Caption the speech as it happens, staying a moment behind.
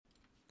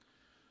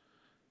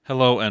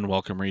Hello and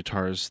welcome,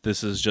 retards.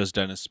 This is just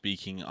Dennis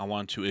speaking. I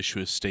want to issue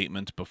a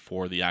statement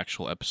before the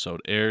actual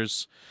episode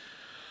airs.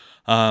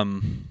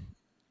 Um,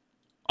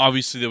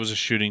 Obviously, there was a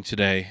shooting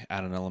today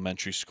at an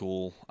elementary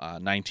school.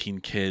 19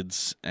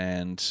 kids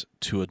and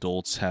 2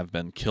 adults have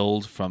been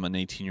killed from an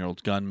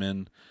 18-year-old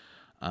gunman.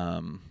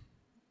 Um,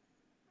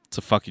 it's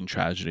a fucking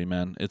tragedy,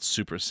 man. It's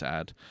super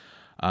sad.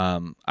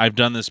 I've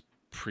done this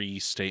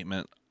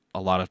pre-statement a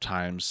lot of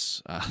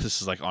times.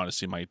 This is like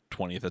honestly my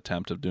 20th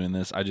attempt of doing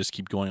this. I just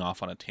keep going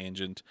off on a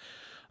tangent.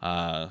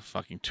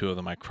 Fucking 2 of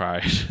them I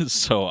cried.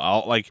 So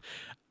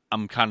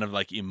I'm kind of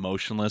like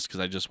emotionless because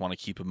I just want to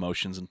keep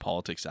emotions and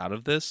politics out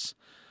of this.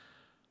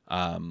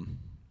 Um,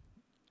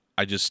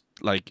 I just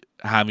like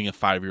having a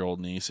 5-year-old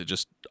niece. It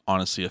just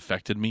honestly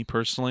affected me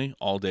personally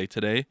all day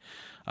today.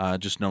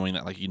 Just knowing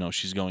that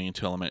she's going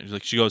into elementary,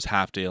 like she goes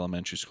half day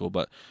elementary school,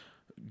 but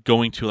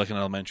going to like an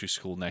elementary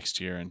school next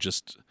year and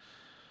just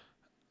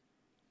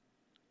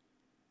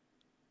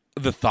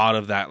the thought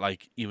of that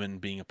like even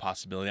being a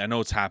possibility. I know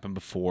it's happened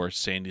before,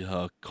 Sandy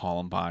Hook,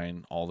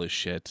 Columbine, all this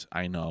shit.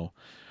 I know.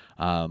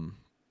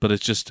 But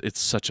it's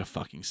such a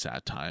fucking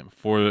sad time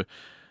for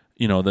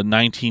the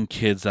 19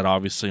 kids that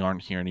obviously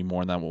aren't here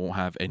anymore and that won't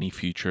have any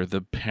future,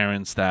 the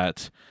parents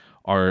that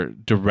are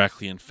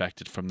directly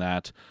infected from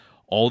that,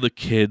 all the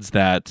kids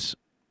that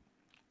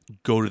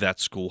go to that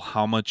school,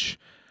 how much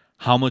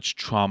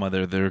trauma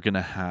they're going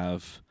to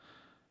have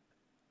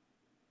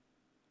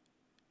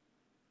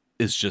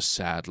is just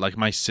sad. Like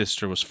my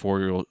sister was 4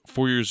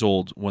 years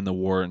old when the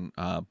war in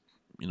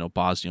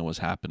Bosnia was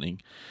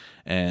happening,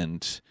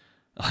 and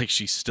like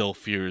she still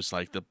fears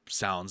like the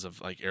sounds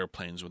of like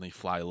airplanes when they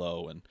fly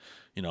low and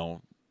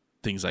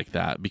things like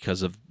that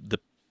because of the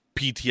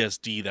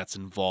PTSD that's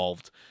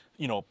involved.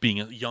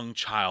 Being a young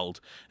child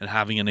and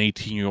having an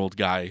 18-year-old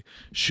guy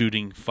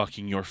shooting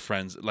fucking your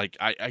friends. Like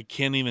I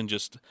can't even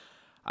just.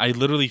 I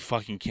literally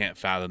fucking can't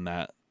fathom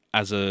that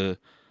as a.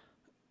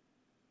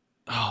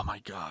 Oh my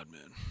god,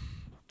 man.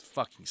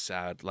 Fucking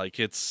sad. Like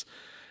it's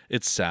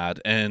sad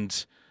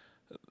and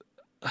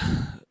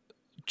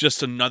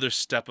just another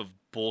step of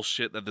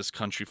bullshit that this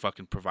country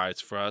fucking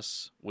provides for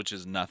us, which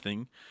is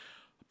nothing.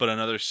 But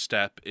another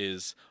step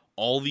is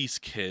all these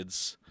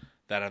kids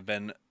that have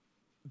been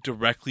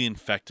directly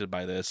infected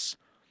by this.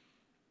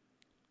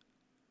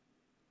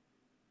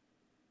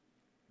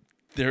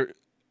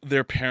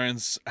 Their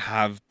parents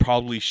have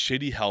probably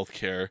shitty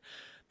healthcare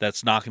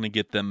that's not going to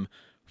get them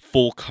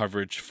full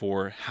coverage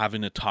for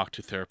having to talk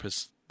to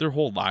therapists their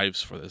whole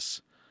lives for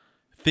this.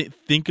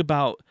 Think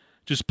about,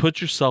 just put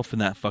yourself in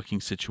that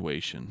fucking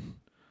situation.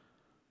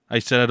 I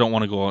said I don't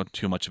want to go on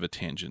too much of a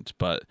tangent,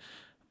 but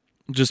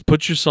just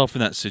put yourself in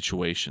that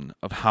situation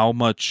of how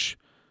much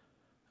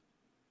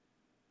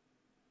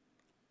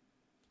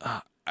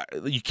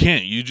you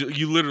can't.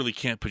 You literally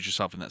can't put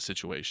yourself in that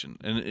situation,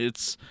 and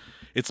it's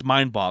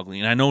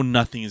mind-boggling. And I know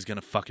nothing is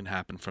gonna fucking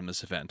happen from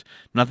this event.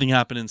 Nothing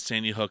happened in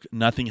Sandy Hook.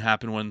 Nothing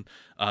happened when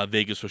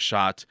Vegas was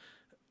shot.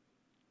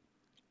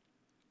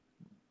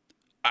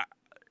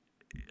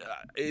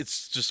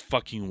 It's just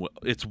fucking.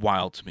 It's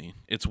wild to me.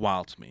 It's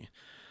wild to me.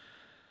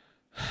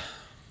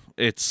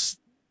 It's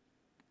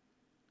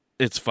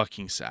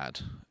fucking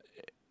sad.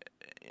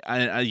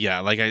 Yeah,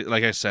 like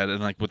I said,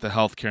 and like with the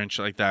healthcare and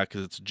shit like that,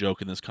 because it's a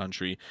joke in this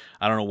country.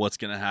 I don't know what's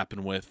gonna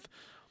happen with.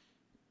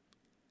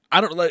 I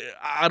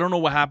don't know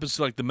what happens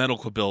to like the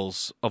medical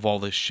bills of all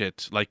this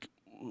shit. Like,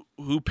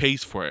 who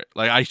pays for it?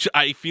 Like,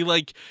 I feel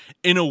like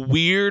in a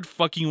weird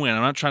fucking way. And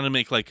I'm not trying to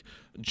make like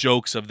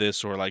jokes of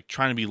this or like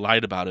trying to be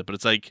light about it, but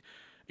it's like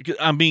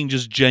I'm being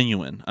just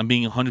genuine. I'm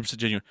being 100%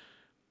 genuine.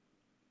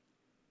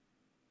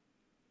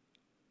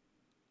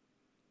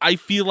 I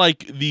feel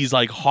like these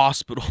like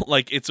hospital,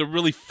 like it's a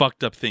really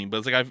fucked up thing, but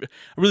it's like I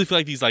really feel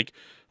like these like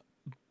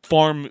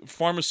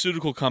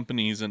pharmaceutical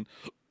companies and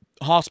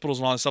hospitals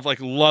and all that stuff like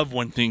love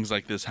when things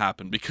like this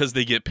happen because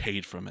they get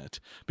paid from it,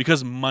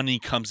 because money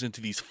comes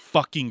into these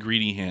fucking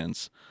greedy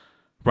hands,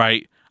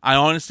 right? I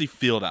honestly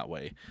feel that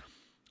way.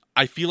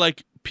 I feel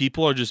like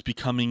people are just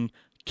becoming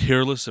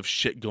careless of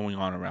shit going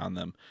on around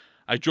them.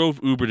 I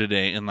drove Uber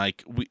today and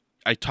like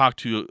I talked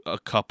to a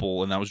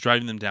couple and I was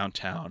driving them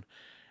downtown,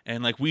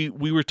 and like we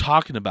were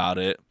talking about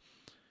it,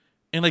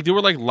 and like they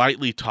were like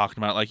lightly talking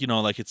about it, like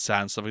like it's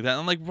sad and stuff like that,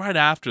 and like right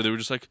after they were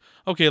just like,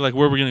 okay, like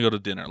where are we gonna go to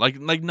dinner, like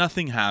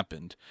nothing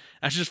happened.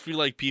 I just feel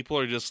like people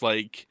are just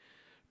like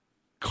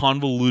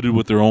convoluted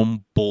with their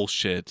own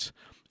bullshit,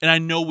 and I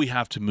know we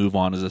have to move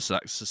on as a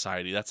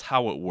society. That's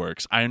how it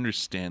works. I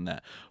understand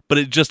that, but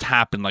it just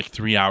happened like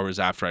 3 hours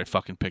after I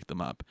fucking picked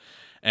them up,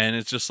 and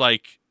it's just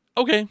like,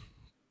 okay,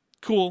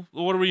 cool,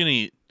 well, what are we gonna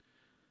eat?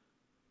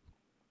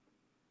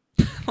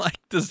 Like,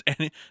 does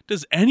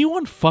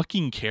anyone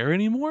fucking care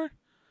anymore?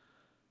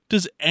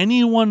 Does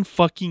anyone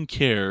fucking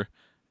care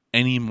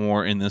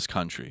anymore in this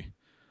country?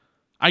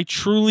 I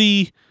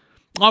truly,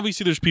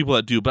 obviously there's people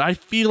that do, but I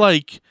feel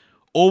like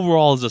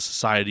overall as a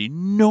society,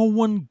 no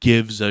one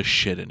gives a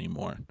shit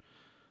anymore.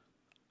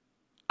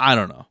 I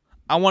don't know.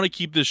 I want to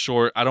keep this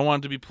short. I don't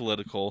want it to be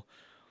political.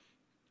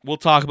 We'll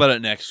talk about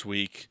it next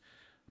week.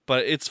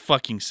 But it's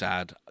fucking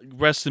sad.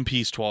 Rest in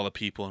peace to all the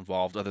people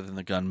involved other than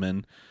the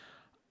gunman.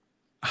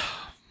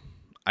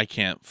 I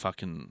can't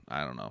fucking,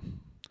 I don't know.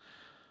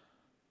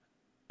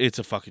 It's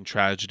a fucking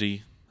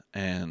tragedy,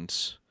 and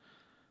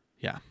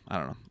yeah, I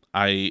don't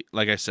know.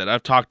 Like I said,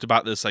 I've talked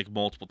about this like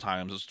multiple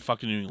times. I was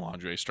fucking doing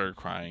laundry. I started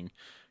crying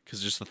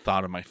because just the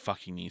thought of my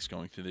fucking niece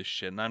going through this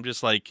shit, and I'm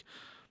just like,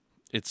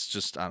 it's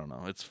just, I don't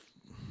know. It's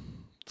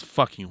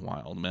fucking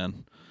wild,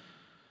 man.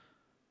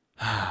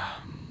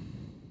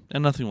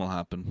 And nothing will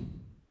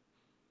happen.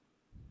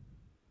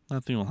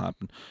 Nothing will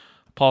happen.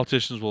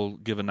 Politicians will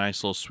give a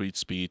nice little sweet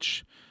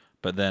speech,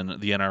 but then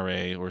the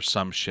NRA or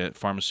some shit,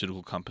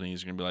 pharmaceutical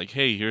companies are going to be like,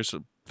 hey, here's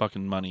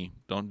fucking money.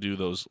 Don't do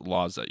those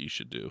laws that you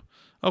should do.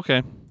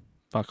 Okay,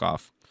 fuck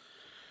off.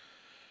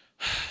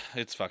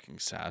 It's fucking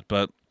sad,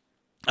 but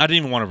I didn't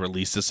even want to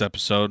release this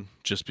episode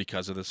just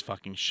because of this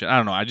fucking shit. I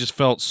don't know. I just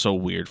felt so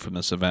weird from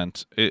this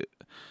event.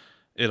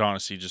 It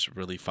honestly just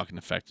really fucking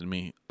affected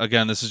me.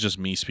 Again, this is just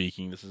me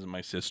speaking. This isn't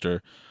my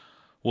sister.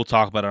 We'll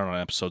talk about it on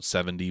episode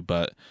 70,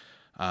 but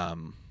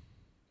so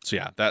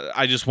yeah, that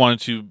I just wanted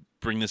to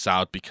bring this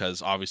out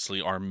because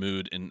obviously our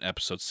mood in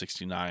episode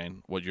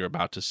 69, what you're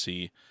about to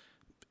see,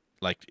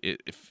 like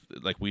if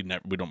like we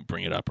don't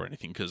bring it up or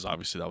anything because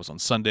obviously that was on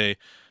Sunday.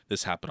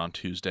 This happened on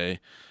Tuesday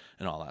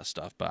and all that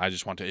stuff. But I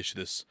just want to issue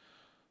this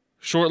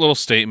short little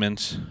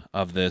statement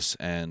of this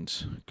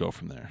and go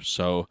from there.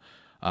 So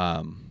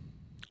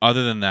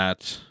other than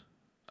that,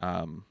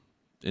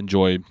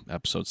 enjoy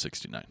episode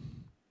 69.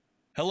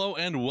 Hello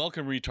and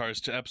welcome, retards,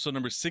 to episode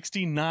number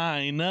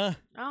 69.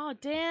 Oh,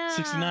 damn.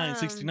 69,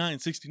 69,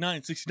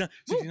 69, 69,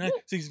 69,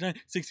 69,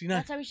 69.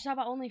 That's how we should talk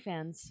about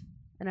OnlyFans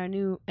and our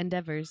new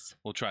endeavors.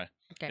 We'll try.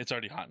 Okay. It's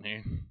already hot in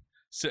here.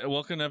 So,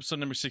 welcome to episode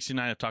number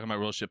 69 of Talking About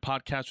Real Shit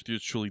Podcast with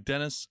yours truly,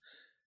 Dennis,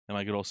 and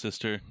my good old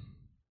sister,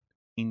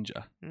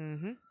 Inja.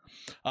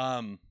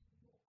 Mm-hmm.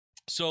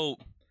 So,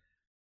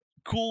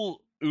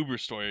 cool Uber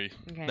story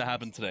Okay. that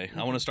happened today.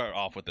 I want to start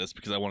off with this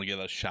because I want to give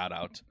a shout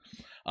out.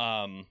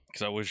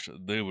 Because I wish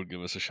they would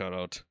give us a shout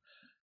out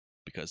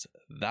because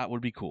that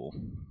would be cool.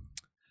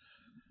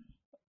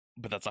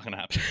 But that's not gonna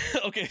happen.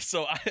 Okay,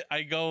 so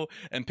I go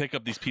and pick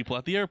up these people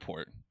at the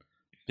airport.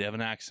 They have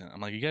an accent.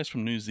 I'm like, you guys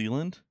from New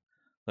Zealand?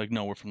 Like,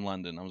 no, we're from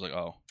London. I was like,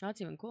 oh.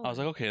 That's even cool. I was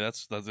like, okay,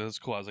 that's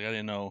cool. I was like, I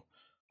didn't know.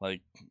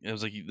 Like, it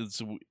was like,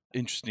 it's an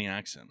interesting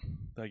accent.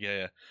 Like,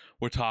 yeah,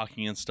 we're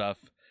talking and stuff,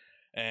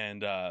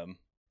 and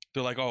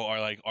they're like, oh,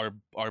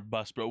 our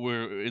bus broke.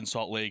 We're in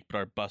Salt Lake, but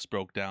our bus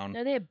broke down.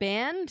 Are they a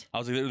band? I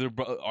was like,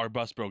 our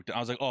bus broke down. I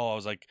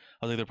was like,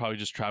 they're probably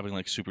just traveling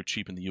like super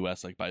cheap in the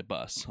U.S. like by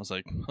bus. I was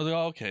like,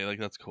 oh, okay, like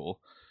that's cool.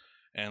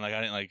 And like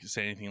I didn't like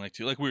say anything like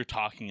we were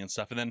talking and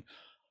stuff, and then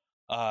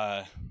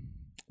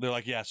they're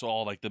like, yeah, so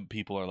all like the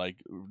people are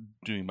like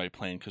doing by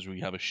plane because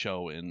we have a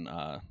show in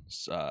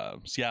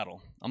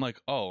Seattle. I'm like,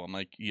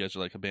 you guys are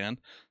like a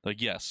band? They're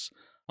like, yes.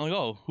 I'm like,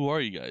 oh, who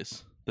are you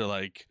guys? They're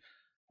like,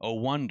 oh,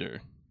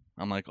 Wonder.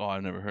 I'm like, oh,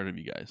 I've never heard of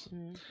you guys.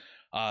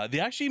 They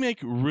actually make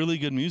really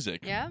good music.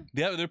 Yeah?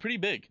 Yeah, they're pretty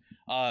big.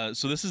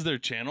 So this is their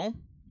channel.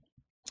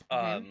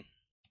 Okay.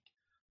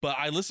 But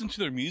I listened to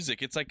their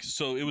music. It's like,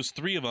 so it was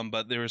 3 of them,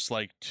 but there was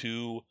like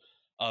 2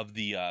 of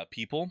the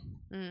people.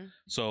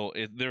 So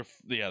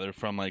they're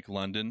from like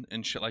London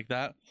and shit like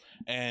that.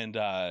 And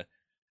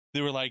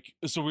they were like,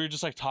 so we were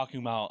just like talking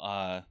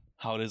about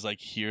how it is like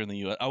here in the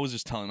US. I was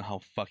just telling them how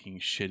fucking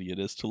shitty it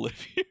is to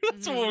live here.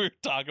 That's what we were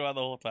talking about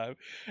the whole time.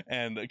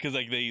 And because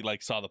like they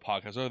like saw the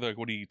podcast, or they're like,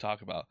 what do you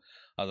talk about?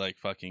 I was like,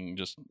 fucking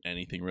just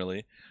anything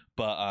really.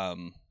 But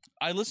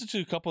I listened to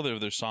a couple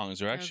of their songs.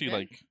 They're actually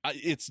like,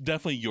 it's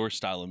definitely your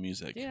style of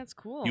music. Yeah, that's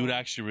cool. You would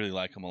actually really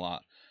like them a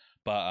lot.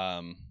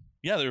 But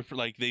yeah, they're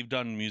like, they've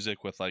done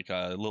music with like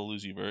Lil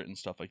Uzi Vert and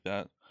stuff like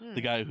that.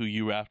 The guy who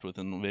you rapped with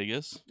in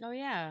Vegas. Oh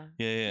yeah.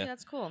 Yeah.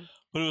 That's cool.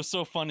 But it was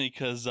so funny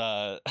because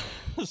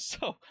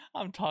so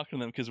I'm talking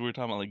to them because we were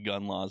talking about like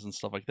gun laws and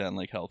stuff like that and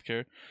like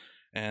healthcare,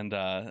 and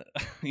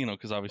you know,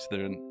 because obviously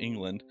they're in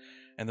England,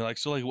 and they're like,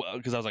 so like,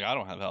 because I was like, I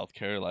don't have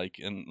healthcare, like,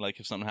 and like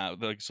if something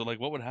happened, like, so like,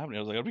 what would happen? I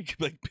was like, I'd be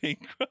like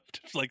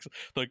bankrupt, if, like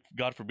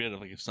God forbid,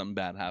 if something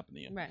bad happened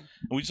to you. Right.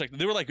 And we just like,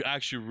 they were like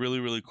actually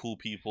really really cool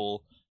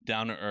people,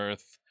 down to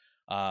earth,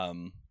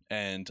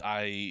 and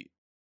I.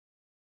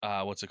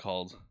 What's it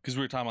called? Because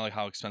we were talking about like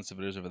how expensive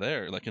it is over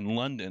there. Like in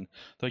London,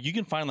 like you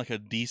can find like a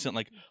decent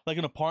like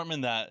an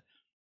apartment that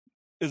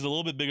is a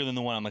little bit bigger than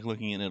the one I'm like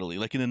looking in Italy.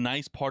 Like in a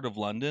nice part of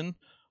London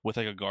with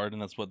like a garden.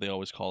 That's what they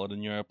always call it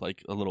in Europe.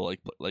 Like a little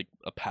like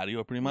a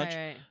patio, pretty much.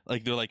 Right.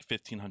 Like they're like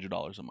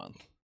 $1,500 a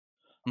month.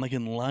 I'm like,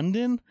 in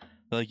London.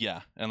 They're like,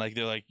 yeah, and like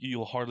they're like,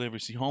 you'll hardly ever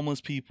see homeless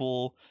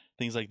people,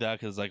 things like that,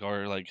 because like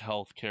our like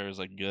health care is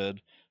like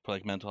good for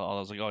like mental health. I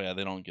was like, oh yeah,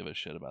 they don't give a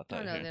shit about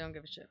that. Oh no, here. they don't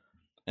give a shit.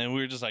 And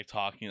we were just like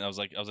talking. I was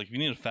like, if you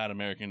need a fat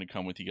American to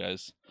come with you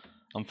guys,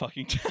 I'm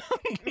fucking down.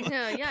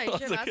 Yeah, you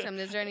should have like, asked them.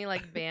 Is there any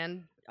like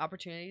band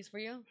opportunities for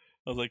you?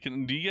 I was like,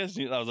 do you guys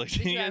need? I was like,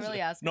 Did you you guys?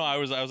 really ask No, them? I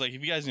was like,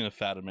 if you guys need a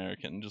fat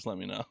American, just let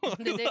me know.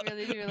 Did they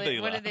really do?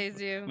 Like, what did they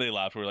do? They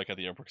laughed. We were like at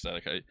the airport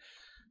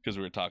because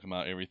we were talking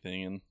about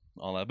everything and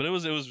all that. But it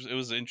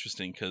was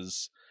interesting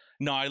because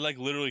No, I like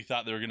literally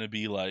thought they were gonna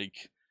be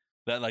like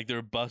that, like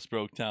their bus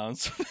broke down.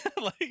 So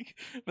like,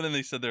 but then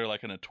they said they're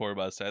like on a tour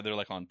bus. They're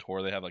like on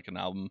tour. They have like an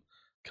album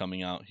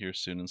coming out here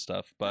soon and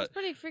stuff. That's But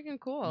pretty freaking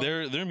cool.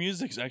 their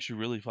music's actually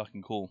really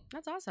fucking cool.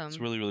 That's awesome. It's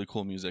really really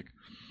cool music.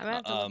 I'm gonna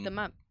have to look them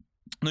up.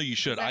 No, you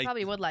should. I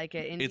probably would like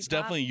it. Indie It's pop,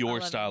 definitely I your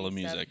love style indie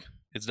of stuff. music.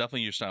 It's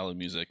definitely your style of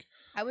music.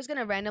 I was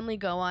gonna randomly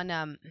go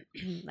on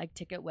like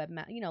Ticket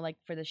like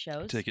for the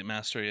shows.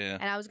 Ticketmaster, yeah.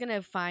 And I was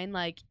gonna find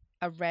like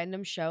a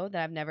random show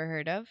that I've never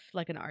heard of,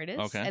 like an artist,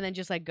 Okay. and then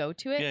just like go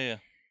to it. Yeah.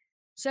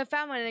 So I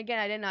found one, and again,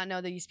 I did not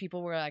know that these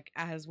people were like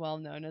as well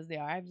known as they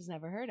are. I've just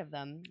never heard of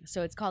them.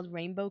 So it's called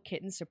Rainbow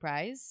Kitten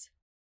Surprise.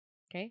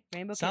 Okay,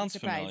 Rainbow Sounds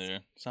Kitten Surprise. familiar.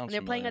 And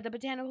they're playing at the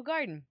Botanical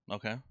Garden.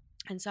 Okay.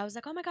 And so I was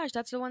like, oh my gosh,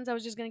 that's the ones I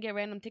was just gonna get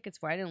random tickets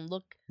for. I didn't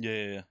look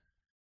Yeah.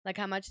 like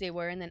how much they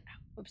were, and then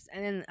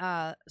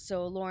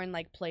so Lauren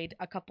like played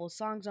a couple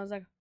songs. And I was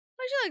like,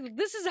 actually, like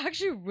this is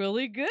actually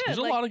really good. There's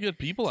a like, lot of good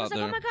people so I out was like,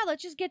 there. oh my god,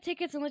 let's just get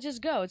tickets and let's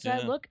just go. So I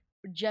Yeah. look,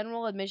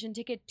 general admission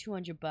ticket,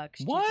 $200.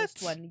 What?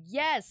 Cheapest one.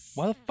 Yes.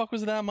 Why the fuck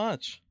was it that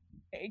much?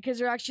 Because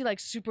they're actually like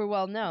super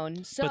well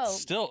known. So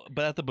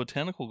But at the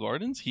Botanical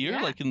Gardens here,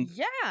 yeah, like in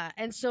yeah,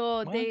 and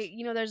so What? they,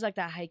 there's like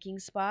that hiking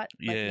spot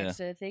like Yeah. next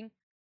to the thing,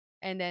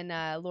 and then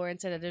Lauren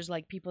said that there's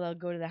like people that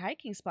go to the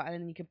hiking spot, and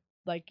then you could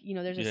like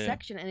there's a Yeah.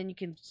 section, and then you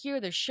can hear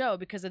the show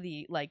because of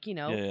the like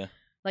yeah.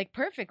 like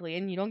perfectly,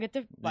 and you don't get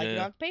to like you Yeah.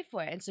 don't have to pay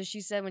for it. And so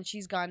she said when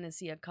she's gone to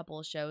see a couple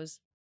of shows,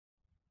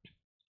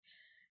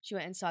 she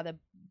went and saw the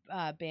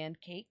band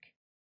Cake,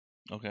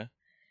 Okay.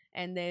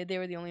 and they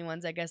were the only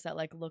ones I guess that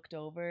like looked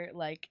over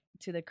like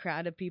to the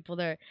crowd of people.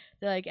 They're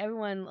like,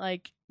 everyone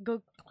like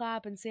go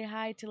clap and say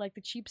hi to like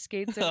the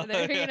cheapskates over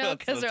there, Yeah,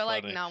 because that's they're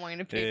like funny. not wanting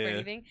to pay for Yeah.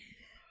 anything.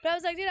 But I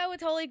was like, dude, I would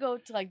totally go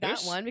to like that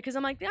There's- one because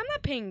I'm like, I'm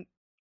not paying.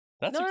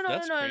 That's No,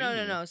 that's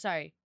crazy.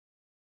 sorry.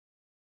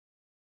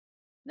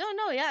 No,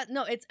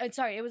 it's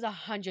sorry, it was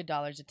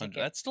 $100 a ticket.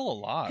 That's still a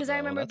lot. Because I though.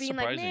 remember That's being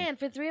surprising. like, man,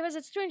 for 3 of us,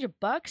 it's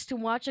 $300 to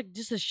watch like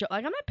just a show.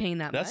 Like, I'm not paying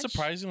that That's much.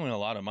 surprisingly a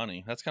lot of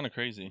money. That's kind of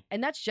crazy.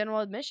 And that's general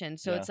admission,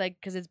 so Yeah. it's like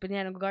because it's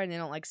Botanical Garden, they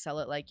don't like sell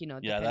it like Yeah,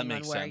 depending that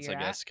makes on where sense, you're I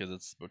guess, at. because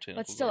it's Botanical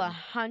But still, Garden.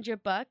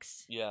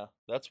 $100. Yeah,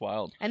 that's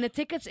wild. And the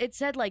tickets, it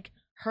said like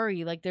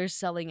hurry, like they're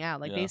selling out,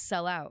 like Yeah. they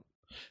sell out.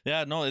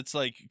 Yeah, no, it's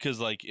like because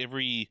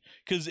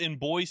in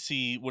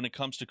Boise when it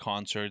comes to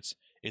concerts,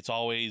 it's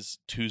always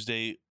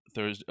Tuesday,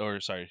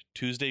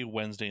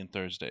 Wednesday, and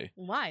Thursday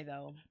Why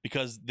though?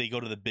 because they go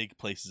to the big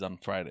places on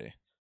Friday.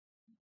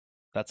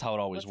 That's how it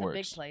always What's a big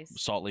works. place?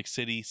 Salt Lake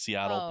City,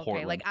 Seattle, Oh, okay,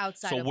 Portland. like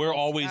outside. So of we're Boise-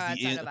 always or the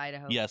outside in- of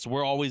Idaho. Yes,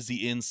 we're always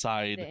the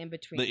inside. The in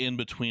between. The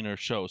in-betweener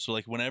show. So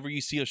like whenever you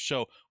see a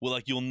show, well,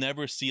 like you'll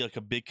never see like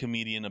a big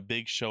comedian, a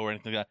big show or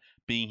anything like that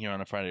being here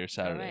on a Friday or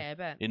Saturday. Right, I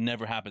bet. It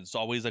never happens. It's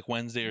always like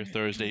Wednesday or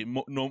Thursday.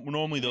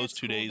 Normally those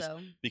That's 2 cool, days though.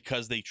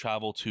 because they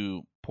travel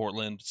to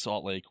Portland,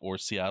 Salt Lake, or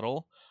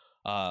Seattle.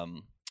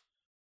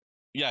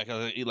 Yeah,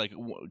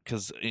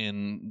 because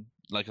in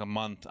like a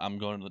month I'm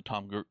going to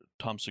the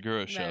Tom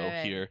Segura show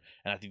Right. here,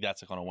 and I think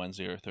that's like on a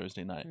Wednesday or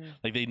Thursday night. Mm.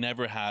 Like they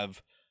never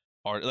have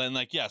art, and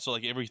like yeah, so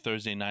like every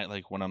Thursday night,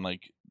 like when I'm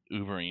like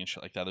Ubering and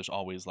shit like that, there's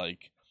always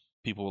like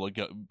people like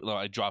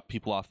I drop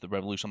people off the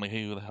Revolution. I'm like,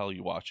 hey, who the hell are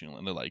you watching?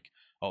 And they're like,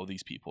 oh,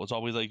 these people. It's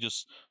always like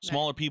just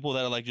smaller people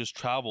that are like just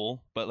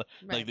travel, but like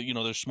Right.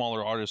 there's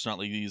smaller artists, not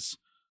like these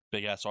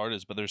big ass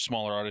artists, but there's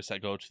smaller artists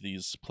that go to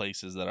these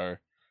places that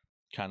are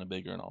kind of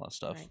bigger and all that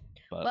stuff. Right.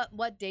 But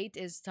What date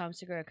is Tom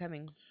Segura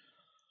coming?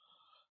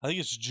 I think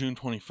it's June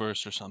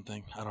 21st or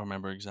something. I don't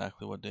remember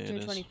exactly what day June it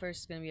is. 21st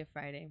is gonna be a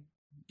Friday.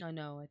 Oh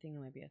no, I think it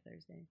might be a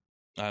Thursday.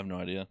 I have no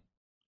idea.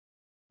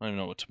 I don't even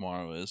know what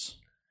tomorrow is.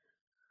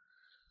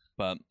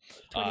 But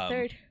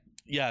 23rd.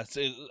 yeah,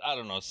 I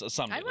don't know. It's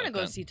something. I want to like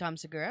go that. see Tom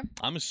Segura.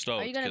 I'm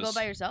stoked. Are you gonna go 'cause-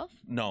 by yourself?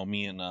 No,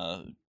 me and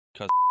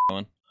cousin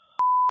going.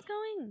 What's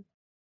going?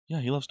 Yeah,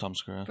 he loves Tom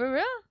Segura. For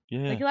real?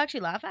 Yeah. Like he'll actually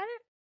laugh at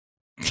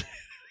it?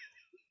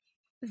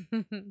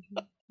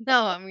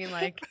 No, I mean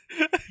like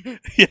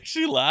He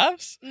actually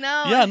laughs.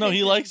 no. Yeah, no,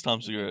 he likes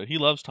Tom Segura. He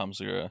loves Tom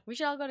Segura. We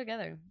should all go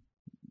together.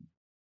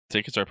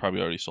 Tickets are probably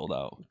already sold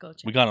out. Go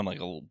check. We got them like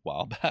a little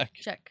while back.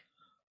 Check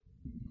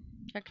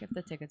if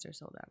the tickets are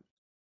sold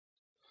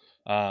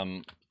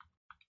out.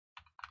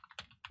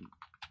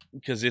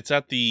 Because it's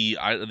at the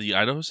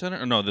Idaho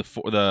Center, or no,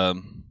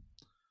 the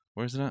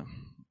where's it at?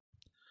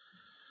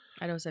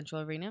 Idaho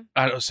Central Arena.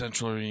 Idaho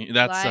Central Arena.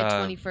 That's July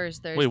 21st,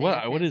 Thursday. wait, what?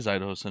 I What think. is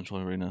Idaho Central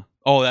Arena?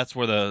 Oh, that's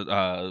where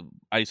the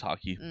ice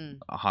hockey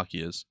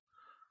hockey is.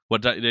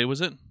 What day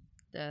was it?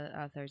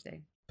 The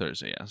Thursday.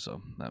 Thursday. Yeah,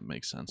 so that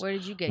makes sense. Where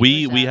did you get? We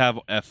yours at? have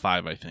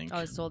F5, I think. Oh,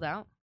 it's sold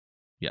out.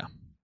 Yeah.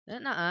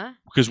 Nuh-uh.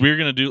 Because we were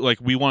gonna do like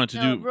we wanted to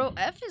No, do row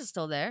F is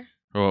still there.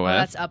 row Oh, F.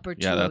 that's upper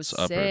 206. Yeah, that's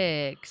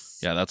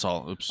upper. Yeah, that's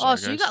all. Oops. Oh, sorry,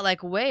 so you guys. got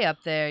like way up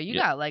there. You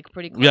Yeah. got like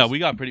pretty close. Yeah, we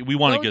got pretty. We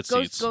wanted good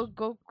go, seats.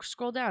 Go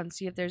scroll down,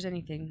 see if there's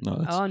anything. No,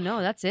 that's- Oh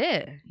no, that's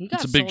it. He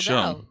got It's a big sold show.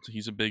 out.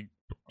 He's a big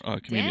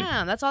comedian.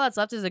 Damn, that's all that's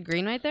left is the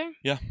green right there.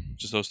 Yeah,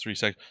 just those 3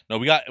 seconds. No,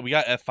 we got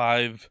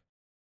F5.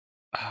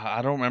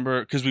 I don't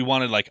remember because we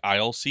wanted like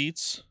aisle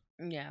seats.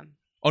 Yeah.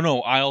 Oh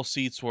no, aisle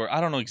seats were. I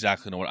don't know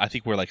exactly what. I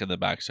think we're like in the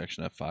back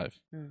section F5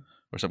 Hmm.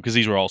 or something because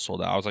these were all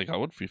sold out. I was like, I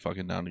would be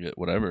fucking down to get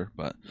whatever.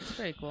 But It's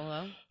pretty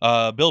cool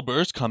though. Bill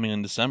Burr's coming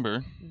in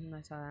December.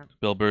 I saw that.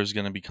 Bill Burr's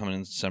gonna be coming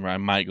in December. I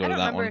might go I to don't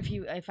that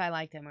remember one. if I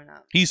liked him or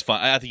not. He's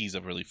fun. I think he's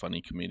a really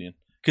funny comedian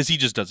because he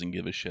just doesn't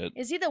give a shit.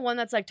 Is he the one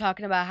that's like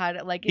talking about how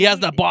to like? He has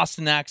that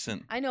Boston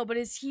accent. I know, but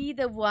is he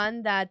the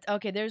one that?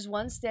 Okay, there's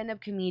one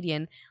stand-up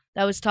comedian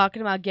that was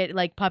talking about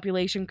like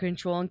population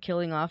control and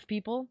killing off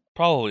people.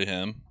 Probably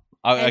him.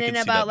 And then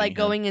about like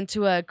going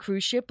into a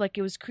cruise ship, like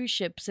it was cruise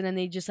ships, and then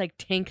they just like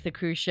tank the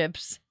cruise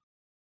ships.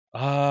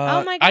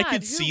 Oh my God, I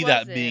could who see was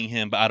that it? being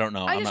him, but I don't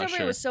know. I I'm just not remember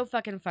sure. it was so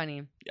fucking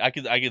funny. I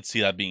could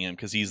see that being him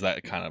because he's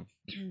that kind of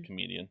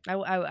comedian.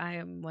 I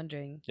am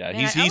wondering. Yeah,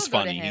 Man, he's would go to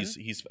funny. him.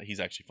 He's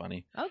actually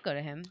funny. I would go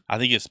to him. I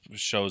think his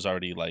show's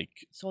already like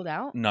Sold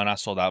out. no, not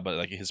sold out, but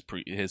like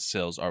his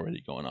sales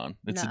already going on.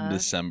 It's in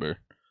December.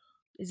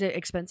 Is it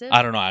expensive?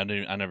 I don't know.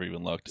 I never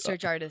even looked.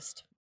 Search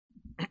artist.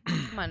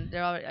 Come on,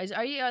 they're all.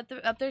 Are you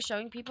up there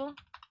showing people?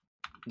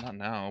 Not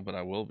now, but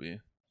I will be.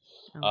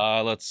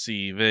 Oh. Let's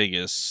see,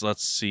 Vegas.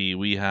 Let's see.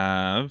 We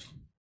have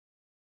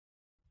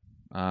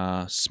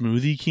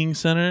Smoothie King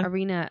Center.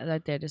 Arena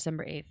right there,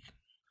 December 8th.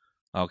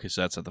 Okay,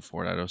 so that's at the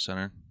Fort Idaho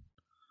Center.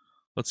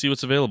 Let's see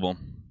what's available.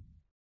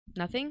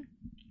 Nothing?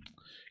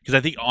 Because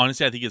I think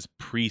it's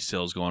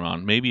pre-sales going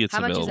on. Maybe it's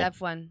available. How much is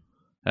F1?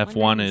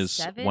 F1 is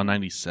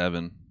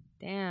 $197.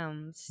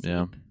 Damn. Steep.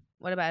 Yeah.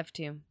 What about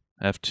F2?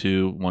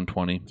 F2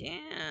 $120.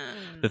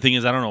 Damn. The thing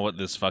is, I don't know what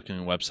this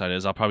fucking website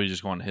is. I'll probably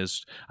just go on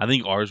his. I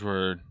think ours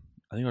were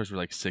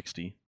like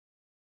 60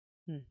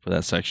 for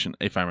that section,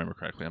 if I remember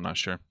correctly. I'm not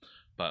sure,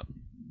 but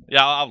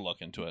yeah, I'll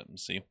look into it and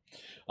see.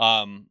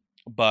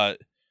 But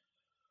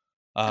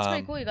that's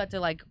pretty cool. You got to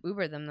like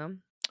Uber them though.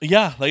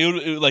 Yeah,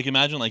 like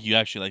imagine like you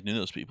actually like knew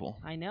those people.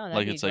 I know.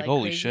 Like it's like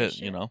holy shit,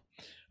 you know.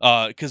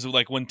 Because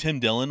like when Tim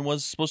Dillon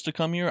was supposed to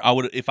come here,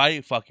 if I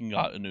fucking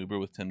got an Uber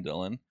with Tim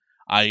Dillon,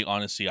 I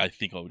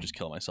think I would just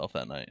kill myself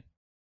that night.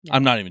 Yeah.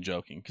 I'm not even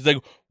joking. Because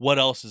like, what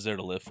else is there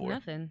to live for?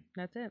 Nothing.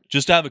 That's it.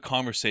 Just to have a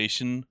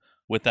conversation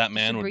with that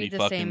man would be fucking.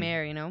 Breathe the same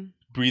air, you know.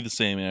 Breathe the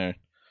same air.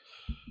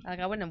 Like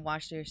I wouldn't have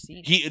washed their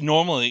seats. He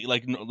normally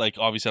like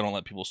obviously I don't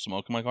let people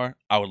smoke in my car.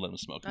 I would let him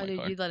smoke in my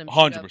car. You'd let him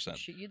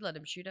 100%. You'd let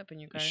him shoot up in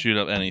your car. Shoot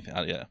up anything.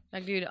 Yeah.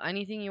 Like dude,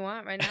 anything you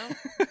want right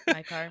now.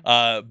 My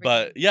car.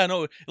 But yeah,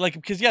 no, like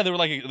because yeah, they were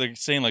like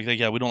saying like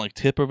yeah, we don't like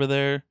tip over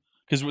there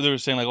because they were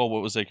saying like, oh,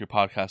 what was like your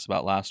podcast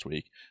about last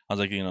week? I was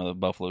like, the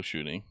Buffalo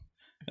shooting.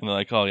 And they're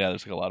like, oh, yeah,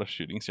 there's like a lot of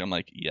shootings here. I'm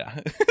like,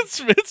 yeah,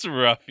 it's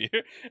rough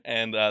here.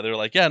 And they were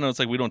like, yeah, no, it's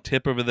like we don't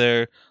tip over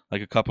there.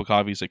 Like a cup of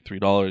coffee is like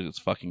 $3. It's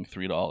fucking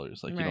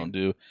 $3. Like you don't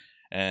do.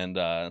 And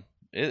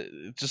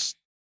it just,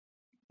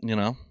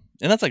 and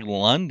that's like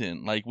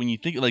London. Like when you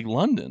think like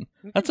London,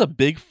 that's a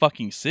big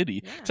fucking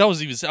city. Yeah. So I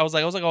was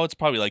like, oh, it's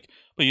probably like,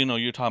 but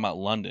you're talking about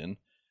London.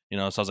 So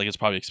I was like, it's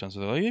probably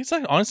expensive. Like, it's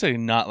like honestly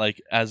not like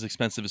as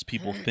expensive as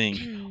people think.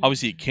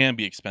 Obviously, it can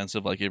be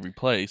expensive like every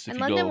place. And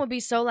London would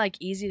be so like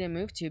easy to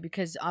move to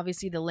because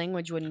obviously the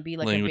language wouldn't be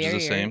like a barrier. Is the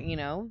same.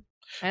 And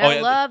I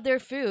love their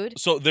food.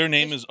 So their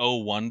name is Oh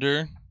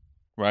Wonder,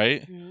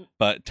 right? Mm-hmm.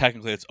 But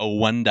technically it's Oh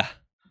Wonder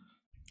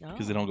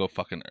because they don't go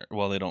fucking.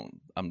 Well, they don't.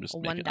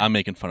 I'm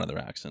making fun of their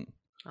accent.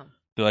 Oh.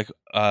 They're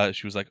like,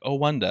 she was like, Oh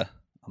Wonder.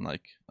 I'm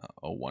like,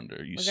 Oh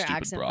Wonder, you stupid broad.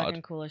 Was their accent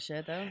fucking cool as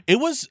shit though? It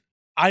was.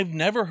 I've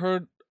never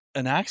heard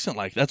an accent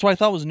like that. That's why I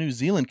thought it was New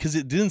Zealand because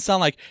it didn't sound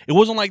like it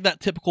wasn't like that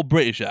typical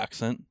British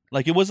accent.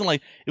 Like it wasn't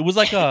like it was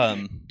like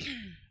it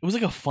was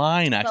like a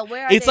fine accent. But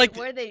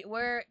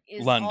where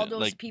is London, all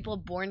those people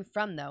born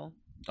from though?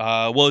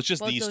 Well, it's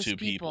just these two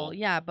people.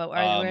 Yeah, but where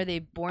are they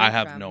born from? I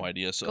have no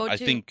idea. So I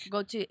think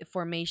go to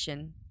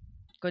formation.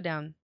 Go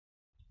down.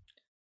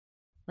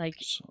 Like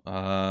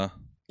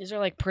is there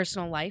like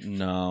personal life?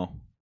 No.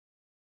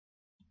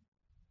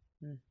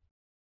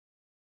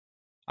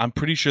 I'm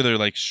pretty sure they're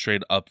like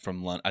straight up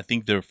from London. I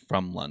think they're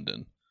from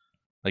London.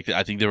 Like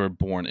I think they were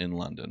born in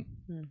London.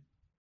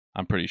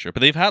 I'm pretty sure. But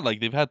they've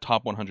had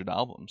top 100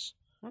 albums.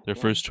 Their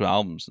first 2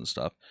 albums and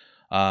stuff.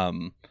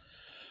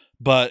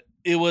 But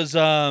it was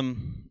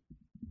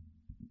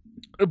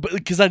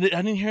because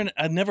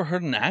I'd never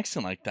heard an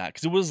accent like that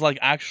because it was like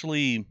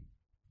actually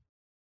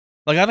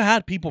like I've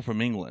had people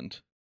from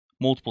England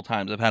multiple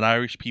times. I've had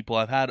Irish people.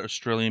 I've had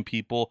Australian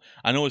people.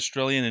 I know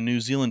Australian and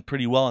New Zealand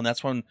pretty well, and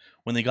that's when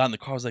they got in the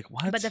car, I was like,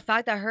 what? But the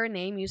fact that her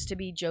name used to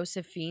be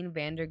Josephine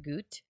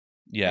Vandergoot,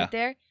 yeah, right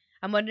there.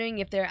 I'm wondering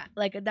if they're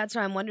like. That's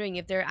why I'm wondering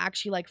if they're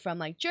actually like from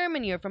like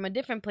Germany or from a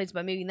different place,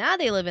 but maybe now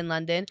they live in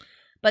London.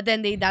 But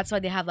then that's why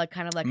they have like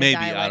kind of like maybe, a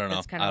dialect I don't know.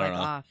 That's kind of like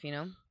off,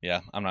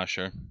 Yeah, I'm not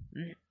sure.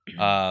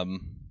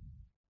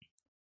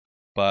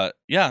 But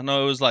yeah,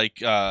 no, it was like.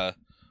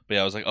 But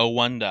yeah, I was like, oh,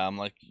 Wanda. I'm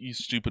like, you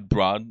stupid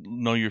broad.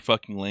 Know your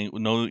fucking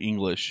language. Know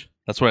English.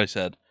 That's what I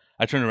said.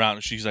 I turned around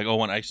and she's like, oh,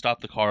 Wanda. I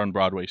stopped the car on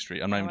Broadway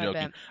Street. I'm not even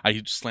joking.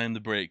 I slammed the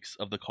brakes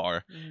of the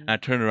car. And I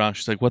turned around.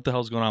 She's like, what the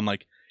hell's going on? I'm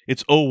like,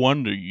 it's Oh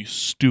Wonder, you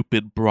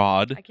stupid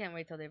broad. I can't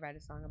wait till they write a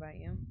song about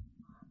you.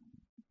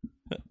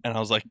 And I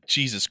was like,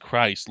 Jesus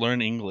Christ,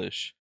 learn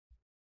English.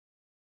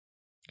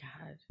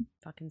 God.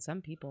 Fucking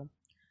some people.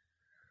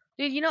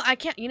 Dude, you know, I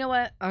can't. You know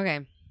what?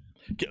 Okay.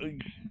 Go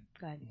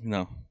ahead.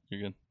 No,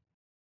 you're good.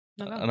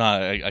 No, go. No,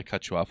 I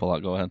cut you off a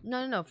lot. Go ahead.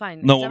 No,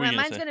 fine. No, So what were you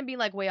gonna mine's say? gonna be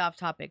like way off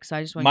topic, so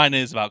I just want. Mine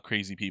is about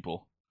crazy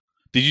people.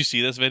 Did you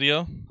see this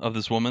video of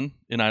this woman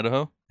in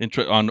Idaho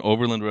on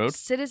Overland Road?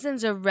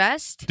 Citizens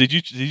arrest. Did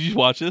you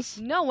watch this?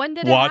 No, when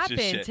did Watch it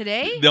this happen? shit.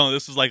 Today? No,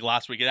 this was like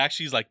last week. It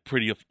actually is like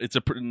pretty. It's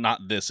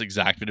not this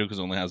exact video because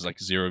it only has like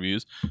 0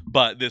 views.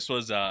 But this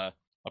was a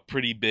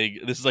pretty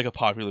big. This is like a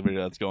popular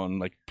video that's going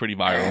like pretty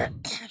viral.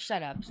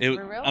 Shut up. For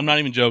real? I'm not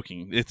even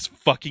joking. It's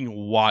fucking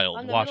wild.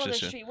 On the Watch middle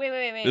this of the shit. street.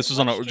 Wait. This was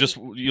on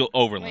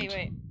Overland.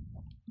 Wait.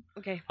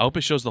 Okay. I hope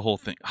it shows the whole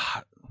thing.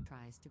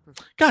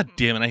 God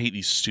damn it! I hate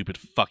these stupid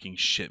fucking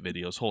shit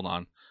videos. Hold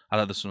on. I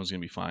thought this one was gonna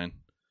be fine.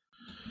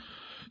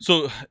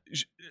 So,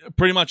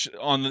 pretty much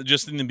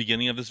just in the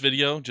beginning of this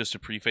video, just to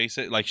preface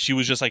it, like she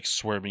was just like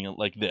swerving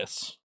like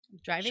this.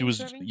 Driving. She was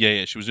swerving?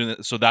 yeah. She was doing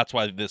that. So that's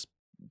why this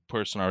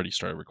person already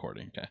started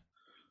recording. Okay.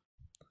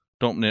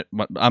 Don't.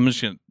 I'm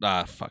just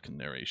gonna fucking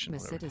narration. A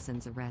Whatever.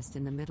 citizen's arrest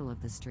in the middle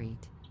of the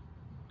street.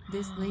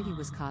 This lady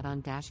was caught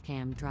on dash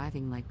cam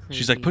driving like crazy.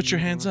 She's like, "Put your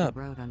in the hands middle up." of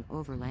the road on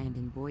Overland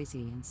in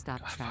Boise and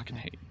stopped I traffic. fucking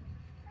hate.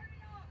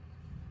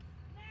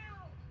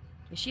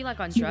 Is she like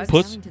on She drugs?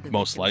 was Puss- yelling to the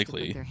most victims to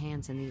likely. put their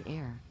hands in the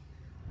air.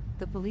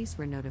 The police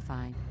were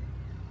notified.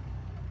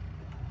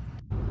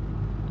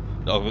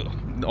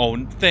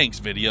 Oh, thanks,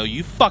 video.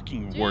 You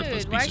fucking Dude,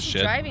 worthless why piece is of she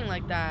shit. driving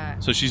like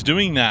that? So she's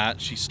doing that.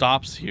 She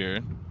stops here.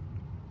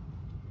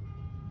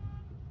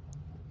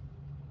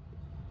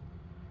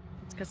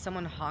 It's because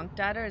someone honked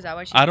at her. Is that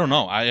why she? I don't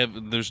know. I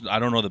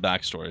don't know the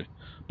backstory,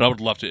 but I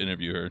would love to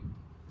interview her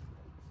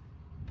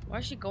Why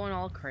is she going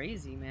all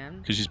crazy, man?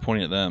 because she's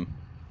pointing at them.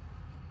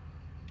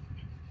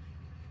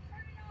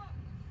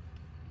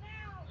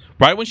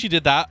 Right when she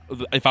did that,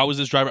 if I was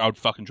this driver, I would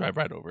fucking drive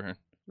right over her.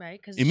 Right?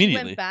 Because she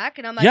Immediately. went back,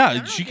 and I'm like, I Yeah,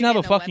 don't know she if can you're have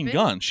a getting fucking weapon.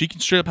 gun. She can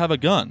straight up have a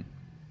gun.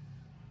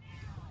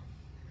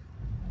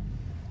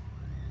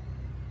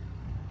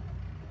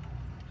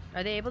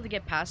 Are they able to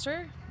get past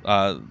her?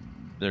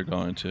 They're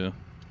going to.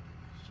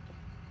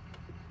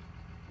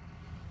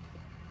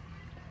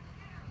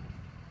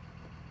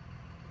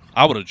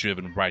 I would have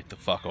driven right the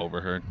fuck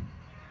over her.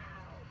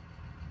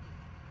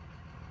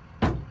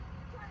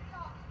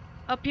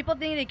 Oh, people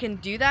think they can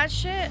do that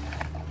shit?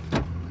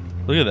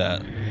 Look at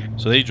that.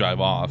 So they drive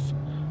off.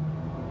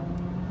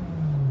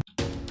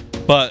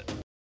 But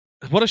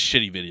what a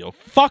shitty video.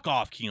 Fuck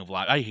off, King of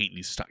Live. I hate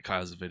these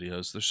kinds of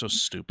videos. They're so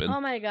stupid. Oh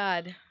my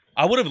god.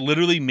 I would have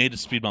literally made a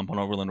speed bump on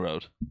Overland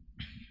Road.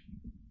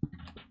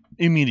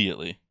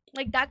 Immediately.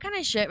 Like that kind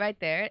of shit right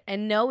there,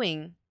 and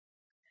knowing,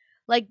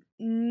 like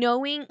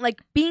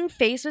being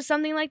faced with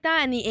something like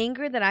that, and the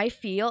anger that I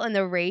feel and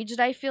the rage that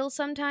I feel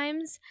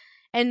sometimes,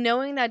 and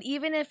knowing that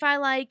even if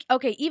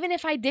even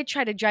if I did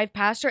try to drive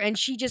past her and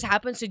she just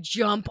happens to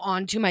jump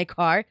onto my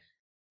car,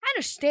 I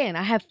understand.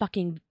 I have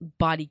fucking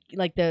body,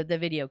 like the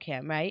video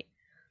cam, right?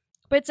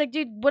 But it's like,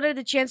 dude, what are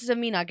the chances of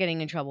me not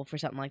getting in trouble for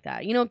something like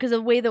that? You know, because the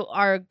way that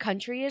our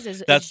country is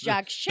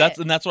jack shit.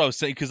 That's what I was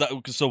saying. Because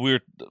so we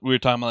were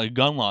talking about like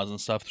gun laws and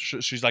stuff.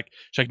 She's like,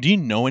 do you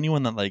know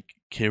anyone that like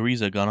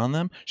carries a gun on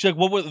them? She's like,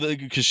 what were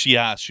because she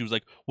asked, she was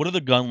like, what are the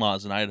gun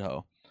laws in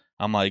Idaho?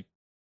 I'm like,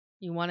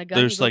 you want a gun?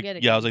 there's you like go get a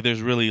yeah, gun. I was like,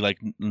 there's really like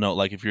no,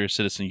 like if you're a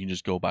citizen, you can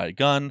just go buy a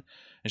gun.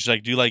 And she's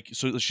like, do you like?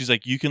 So she's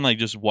like, you can like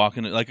just walk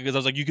in, like, because I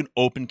was like, you can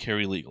open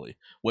carry legally.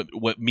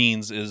 What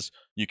means is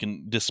you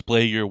can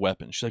display your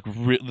weapon. She's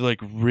like,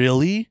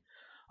 really?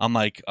 I'm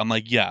like,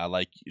 yeah,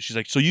 like, she's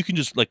like, so you can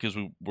just like, because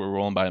we're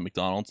rolling by a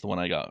McDonald's, the one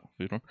I got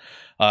food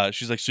from.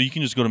 She's like, so you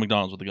can just go to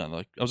McDonald's with a gun.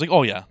 Like, I was like,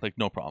 oh yeah, like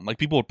no problem. Like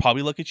people would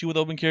probably look at you with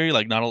open carry,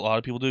 like not a lot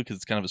of people do because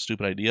it's kind of a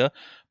stupid idea,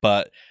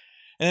 but.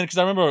 And then, because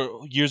I remember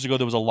years ago,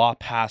 there was a law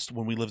passed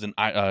when we lived in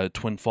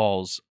Twin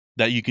Falls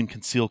that you can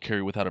conceal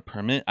carry without a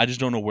permit. I just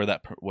don't know where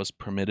that was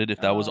permitted,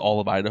 if that was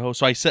all of Idaho.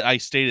 So I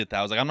stated that.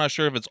 I was like, I'm not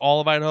sure if it's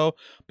all of Idaho,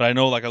 but I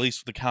know, like, at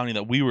least the county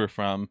that we were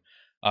from,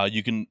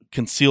 you can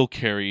conceal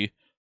carry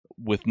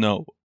with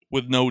no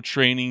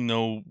training,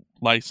 no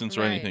license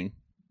or anything.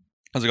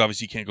 I was like,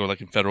 obviously you can't go like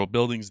in federal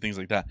buildings and things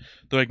like that.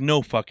 They're like,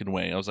 no fucking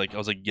way. I was like,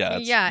 yeah,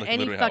 it's, yeah. like, Any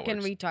literally how it fucking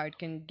works. retard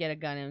can get a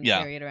gun and Yeah.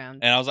 carry it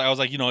around. And I was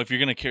like, you know, if you're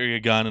gonna carry a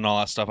gun and all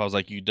that stuff, I was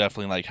like, you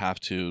definitely like have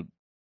to,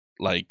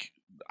 like,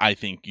 I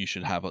think you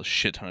should have a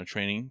shit ton of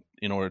training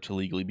in order to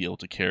legally be able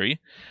to carry,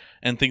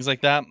 and things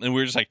like that. And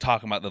we were just like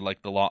talking about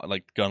the law,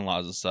 like gun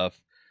laws and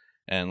stuff,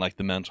 and like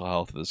the mental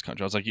health of this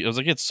country. I was like,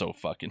 it's so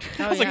fucking.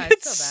 Oh, I was yeah, like,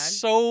 it's it's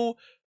so bad. so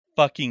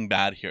fucking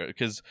bad here,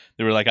 because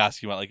they were like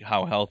asking about like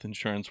how health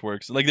insurance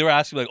works. Like they were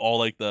asking like all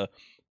like the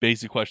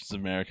basic questions of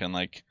America, and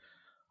like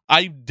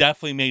I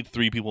definitely made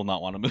 3 people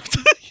not want to move to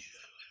the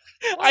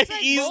U.S. Well, it's I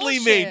like easily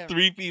bullshit. made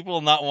 3 people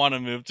not want to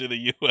move to the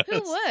U.S.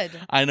 Who would?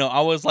 I know.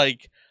 I was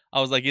like,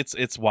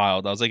 it's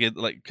wild. I was like,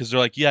 because they're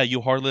like, yeah,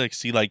 you hardly like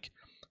see like.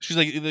 She's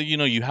like, you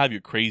know, you have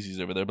your crazies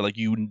over there, but like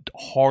you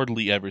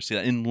hardly ever see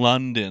that in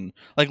London.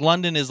 Like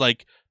London is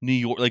like New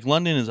York. Like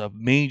London is a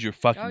major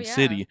fucking Oh, yeah.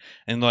 city,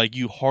 and like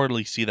you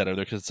hardly see that over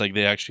there because it's like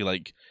they actually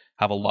like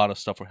have a lot of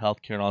stuff for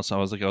healthcare and all that stuff.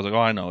 I was like, oh,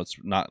 I know it's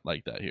not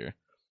like that here.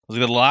 I was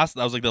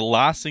like, the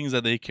last things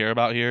that they care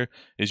about here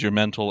is your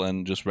mental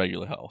and just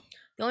regular health.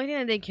 The only thing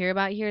that they care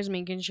about here is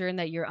making sure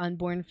that your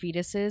unborn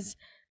fetuses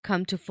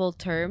come to full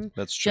term.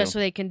 That's true. Just so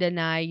they can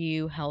deny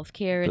you health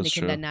care, and That's they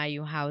can true. deny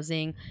you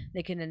housing.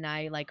 They can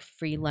deny like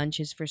free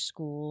lunches for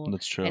school.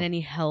 That's true. And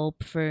any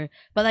help for,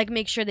 but like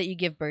make sure that you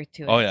give birth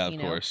to it. Oh yeah, you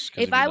of know? course.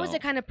 'Cause If you I was the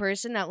don't- kind of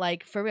person that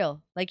like, for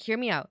real, like hear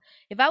me out.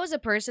 If I was a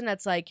person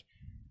that's like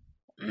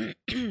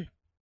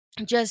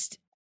just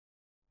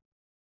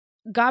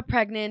got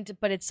pregnant,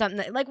 but it's something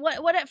that like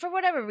what for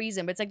whatever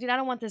reason, but it's like, dude, I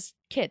don't want this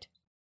kid.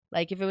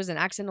 Like if it was an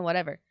accident or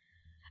whatever,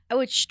 I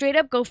would straight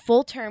up go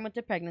full term with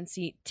the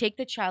pregnancy, take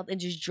the child and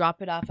just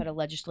drop it off at a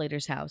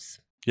legislator's house.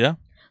 Yeah.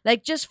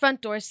 Like just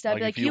front doorstep.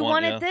 Like, Like if you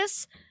wanted yeah.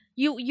 this,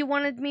 you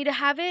wanted me to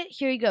have it.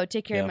 Here you go.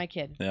 Take care Yeah. of my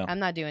kid. Yeah. I'm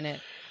not doing it.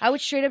 I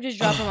would straight up just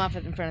drop him off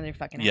in front of their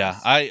fucking Yeah,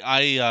 house.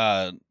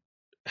 I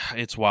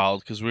it's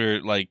wild because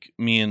we're like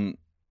me and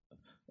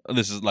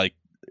this is like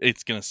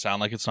it's gonna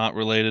sound like it's not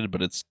related,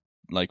 but it's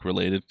like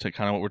related to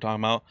kind of what we're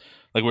talking about.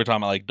 Like we're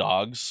talking about like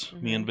dogs,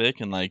 me and Vic,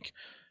 and like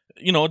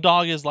you know, a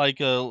dog is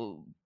like a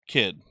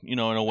kid, you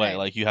know, in a way. Right.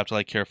 Like you have to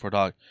like care for a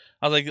dog.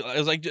 I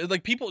was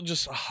like people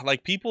just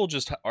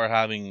are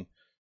having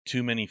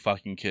too many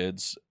fucking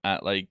kids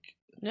at like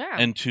Yeah.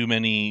 and too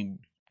many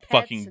Pets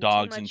fucking and too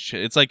dogs and much-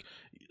 shit. It's like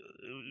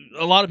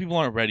a lot of people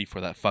aren't ready for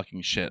that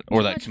fucking shit or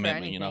Too that much for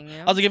commitment, you know. anything, you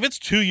know? I was like, if it's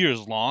 2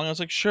 years long, I was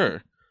like,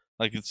 sure.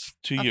 Like it's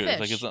 2 A years. Like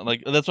fish. it's not,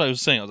 like that's what I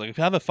was saying. I was like, if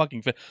you have a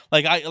fucking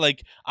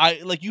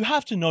I you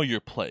have to know your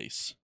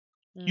place.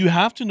 You Mhm.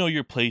 have to know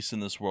your place in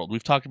this world.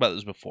 We've talked about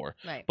this before.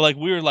 Right. But like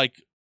we were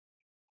like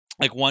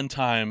one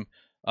time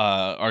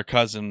our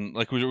cousin,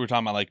 like we were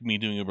talking about like me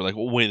doing Uber, like,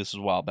 well, wait, this is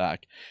a while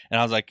back. And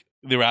I was like,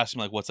 they were asking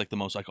me like what's like the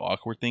most like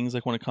awkward things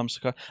like when it comes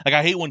to like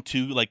I hate when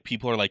like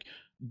people are like,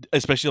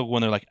 especially like,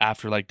 when they're like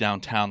after like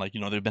downtown, like, you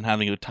know, they've been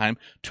having a good time,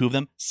 two of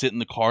them sit in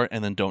the car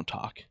and then don't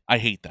talk. I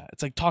hate that.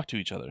 It's like, talk to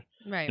each other.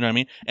 Right. You know what I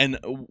mean? And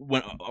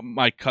when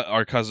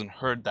our cousin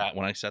heard that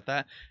when I said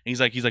that, and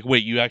he's like,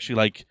 wait, you actually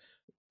like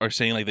are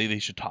saying like they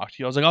should talk to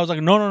you? I was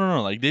like,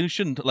 no, like they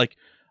shouldn't. Like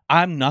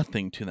I'm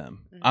nothing to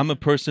them. I'm a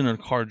person in a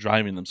car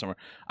driving them somewhere.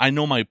 I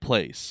know my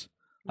place.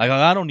 Like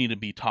I don't need to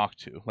be talked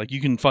to. Like you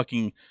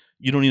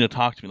don't need to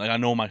talk to me. Like I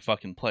know my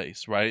fucking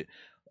place, right?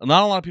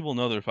 Not a lot of people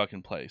know their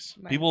fucking place.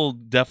 Right. People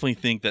definitely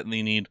think that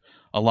they need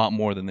a lot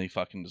more than they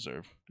fucking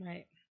deserve.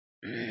 Right.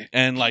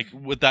 And like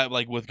with that,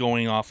 like with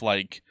going off,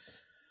 like,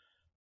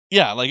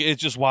 yeah, like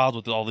it's just wild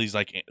with all these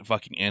like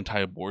fucking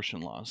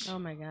anti-abortion laws. Oh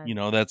my god. You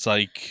know, that's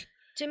like,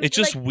 To me, it's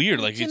just weird.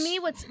 Like to it's, me,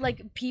 what's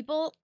like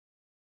people,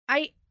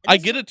 I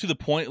this get it to the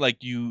point like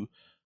there's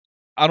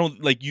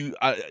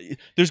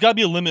got to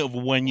be a limit of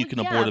when you Well, can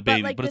yeah, abort a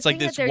baby, but the it's like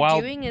thing this that they're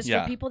wild. doing is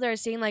yeah, for people that are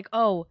saying like,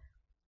 oh,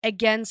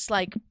 against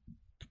like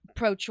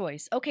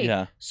pro-choice. Okay,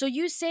 yeah, so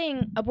you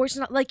saying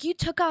abortion, like you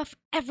took off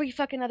every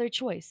fucking other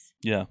choice.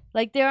 yeah,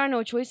 Like there are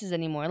no choices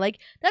anymore. Like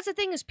that's the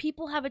thing is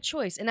people have a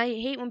choice, and I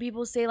hate when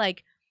people say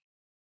like,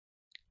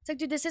 it's like,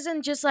 dude, this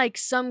isn't just like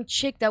some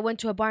chick that went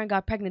to a bar and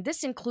got pregnant.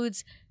 This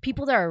includes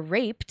people that are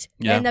raped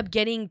Yeah. and end up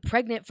getting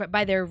pregnant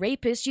by their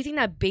rapist. Do you think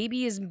that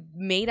baby is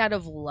made out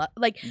of love?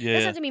 Like, Yeah,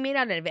 that's yeah. not to be made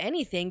out of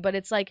anything, but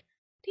it's like,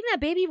 do you think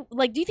that baby,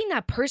 like, do you think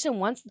that person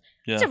wants,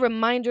 it's Yeah. a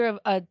reminder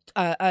of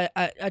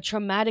a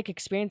traumatic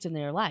experience in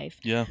their life.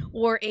 yeah,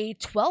 Or a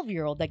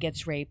 12-year-old that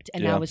gets raped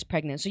and Yeah. now is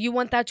pregnant. So you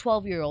want that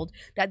 12-year-old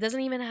that doesn't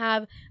even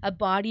have a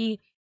body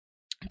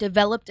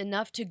developed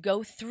enough to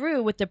go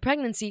through with the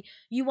pregnancy.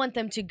 You want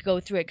them to go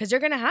through it because they're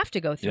going to have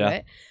to go through Yeah.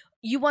 it.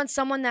 You want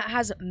someone that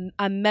has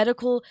a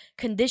medical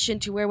condition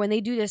to where when they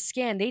do this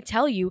scan, they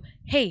tell you,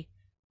 hey,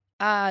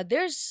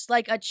 there's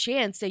like a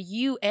chance that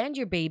you and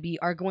your baby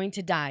are going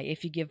to die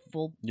if you give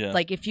full, yeah,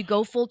 like if you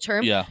go full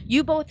term, yeah,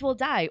 you both will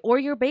die, or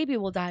your baby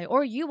will die,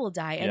 or you will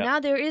die. And Yeah. now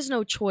there is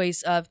no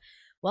choice of,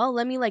 well,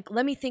 let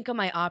me think of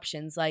my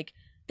options. Like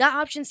that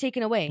option's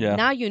taken away. Yeah.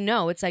 Now you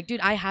know. It's like,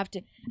 dude, I have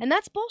to, and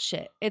that's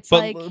bullshit. It's but,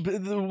 like,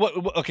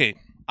 what? Okay,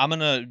 I'm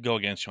gonna go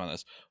against you on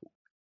this.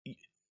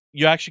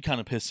 You're actually kind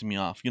of pissing me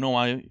off. You know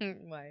why?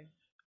 why?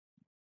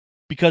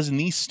 Because in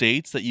these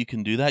states that you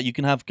can do that, you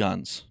can have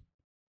guns.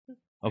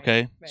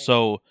 Okay, right.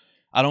 so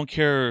I don't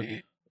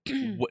care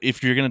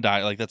if you're gonna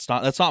die. Like that's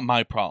not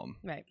my problem.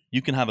 Right.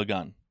 You can have a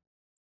gun.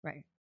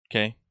 Right.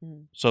 Okay,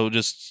 Mhm. so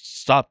just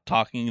stop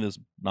talking this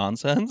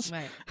nonsense.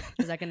 Right.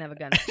 Because I can have a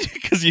gun.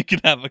 Because you can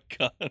have a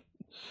gun.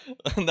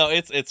 No,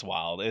 it's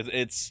wild.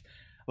 It's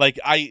like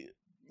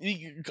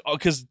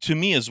because to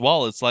me as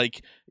well, it's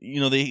like, you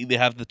know, they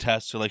have the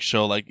test to like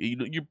show like, you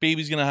know, your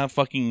baby's gonna have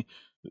fucking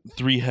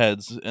 3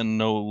 heads and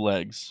no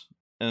legs,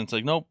 and it's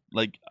like, nope.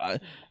 Like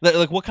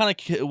like what kind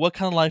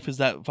of life is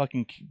that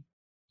fucking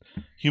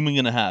human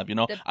gonna have? You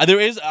know,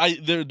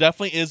 there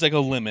definitely is like a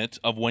limit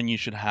of when you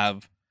should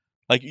have.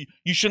 Like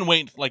you shouldn't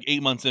wait like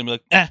 8 months and be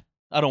like,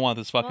 I don't want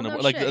this fucking Well,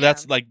 no like shit,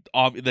 that's yeah.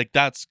 like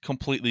that's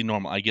completely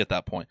normal. I get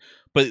that point,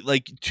 but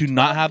like to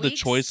not 12 have the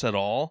weeks? choice at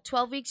all.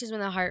 12 weeks is when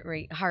the heart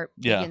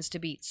Yeah. begins to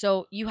beat.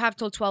 So you have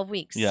till 12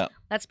 weeks. Yeah,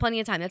 That's plenty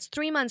of time. That's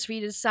 3 months for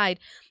you to decide.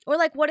 Or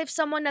like, what if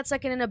someone that's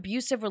like in an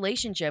abusive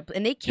relationship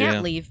and they can't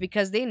Yeah. leave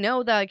because they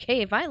know that, like,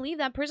 hey, if I leave,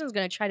 that person's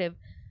gonna try to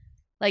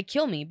like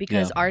kill me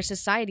because our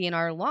society and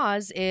our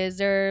laws is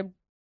they're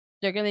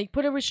gonna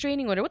put a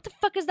restraining order. What the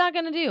fuck is that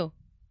gonna do?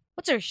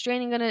 What's a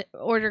restraining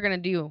order gonna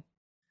do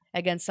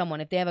against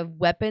someone? If they have a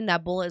weapon,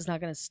 that bullet is not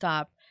gonna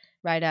stop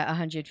right at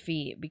 100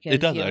 feet because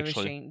It does, you have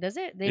actually. a restraint. Does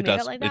it? They it make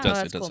does. it like that? It does.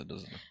 Oh, It that's does. cool. It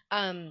does.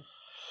 Um,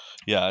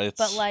 Yeah, it's.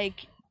 but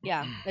like,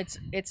 yeah,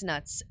 it's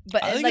nuts.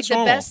 But I think like it's the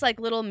normal. best like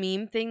little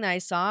meme thing that I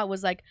saw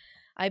was like,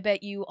 I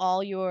bet you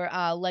all your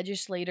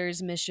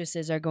legislators'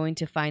 mistresses are going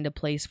to find a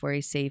place for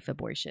a safe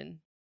abortion.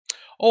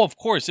 Oh, of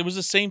course. It was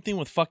the same thing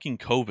with fucking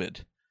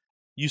COVID.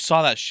 You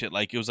saw that shit.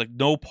 Like, it was like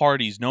no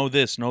parties, no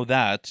this, no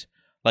that.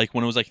 Like,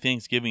 when it was like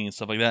Thanksgiving and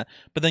stuff like that.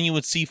 But then you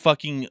would see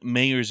fucking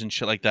mayors and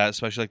shit like that,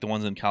 especially like the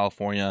ones in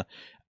California,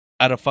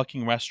 at a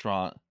fucking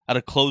restaurant, at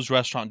a closed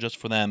restaurant just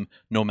for them,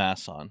 no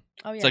masks on.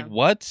 Oh yeah, It's like,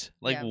 what?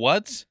 Like, Yeah.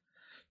 what?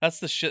 That's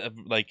the shit.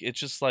 Like, it's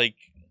just like,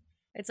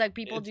 it's like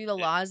people it- do the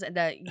laws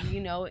that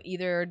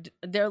either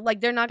they're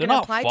not they're going to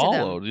not apply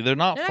followed. to them. They're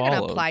not They're not going to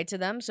followed. apply to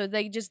them, so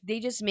they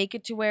just make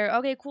it to where,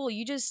 okay, cool,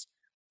 you just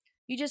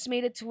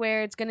made it to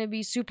where it's going to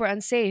be super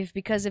unsafe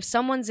because if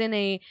someone's in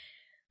a,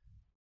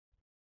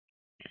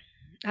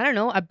 I don't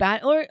know, a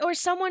bad or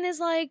someone is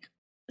like,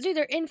 dude,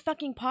 they're in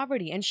fucking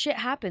poverty and shit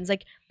happens.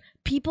 Like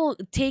people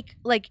take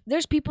like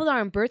there's people that are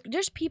on birth,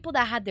 there's people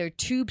that had their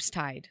tubes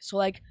tied. So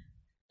like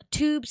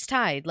tubes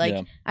tied. Like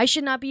Yeah. I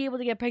should not be able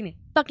to get pregnant.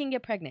 Fucking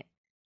get pregnant.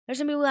 There's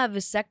some people that have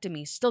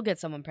vasectomy, still get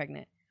someone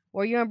pregnant.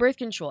 Or you're on birth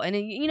control. And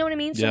you know what I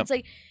mean? So Yep. it's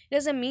like it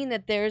doesn't mean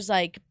that there's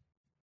like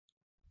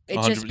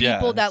it's just 100 yeah,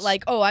 people that it's-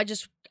 like, oh, I'm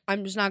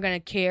just not gonna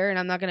care and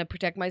I'm not gonna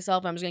protect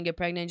myself. I'm just gonna get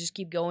pregnant and just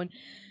keep going,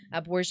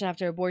 abortion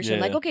after abortion.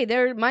 Yeah, Like, yeah. okay,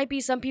 there might be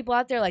some people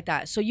out there like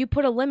that. So you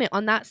put a limit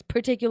on that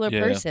particular Yeah,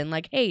 yeah. person.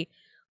 Like, hey,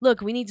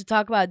 look, we need to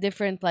talk about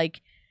different,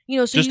 like, you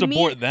know, so just you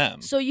abort meet,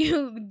 them. so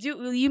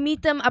you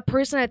meet them a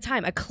person at a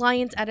time, a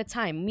client at a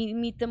time.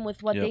 Meet them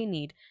with what Yep. they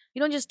need.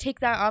 You don't just take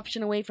that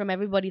option away from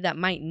everybody that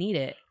might need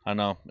it. I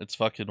know. It's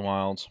fucking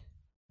wild.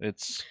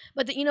 It's.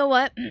 But you know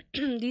what?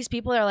 These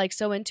people are like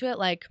so into it.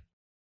 Like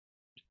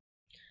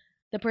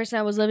the person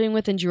I was living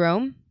with in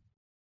Jerome,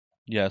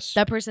 Yes.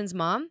 that person's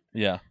mom.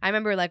 Yeah. I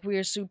remember like we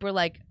were super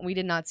like we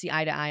did not see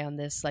eye to eye on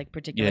this like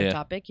particular Yeah.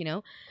 topic, you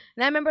know.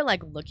 And I remember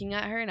like looking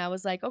at her and I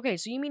was like, okay,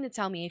 so you mean to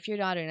tell me if your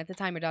daughter, and at the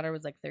time her daughter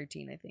was like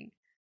 13, I think,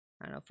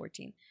 I don't know,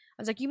 14.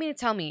 I was like, you mean to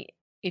tell me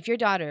if your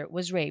daughter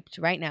was raped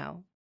right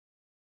now,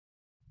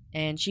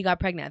 and she got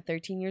pregnant at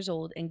 13 years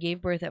old and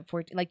gave birth at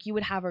 14, like you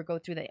would have her go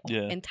through the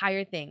Yeah.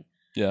 entire thing,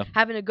 Yeah.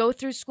 having to go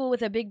through school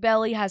with a big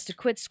belly, has to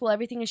quit school,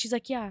 everything, and she's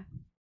like, yeah,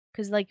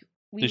 because like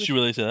we Did would she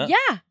really say that?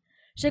 yeah.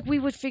 She's like, we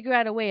would figure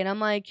out a way. And I'm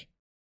like,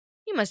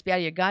 you must be out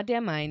of your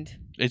goddamn mind.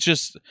 It's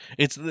just.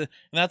 It's the. And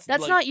that's.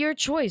 That's like, not your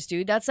choice,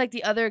 dude. That's like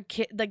the other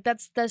kid. Like,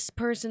 that's this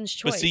person's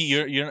choice. But see,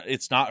 you're.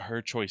 It's not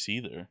her choice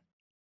either.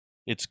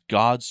 It's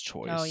God's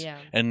choice. Oh, yeah.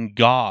 And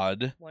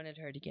God, Wanted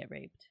her to get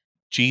raped.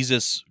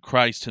 Jesus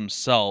Christ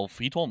Himself,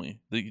 He told me.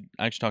 I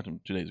actually talked to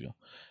Him 2 days ago.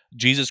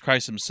 Jesus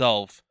Christ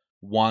Himself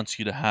wants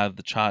you to have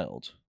the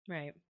child.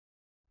 Right.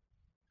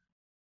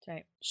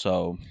 Right.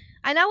 So.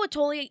 And I would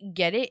totally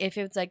get it if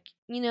it's like,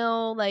 you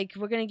know, like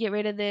we're going to get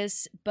rid of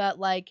this, but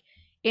like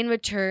in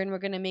return, we're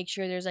going to make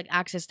sure there's like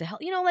access to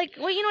health. You know, like,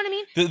 well, you know what I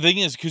mean? The thing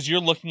is, because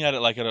you're looking at it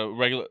like at a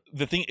regular.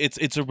 The thing,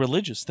 it's a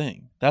religious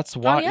thing. That's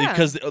why, yeah.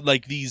 because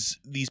like these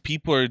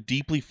people are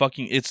deeply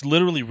fucking. It's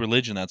literally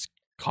religion that's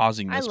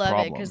causing I this love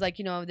problem. it because, like,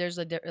 you know, there's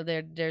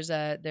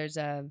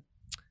a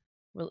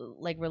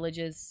like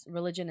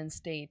religion and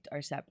state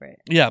are separate.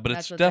 Yeah, but That's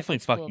it's what's, like, definitely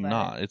what's cool fucking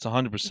about not. It's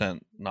 100%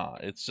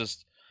 not. It's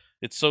just,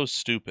 it's so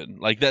stupid.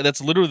 Like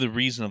that's literally the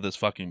reason of this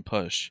fucking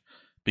push,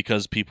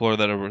 because people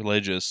that are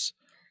religious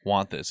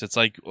want this. It's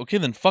like, okay,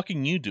 then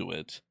fucking you do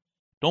it.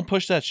 Don't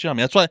push that shit on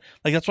me. That's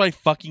why I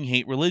fucking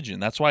hate religion.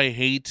 That's why I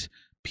hate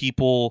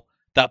people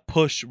that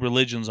push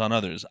religions on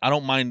others. I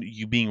don't mind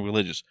you being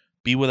religious.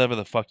 Be whatever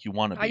the fuck you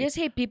want to be. I just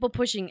hate people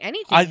pushing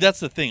anything. That's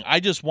the thing.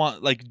 I just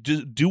want like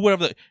do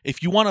whatever.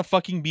 If you want to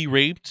fucking be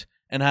raped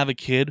and have a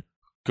kid,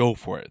 go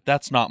for it.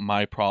 That's not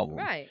my problem.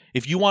 right.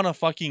 If you want to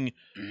fucking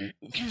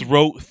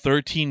throw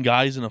 13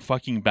 guys in a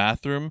fucking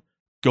bathroom,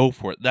 go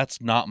for it.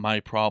 That's not my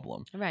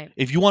problem. Right.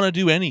 If you want to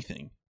do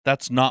anything,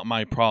 that's not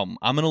my problem.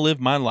 I'm going to live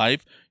my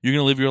life. You're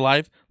going to live your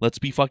life. Let's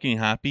be fucking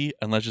happy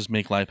and let's just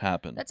make life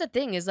happen. That's the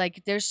thing is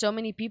like there's so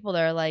many people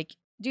that are like,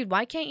 dude,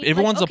 why can't you?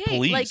 Everyone's like, a okay,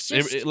 police. Like,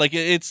 just,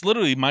 It's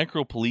literally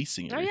micro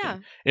policing. oh yeah.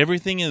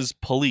 Everything is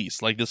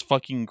police. Like this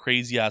fucking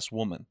crazy ass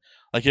woman.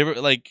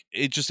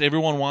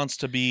 Everyone wants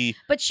to be.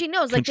 But she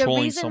knows, like, the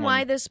controlling reason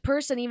why someone. this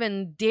person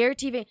even dared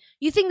to even.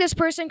 You think this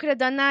person could have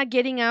done that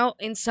getting out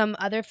in some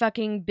other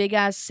fucking big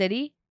ass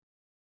city?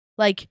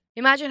 Like,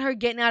 imagine her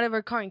getting out of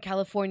her car in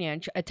California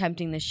and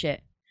attempting this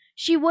shit.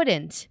 She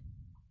wouldn't.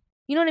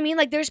 You know what I mean?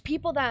 Like, there's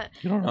people that,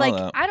 You don't know like,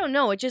 that. I don't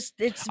know. It's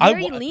I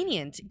very wa-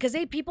 lenient because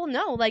people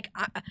know, like,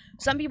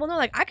 some people know,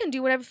 like, I can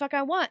do whatever the fuck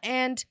I want.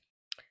 And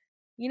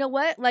you know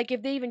what? Like,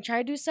 if they even try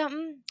to do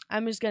something,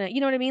 I'm just gonna,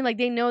 you know what I mean? Like,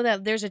 they know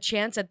that there's a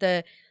chance that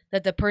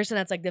the person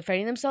that's like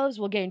defending themselves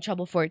will get in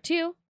trouble for it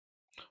too.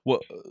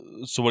 What?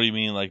 So what do you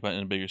mean, like,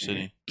 in a bigger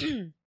city?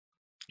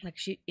 Like,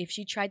 if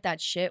she tried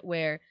that shit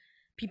where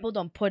people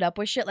don't put up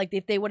with shit, like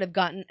if they would have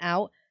gotten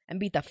out and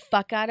beat the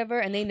fuck out of her,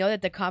 and they know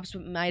that the cops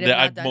might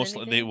have not done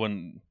anything. They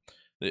wouldn't.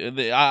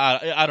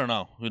 I don't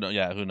know. Who know?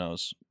 Yeah, who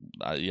knows?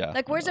 Yeah.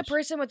 Like, who where's the knows?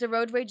 person with the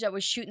road rage that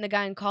was shooting the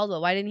guy in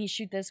Caldwell? Why didn't he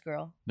shoot this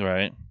girl?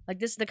 Right. Like,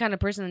 this is the kind of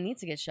person that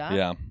needs to get shot.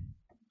 Yeah.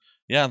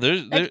 Yeah.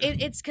 There's. Like,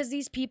 it's because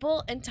these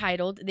people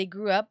entitled, they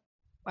grew up.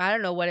 I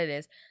don't know what it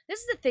is. This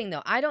is the thing,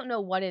 though. I don't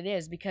know what it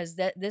is because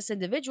this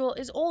individual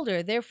is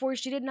older. Therefore,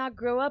 she did not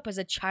grow up as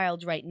a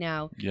child right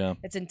now. Yeah.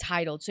 It's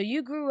entitled. So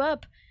you grew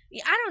up.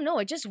 I don't know.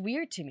 It's just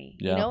weird to me.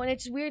 Yeah. You know, and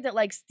it's weird that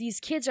like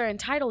these kids are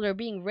entitled or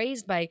being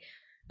raised by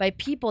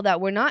people that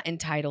were not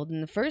entitled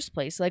in the first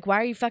place. Like, why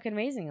are you fucking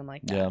raising them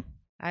like that? Yeah.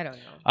 I don't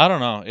know. I don't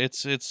know.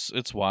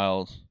 It's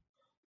wild.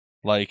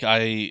 Like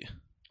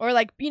Or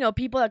like, you know,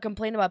 people that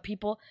complain about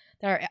people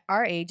that are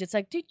our age. It's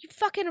like, dude, you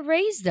fucking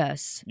raised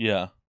us.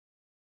 Yeah.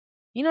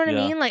 You know what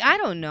Yeah. I mean? Like, I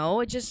don't know.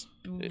 It's just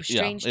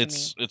strange to me.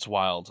 It's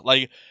wild.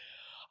 Like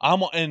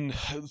and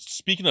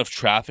speaking of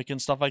traffic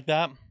and stuff like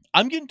that,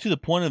 I'm getting to the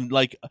point of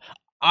like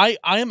I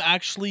am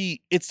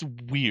actually, it's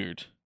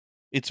weird.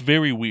 It's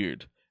very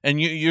weird.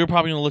 And you're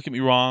probably gonna look at me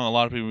wrong. A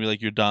lot of people will be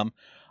like, you're dumb.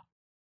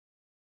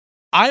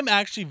 I'm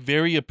actually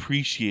very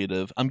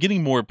appreciative. I'm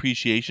getting more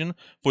appreciation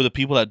for the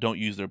people that don't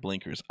use their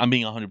blinkers. I'm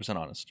being 100%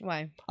 honest.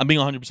 Why? I'm being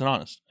 100%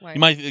 honest. Why? You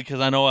might, because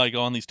I know I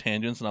go on these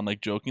tangents and I'm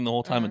like joking the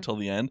whole time until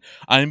the end.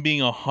 I'm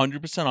being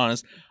 100%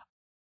 honest.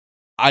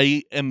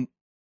 I am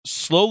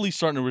slowly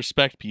starting to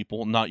respect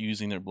people not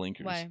using their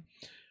blinkers. Why?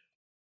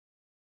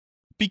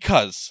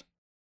 Because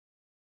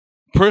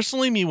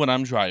personally, me, when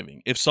I'm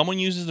driving, if someone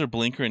uses their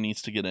blinker and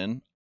needs to get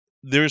in,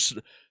 there's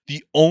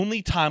the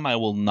only time I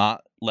will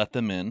not let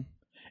them in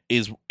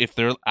is if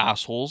they're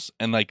assholes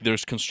and like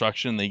there's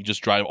construction, they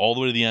just drive all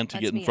the way to the end to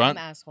That's get in me. front.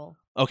 I'm asshole.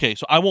 Okay,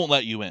 so I won't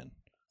let you in.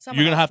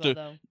 Someone You're gonna else have to- will,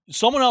 though.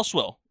 Someone else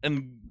will,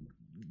 and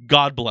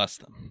God bless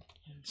them.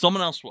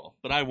 Someone else will,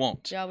 but I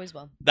won't. They always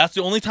will. That's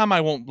the only time I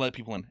won't let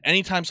people in.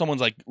 Anytime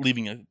someone's like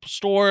leaving a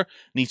store,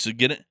 needs to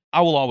get it, I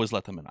will always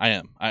let them in. I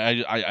am.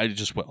 I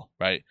just will,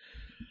 right?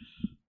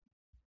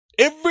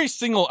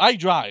 I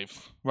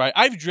drive, right?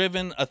 I've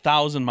driven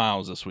 1,000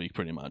 miles this week,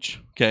 pretty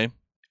much. Okay.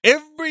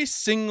 Every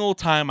single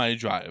time I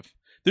drive,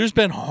 there's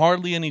been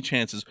hardly any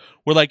chances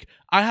where like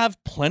I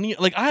have plenty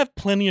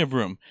of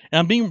room and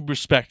I'm being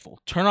respectful.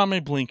 Turn on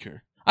my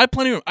blinker. I have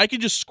plenty of room. I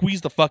could just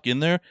squeeze the fuck in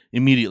there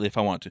immediately if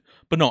I want to.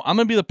 But no, I'm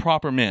going to be the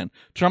proper man.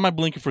 Turn on my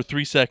blinker for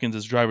 3 seconds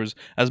as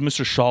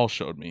Mr. Shaw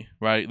showed me,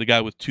 right? The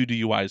guy with 2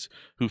 DUIs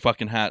who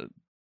fucking had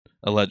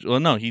well,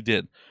 no, he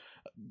did.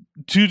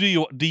 2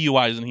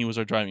 DUIs and he was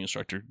our driving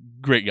instructor.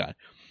 Great guy.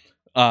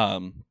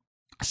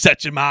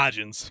 Set your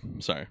margins.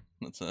 Sorry.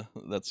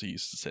 He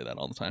used to say that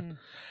all the time.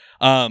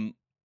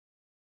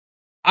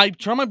 I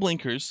turn my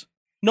blinkers.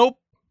 Nope.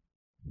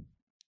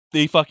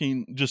 They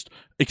fucking just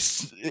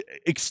just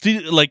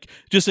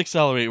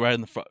accelerate right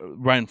in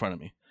front of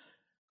me.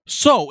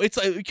 So it's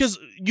because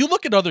you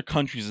look at other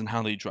countries and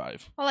how they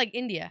drive. Oh, like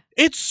India.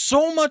 It's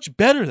so much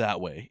better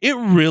that way. It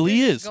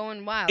really They're is. just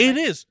going wild. It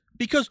is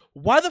because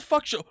why the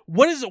fuck?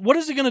 What is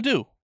it gonna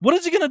do? What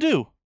is it gonna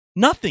do?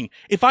 Nothing.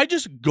 If I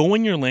just go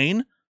in your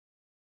lane,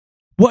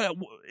 what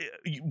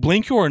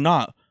blinker or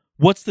not?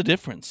 What's the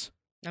difference?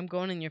 I'm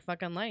going in your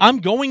fucking lane. I'm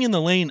going in the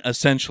lane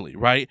essentially,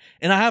 right?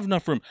 And I have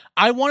enough room.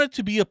 I want it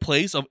to be a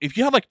place of if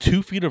you have like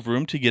 2 feet of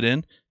room to get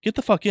in, get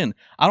the fuck in.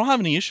 I don't have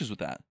any issues with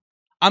that.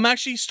 I'm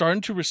actually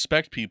starting to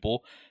respect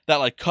people that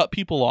like cut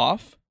people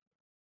off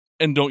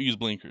and don't use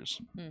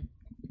blinkers.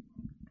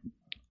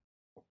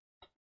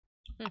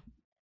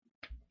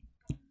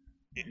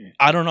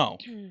 I don't know.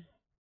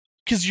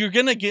 Because you're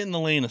going to get in the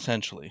lane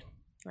essentially.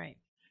 Right.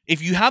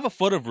 If you have a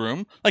foot of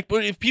room, like,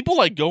 but if people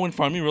like go in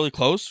front of me really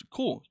close,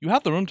 cool. You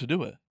have the room to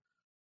do it.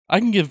 I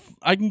can give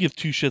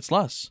 2 shits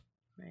less.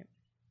 Right.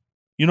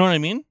 You know what I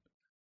mean?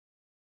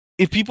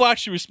 If people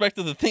actually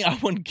respected the thing, I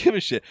wouldn't give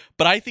a shit.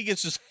 But I think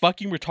it's just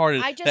fucking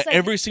retarded that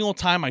every single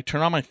time I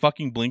turn on my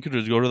fucking blinker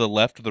to go to the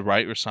left or the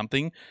right or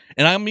something,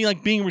 and I mean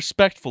like being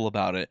respectful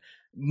about it,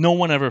 no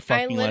one ever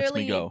fucking lets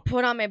me go. I literally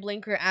put on my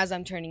blinker as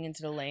I'm turning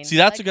into the lane. See,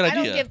 that's a good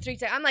idea. I don't give 3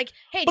 seconds. I'm like,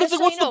 hey, but just it's like,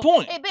 so what's you know, the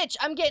point? Hey, bitch,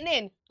 I'm getting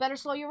in. Better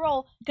slow your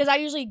roll. Because I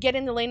usually get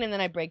in the lane and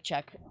then I brake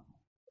check.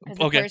 Because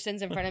the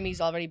person's in front of me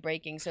is already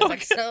braking. So it's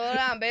like, slow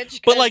down,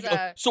 bitch. But like,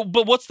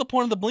 but what's the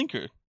point of the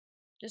blinker?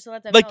 Just to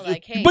let them know,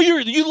 like, hey. But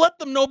you let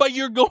them know by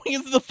you're going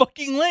into the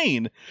fucking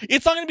lane.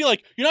 It's not going to be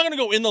like, you're not going to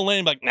go in the lane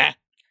and be like, nah.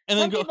 And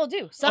some then people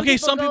do. Some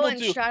people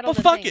do. But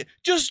fuck it.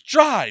 Just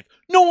drive.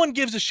 No one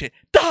gives a shit.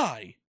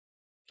 Die.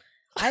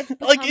 I've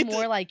become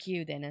more like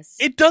you, Dennis.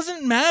 It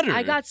doesn't matter.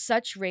 I got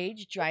such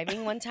rage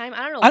driving one time.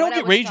 I don't know. I don't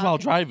get rage while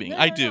driving. No,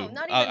 I do.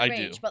 not even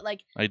rage, do. but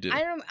like I do. I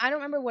don't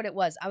remember what it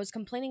was. I was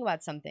complaining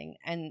about something,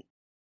 and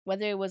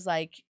whether it was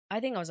like, I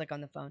think I was like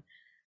on the phone,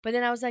 but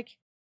then I was like,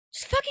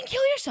 just fucking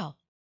kill yourself.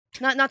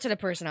 Not to the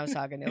person I was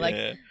talking to, like,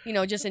 Yeah. you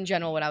know, just in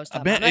general what I was I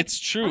talking bet about. I'm like, it's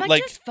true. I'm like,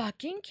 Like, just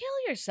fucking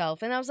kill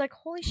yourself. And I was like,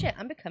 holy shit,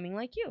 I'm becoming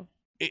like you.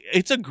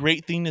 it's a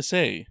great thing to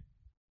say.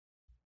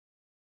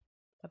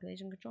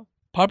 Population control.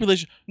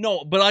 Population,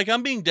 no, but like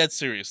I'm being dead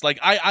serious. Like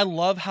I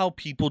love how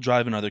people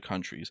drive in other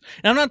countries,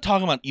 and I'm not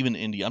talking about even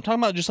India. I'm talking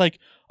about just like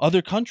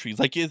other countries.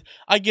 Like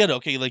I get it,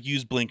 okay, like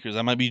use blinkers.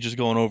 I might be just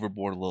going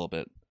overboard a little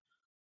bit,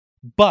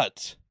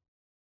 but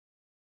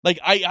like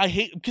I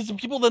hate because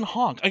people then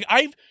honk. Like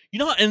you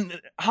know, and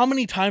how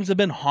many times I've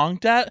been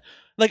honked at.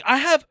 Like I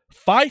have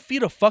 5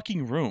 feet of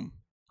fucking room.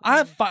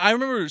 I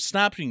remember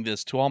snapping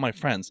this to all my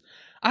friends.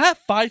 I have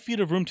 5 feet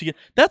of room to get.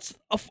 That's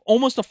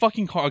almost a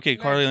fucking car. Okay,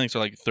 car Right. lengths are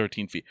like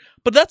 13 feet,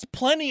 but that's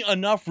plenty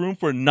enough room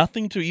for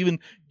nothing to even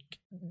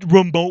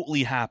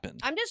remotely happen.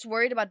 I'm just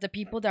worried about the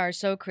people that are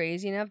so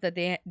crazy enough that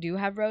they do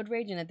have road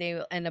rage and that they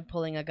will end up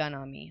pulling a gun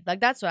on me. Like,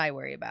 that's what I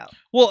worry about.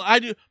 Well, I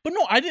do, but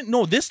no, I didn't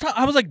know. This time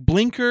I was like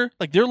blinker,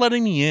 like they're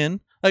letting me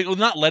in, like well,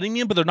 not letting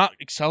me in, but they're not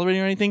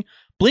accelerating or anything.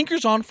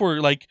 Blinkers on for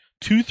like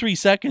 2-3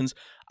 seconds.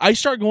 I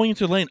start going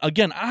into the lane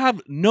again. I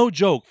have no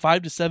joke,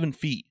 5 to 7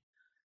 feet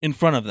in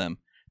front of them.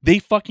 They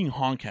fucking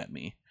honk at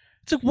me.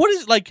 It's like, what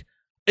is like?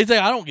 It's like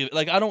I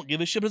don't give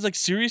a shit. But it's like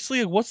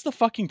seriously, like, what's the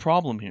fucking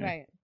problem here?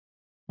 Right.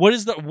 What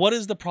is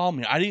the problem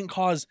here? I didn't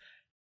cause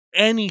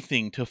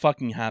anything to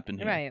fucking happen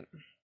here. Right.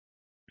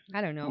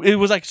 I don't know. It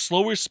was like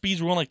slower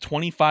speeds were on like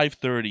 25,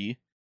 30.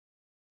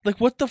 Like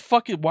what the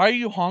fuck? Why are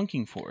you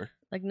honking for?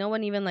 Like, no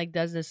one even like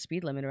does this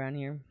speed limit around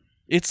here.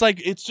 It's like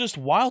it's just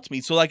wild to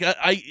me. So like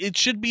I it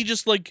should be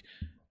just like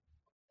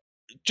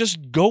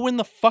just go in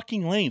the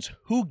fucking lanes.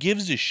 Who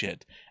gives a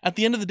shit? At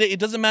the end of the day, it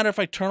doesn't matter if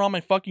I turn on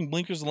my fucking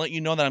blinkers and let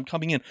you know that I'm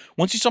coming in.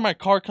 Once you saw my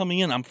car coming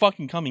in, I'm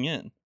fucking coming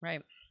in.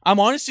 Right. I'm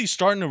honestly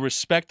starting to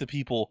respect the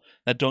people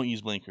that don't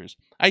use blinkers.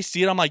 I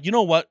see it. I'm like, you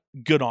know what?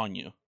 Good on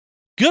you.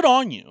 Good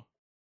on you.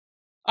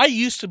 I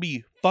used to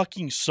be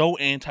fucking so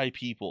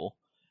anti-people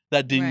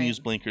that didn't Right. use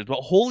blinkers.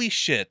 But holy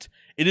shit,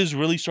 it is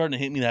really starting to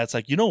hit me that it's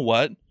like, you know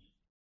what?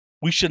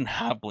 We shouldn't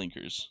have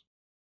blinkers.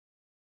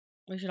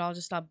 We should all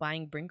just stop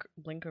buying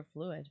blinker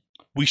fluid.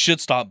 We should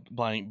stop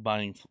buying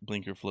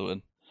blinker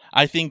fluid.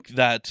 I think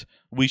that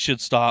we should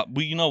stop.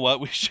 You know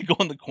what? We should go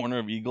in the corner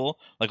of Eagle,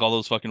 like all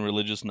those fucking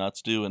religious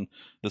nuts do, and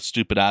the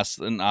stupid ass.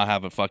 And I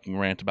have a fucking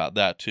rant about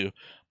that too.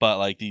 But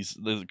like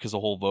because the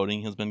whole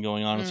voting has been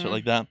going on and stuff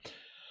like that.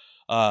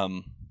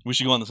 We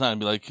should go on the sign and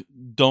be like,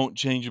 "Don't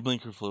change your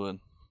blinker fluid."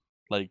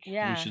 Like,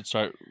 Yeah. we should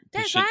start Des,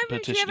 why haven't you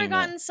petitioning ever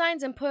gotten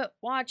signs and put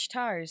watch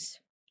TARS?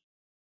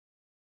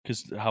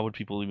 because how would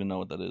people even know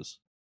what that is?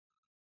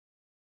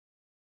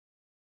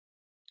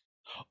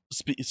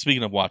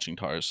 Speaking of watching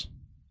TARS,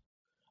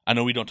 I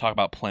know we don't talk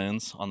about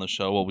plans on the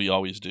show. Well, we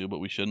always do, but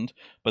we shouldn't.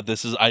 But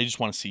I just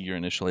want to see your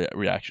initial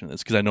reaction to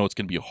this because I know it's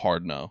going to be a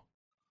hard no.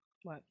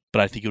 What?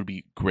 But I think it would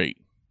be great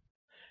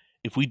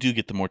if we do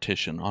get the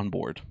mortician on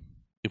board.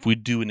 If we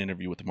do an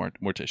interview with the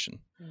mortician.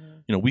 Mm-hmm.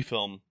 You know, we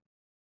film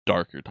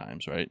darker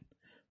times, right?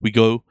 We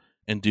go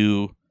and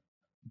do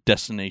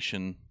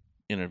destination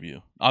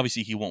interview.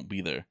 Obviously, he won't be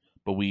there,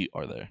 but we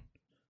are there.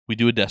 We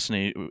do a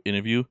destination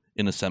interview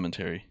in a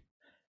cemetery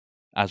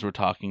as we're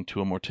talking to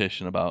a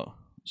mortician about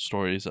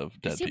stories of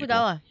dead people.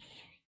 Budala.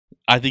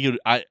 I think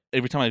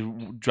every time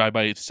I drive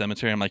by a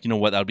cemetery, I'm like, you know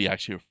what? That would be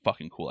actually a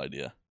fucking cool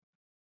idea.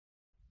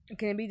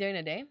 Can it be during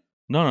the day?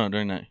 No,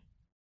 during night.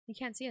 You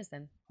can't see us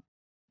then.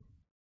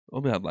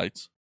 We'll have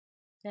lights.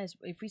 Guys,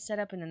 if we set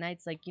up in the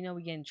nights, like, you know,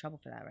 we get in trouble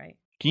for that, right?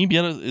 Can you be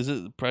at is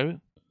it private?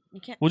 You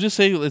can't. We'll just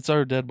say it's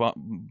our dead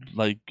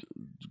Like,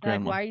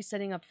 grandma. why are you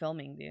setting up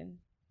filming, dude?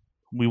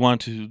 We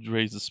want to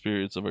raise the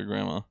spirits of our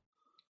grandma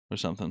or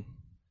something.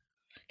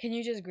 Can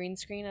you just green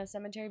screen a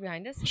cemetery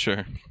behind us?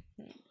 Sure.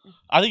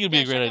 I think it'd be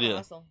a great check out my idea.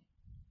 muscle.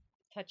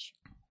 Touch.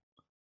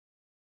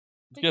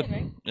 It's Pretty good.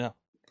 right? Yeah.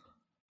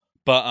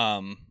 But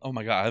oh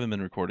my god, I haven't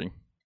been recording.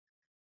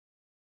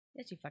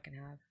 Yes, you fucking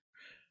have.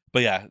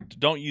 But yeah,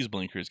 don't use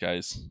blinkers,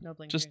 guys. No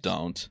blinkers. Just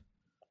don't.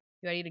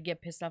 You ready to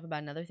get pissed off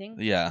about another thing?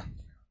 Yeah.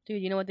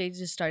 Dude, you know what they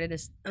just started?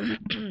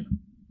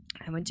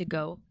 I went to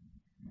go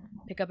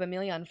pick up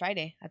Amelia on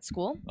Friday at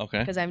school Okay.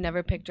 because I've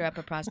never picked her up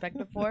a prospect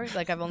before.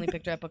 Like, I've only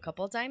picked her up a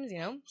couple of times, you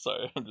know?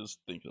 Sorry, I'm just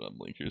thinking about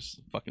blinkers.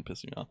 Fucking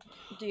pissing me off.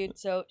 Dude,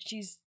 so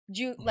she's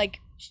June,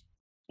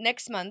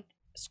 next month,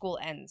 school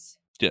ends.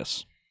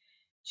 Yes.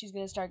 She's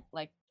going to start,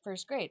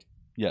 first grade.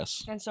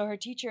 Yes. And so her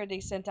teacher, they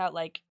sent out,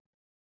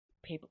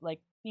 paper,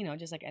 you know,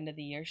 just, end of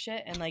the year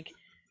shit. And, like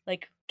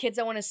kids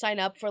that want to sign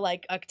up for,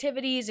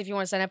 activities, if you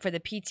want to sign up for the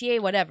PTA,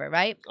 whatever,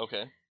 right?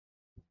 Okay.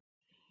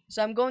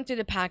 So I'm going through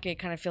the packet,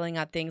 kind of filling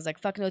out things like,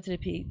 fuck no to the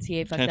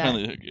PTA, fuck Can I that.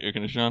 turn the air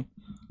conditioner on?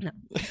 No.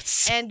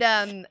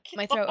 And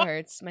my throat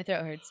hurts.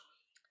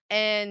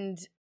 And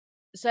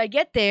so I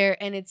get there,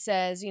 and it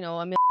says, you know,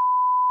 Amelia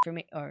for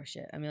me. Oh,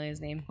 shit,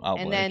 Amelia's name.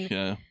 And then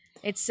yeah.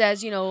 it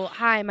says, you know,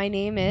 hi, my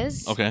name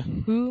is. Okay.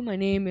 Who? My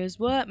name is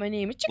what? My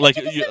name is. Like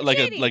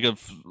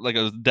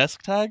a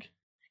desk tag?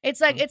 It's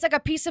like a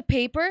piece of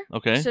paper.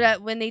 Okay. So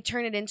that when they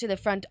turn it into the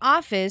front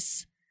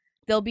office,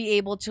 they'll be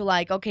able to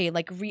like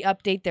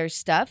re-update their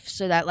stuff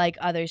so that like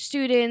other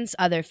students,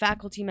 other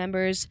faculty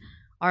members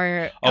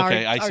are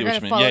Okay, I see what going you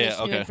to mean. follow Yeah, this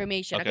yeah, new okay.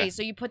 information. Okay. Okay,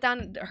 so you put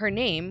down her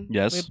name,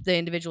 Yes. with the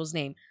individual's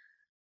name,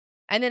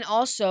 and then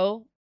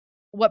also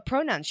what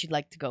pronouns she'd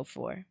like to go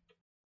for.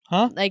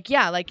 Huh? Like,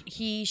 yeah, like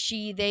he,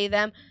 she, they,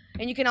 them.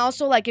 And you can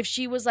also, like, if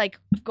she was, like,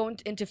 going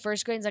into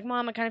first grade and like,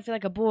 Mom, I kind of feel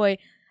like a boy.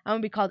 I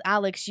want to be called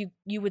Alex.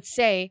 You would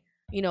say,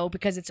 you know,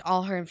 because it's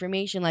all her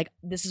information, like,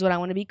 this is what I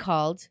want to be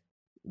called,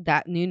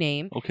 that new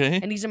name. Okay.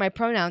 And these are my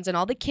pronouns. And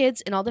all the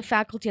kids and all the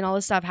faculty and all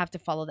the staff have to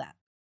follow that.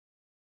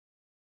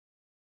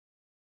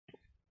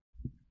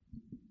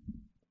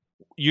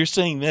 You're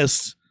saying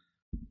this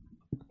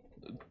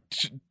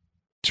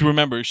to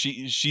remember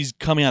she's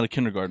coming out of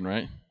kindergarten,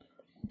 right?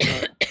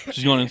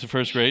 She's going into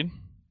first grade,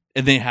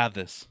 and they have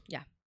this.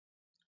 Yeah.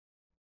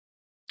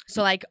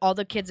 So, like, all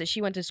the kids that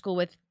she went to school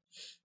with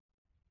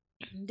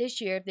this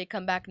year, if they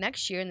come back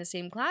next year in the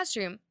same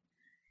classroom,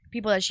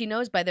 people that she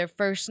knows by their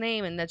first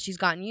name and that she's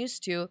gotten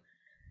used to,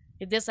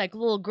 if this, like,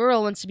 little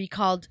girl wants to be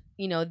called,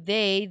 you know,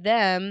 they,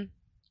 them,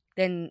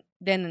 then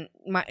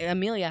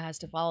Amelia has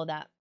to follow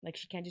that. Like,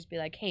 she can't just be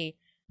like, hey,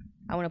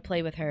 I want to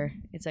play with her.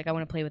 It's like, I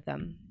want to play with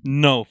them.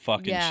 No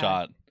fucking Yeah.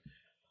 shot.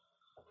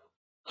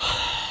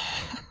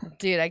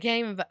 Dude, I can't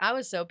even. I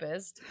was so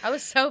pissed. I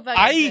was so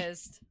fucking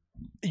pissed.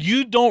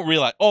 You don't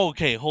realize. Oh,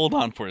 okay, hold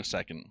on for a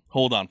second.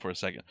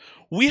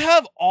 We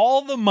have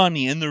all the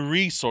money and the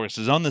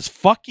resources on this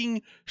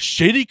fucking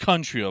shitty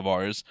country of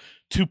ours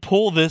to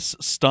pull this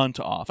stunt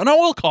off. And I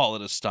will call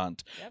it a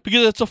stunt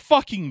because it's a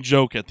fucking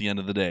joke at the end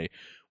of the day.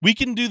 We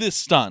can do this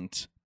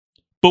stunt,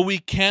 but we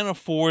can't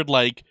afford,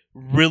 like,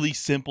 really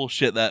simple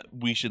shit that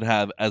we should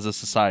have as a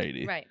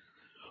society. Right.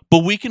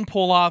 But we can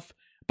pull off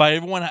by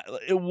everyone.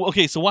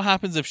 Okay, so what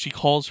happens if she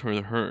calls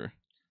her?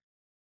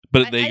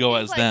 But they go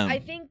as them. I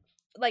think,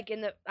 like,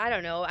 I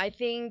don't know.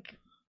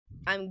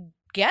 I'm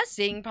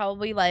guessing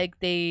probably, like,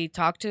 they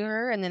talk to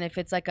her, and then if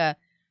it's like a.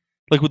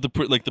 Like with the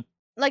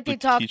they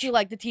talk to,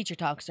 like, the teacher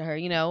talks to her,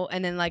 you know,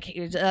 and then, like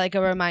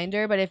a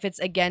reminder. But if it's,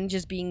 again,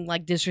 just being,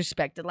 like,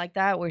 disrespected like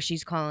that, where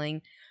she's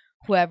calling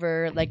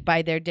whoever, like,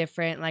 by their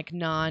different, like,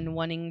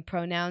 non-wanting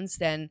pronouns,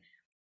 then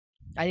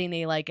I think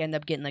they, like, end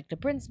up getting, like, the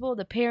principal,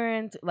 the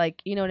parent,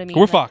 like, you know what I mean?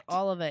 We're like, fucked.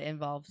 All of it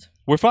involved.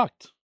 We're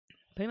fucked.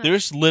 Pretty much.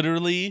 There's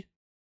literally.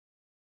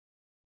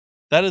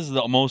 That is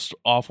the most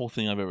awful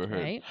thing I've ever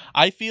heard. Right?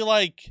 I feel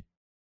like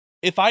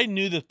if I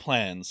knew the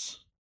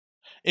plans,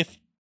 if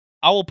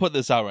I will put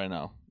this out right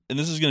now, and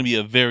this is going to be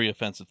a very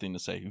offensive thing to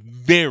say.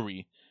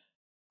 Very,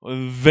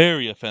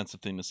 very offensive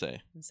thing to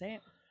say. Say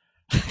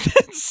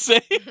it.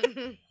 Say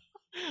it.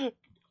 it.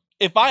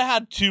 If I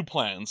had two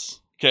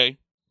plans, okay,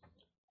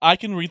 I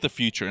can read the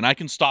future and I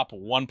can stop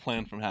one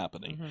plan from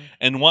happening. Mhm.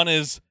 And one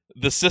is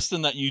the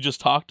system that you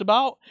just talked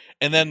about.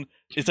 And then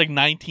it's like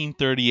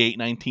 1938,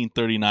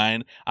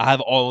 1939. I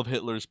have all of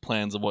Hitler's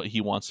plans of what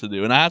he wants to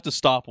do. And I have to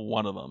stop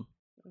one of them.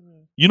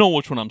 Mhm. You know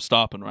which one I'm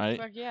stopping, right?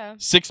 Fuck yeah.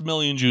 6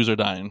 million Jews are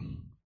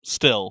dying.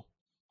 Still.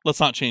 Let's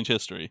not change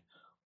history.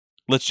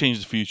 Let's change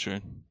the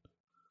future.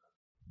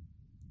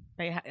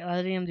 Like,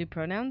 letting him do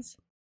pronouns?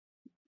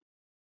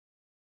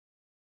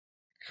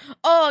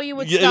 Oh, you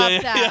would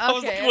stop that. Yeah, I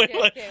was Okay, like,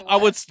 wait, okay, I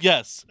would, what?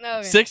 yes.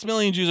 Okay. 6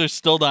 million Jews are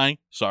still dying.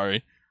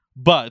 Sorry.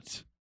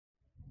 But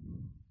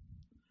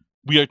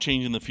we are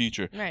changing the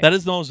future. Right. That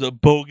is the most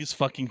bogus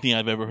fucking thing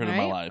I've ever heard in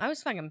my Right? life. I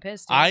was fucking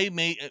pissed. Dude.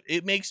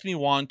 It makes me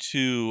want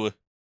to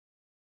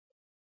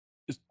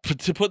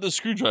put the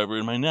screwdriver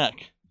in my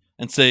neck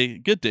and say,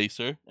 "Good day,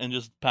 sir," and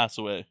just pass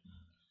away.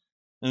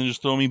 And then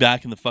just throw me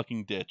back in the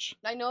fucking ditch.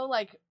 I know,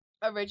 like,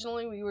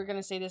 originally we were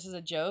gonna say this is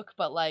a joke,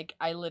 but, like,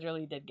 I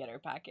literally did get her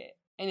packet.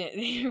 And it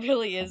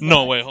really is.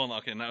 No, nuts. wait, hold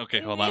on.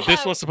 Okay, hold on. Yeah.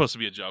 This was supposed to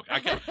be a joke.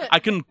 I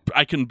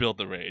can build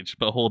the rage,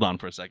 but hold on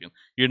for a second.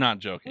 You're not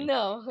joking.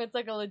 No, it's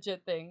like a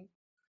legit thing.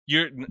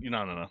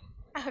 No.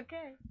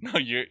 Okay. No,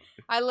 you're.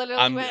 I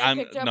literally went and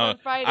picked her up on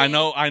Friday. I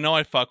know.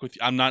 I fuck with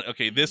you. I'm not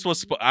okay. This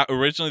was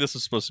originally this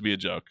was supposed to be a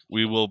joke.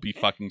 We will be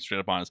fucking straight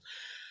up honest.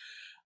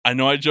 I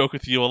know I joke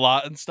with you a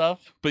lot and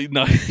stuff, but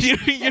no, you're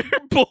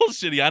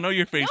bullshitty. I know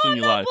your face when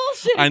you lie.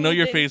 I know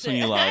your face when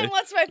you lie.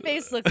 What's my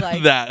face look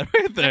like? That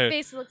right there. My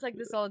face looks like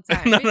this all the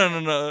time.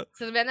 No.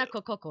 Savannah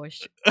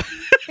Kokokosh.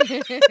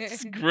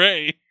 It's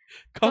gray.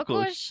 Kokosh.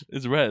 Kokosh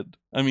is red.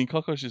 I mean,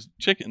 kokosh is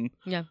chicken.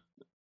 Yeah.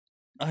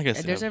 I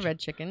guess There's a red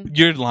chicken.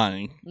 You're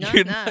lying. No,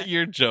 you're I'm not.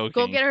 You're joking.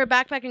 Go get her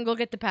backpack and go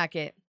get the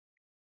packet.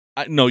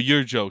 No,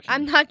 you're joking.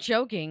 I'm not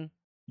joking.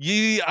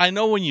 I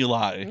know when you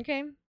lie.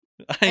 Okay.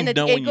 I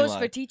know when it you goes lie.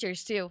 for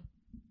teachers too.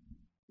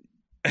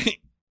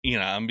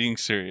 I'm being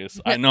serious.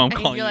 I know I'm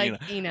calling you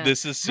like, Ina.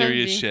 This is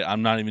serious shit.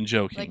 I'm not even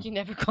joking. Like you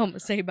never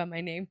say by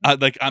my name.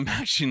 I'm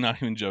actually not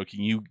even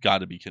joking. You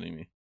gotta be kidding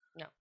me.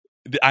 No.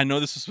 I know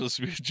this is supposed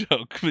to be a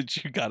joke, but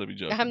you gotta be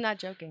joking. I'm not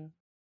joking.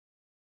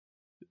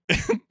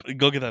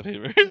 Go get that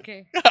paper.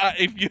 Okay.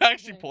 If you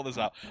actually pull this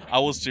out, I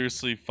will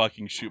seriously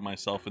fucking shoot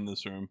myself in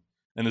this room.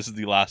 And this is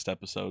the last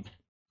episode.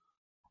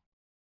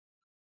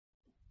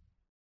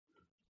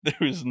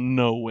 There is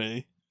no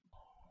way.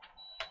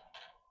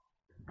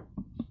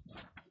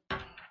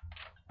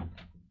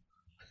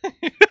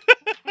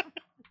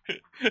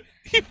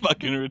 You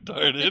fucking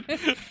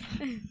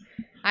retarded.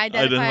 I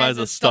identify as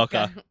a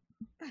stalker.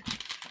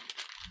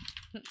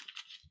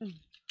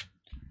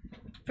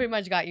 Pretty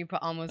much got you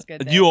almost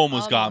good there. You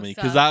almost got me,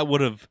 because I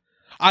would have...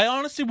 I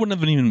honestly wouldn't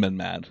have even been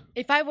mad.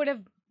 If I would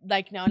have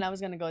known I was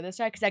going to go this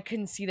way, because I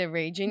couldn't see the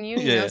rage in you,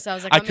 Yeah, so I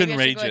was like, I maybe couldn't I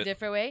should rage go a it.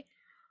 different way.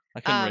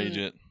 I couldn't rage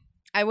it.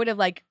 I would have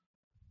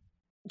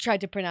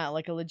tried to print out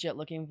a legit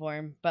looking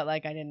form, but I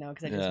didn't know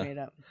because I just made it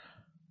up.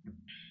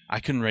 I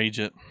couldn't rage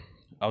it.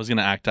 I was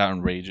gonna act out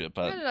and rage it,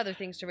 but There's other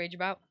things to rage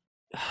about.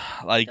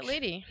 The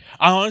lady.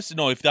 I honestly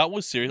no. If that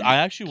was serious, I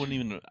actually wouldn't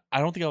even. I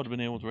don't think I would have been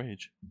able to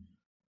rage.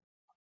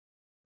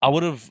 I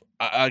would have.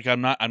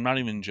 I'm not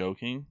even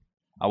joking.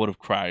 I would have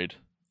cried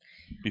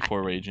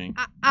before raging.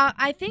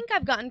 I think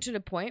I've gotten to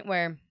the point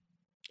where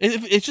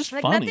it's just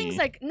funny. Nothing's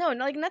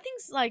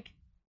nothing's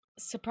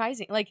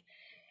surprising. Nothing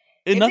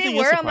is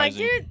surprising. I'm like,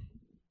 dude.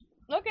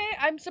 Okay,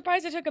 I'm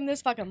surprised it took him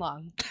this fucking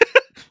long.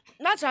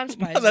 That's what I'm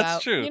surprised about.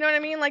 That's true. You know what I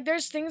mean?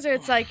 There's things that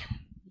it's all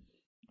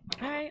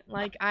right,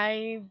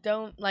 I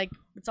don't,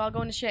 it's all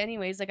going to shit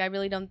anyways. I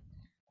really don't.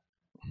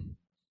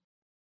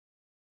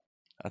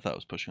 I thought I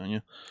was pushing on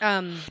you.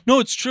 No,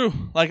 it's true.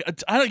 I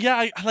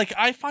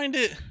find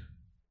it.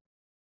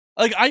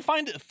 I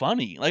find it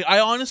funny. I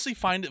honestly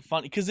find it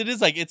funny because it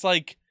is it's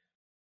I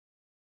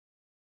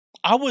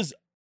was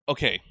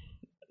okay.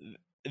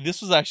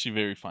 This was actually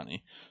very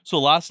funny. So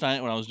last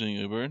night when I was doing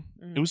Uber,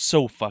 it was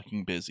so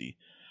fucking busy.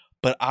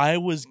 But I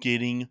was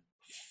getting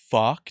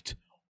fucked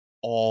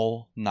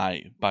all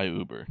night by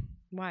Uber.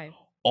 Why?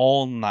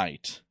 All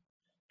night.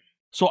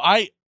 So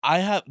I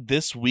have,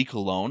 this week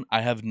alone,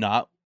 I have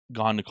not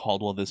gone to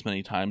Caldwell this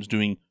many times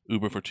doing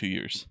Uber for 2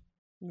 years.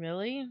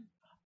 Really?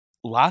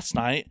 Last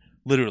night,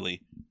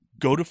 literally,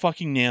 go to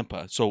fucking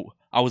Nampa. So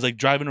I was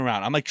driving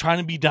around. I'm trying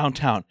to be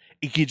downtown.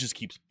 It just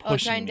keeps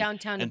pushing me.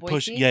 Downtown to and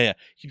Boise? Yeah.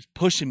 Keeps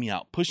pushing me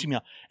out.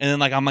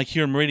 And then I'm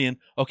here in Meridian.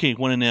 Okay,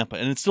 one in Nampa.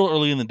 And it's still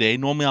early in the day.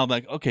 Normally I'll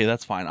be okay,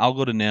 that's fine. I'll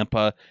go to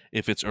Nampa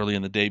if it's early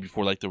in the day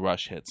before the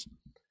rush hits.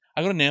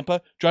 I go to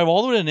Nampa, drive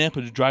all the way to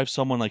Nampa to drive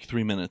someone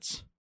 3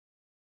 minutes.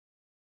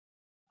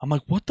 I'm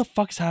what the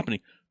fuck's happening?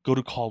 Go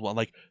to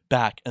Caldwell,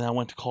 back, and I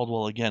went to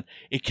Caldwell again.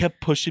 It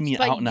kept pushing me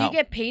out and out. But you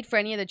get paid for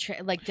any of the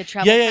to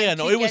travel? Yeah.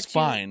 No, it was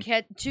fine.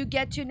 To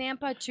get to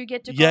Nampa, to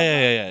get to Caldwell?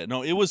 Yeah.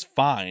 No, it was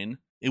fine.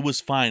 But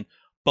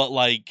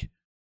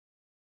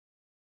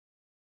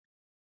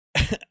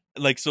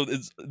so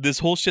this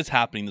whole shit's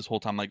happening this whole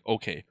time.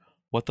 Okay,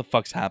 what the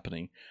fuck's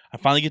happening? I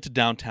finally get to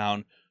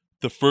downtown.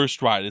 The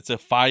first ride, it's a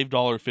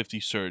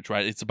 $5.50 surge,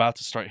 right? It's about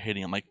to start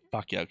hitting. I'm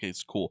fuck yeah, okay,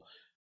 it's cool.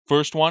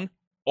 First one,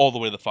 all the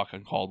way to the fuck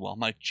on Caldwell.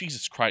 I'm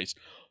Jesus Christ.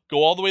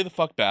 Go all the way the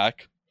fuck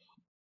back.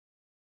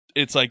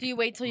 It's do you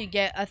wait till you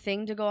get a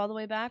thing to go all the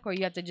way back, or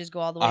you have to just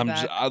go all the way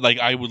back?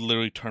 I would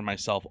literally turn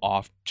myself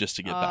off just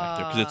to get back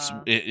there because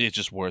it's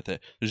just worth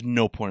it. There's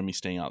no point in me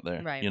staying out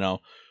there, right?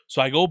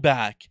 So I go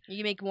back.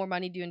 You make more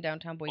money doing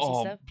downtown Boise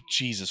stuff.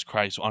 Jesus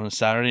Christ! On a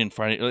Saturday and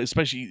Friday,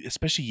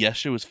 especially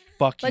yesterday, was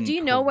fucking. But do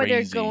you know where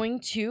they're going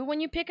to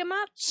when you pick them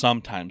up?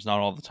 Sometimes, not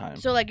all the time.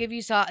 So if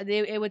you saw,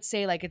 it would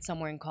say it's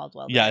somewhere in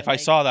Caldwell. Yeah, if I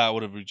saw that, I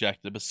would have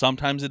rejected. But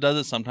sometimes it does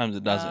it, sometimes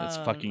it doesn't. It's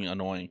fucking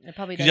annoying. It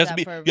probably does that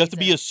for a reason. You have to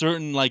be a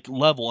certain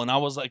level, and I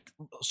was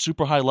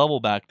super high level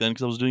back then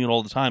because I was doing it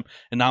all the time,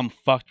 and now I'm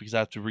fucked because I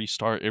have to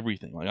restart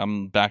everything.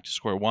 I'm back to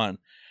square one.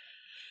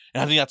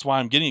 And I think that's why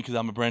I'm getting it, because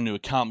I'm a brand new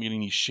account. I'm getting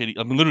these shitty.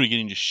 I'm literally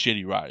getting just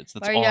shitty rides.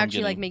 That's all I'm getting. Are you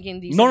actually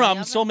making these? No,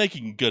 I'm still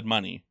making good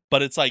money.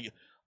 But it's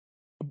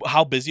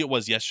how busy it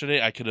was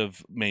yesterday. I could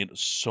have made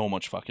so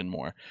much fucking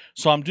more.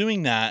 So I'm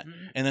doing that,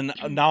 and then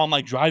now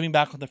I'm driving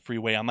back on the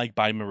freeway. I'm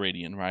by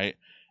Meridian, right?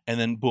 And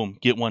then boom,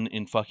 get one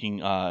in fucking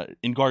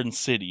in Garden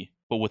City,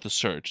 but with a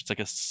surge. It's a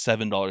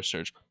 $7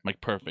 surge. I'm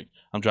perfect.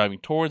 I'm driving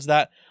towards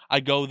that.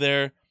 I go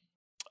there.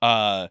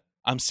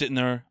 I'm sitting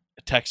there.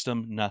 I text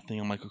him,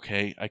 nothing. I'm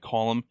okay. I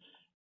call him.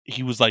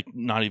 He was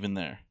not even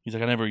there. He's I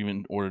never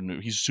even ordered an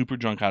Uber. He's super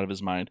drunk out of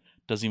his mind.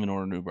 Doesn't even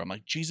order an Uber. I'm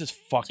Jesus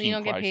fucking Christ. So you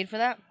don't get paid for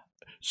that?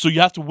 So you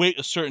have to wait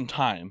a certain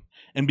time.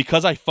 And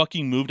because I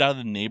fucking moved out of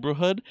the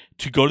neighborhood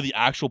to go to the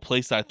actual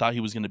place that I thought he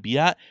was going to be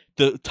at,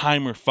 the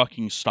timer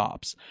fucking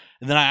stops.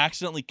 And then I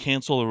accidentally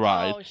cancel the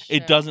ride. Oh,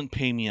 shit. It doesn't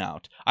pay me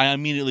out. I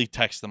immediately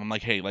text them. I'm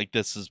hey,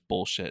 this is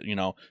bullshit.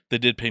 They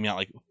did pay me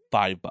out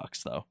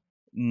 $5 though.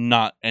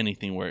 Not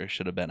anything where it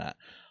should have been at.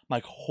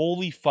 I'm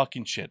holy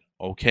fucking shit.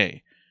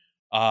 Okay.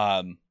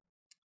 Was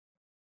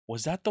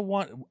that the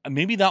one?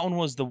 Maybe that one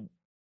was the.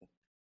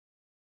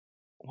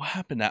 What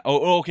happened now?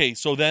 Oh, okay.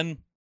 So then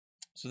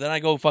I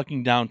go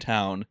fucking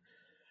downtown,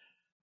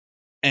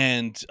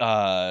 and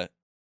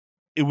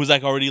it was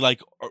already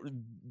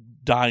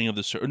dying of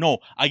the surge. No,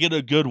 I get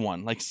a good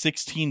one,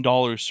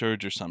 $16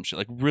 surge or some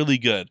shit, really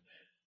good.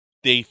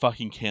 They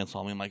fucking cancel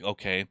on me. I'm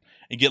okay,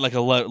 and get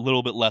a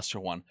little bit lesser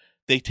one.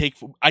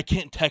 I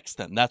can't text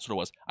them. That's what it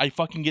was. I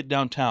fucking get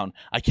downtown.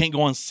 I can't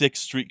go on 6th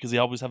Street because they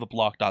always have it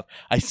blocked off.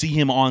 I see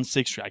him on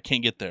 6th Street. I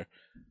can't get there.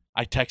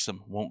 I text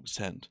him. Won't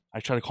send.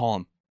 I try to call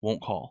him.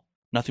 Won't call.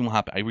 Nothing will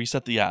happen. I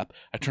reset the app.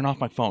 I turn off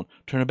my phone.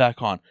 Turn it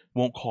back on.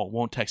 Won't call.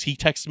 Won't text. He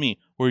texts me.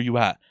 Where are you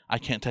at? I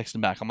can't text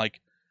him back. I'm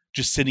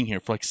just sitting here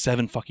for like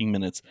 7 fucking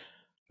minutes.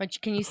 But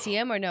can you see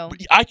him or no?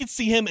 I could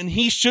see him, and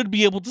he should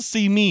be able to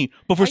see me.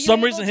 But for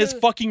some reason, his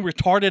fucking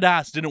retarded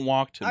ass didn't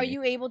walk to me. Are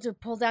you able to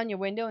pull down your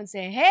window and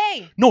say,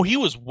 "Hey"? No, he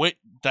was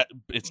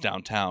it's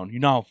downtown. You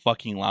know how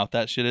fucking loud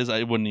that shit is.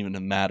 It wouldn't even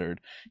have mattered.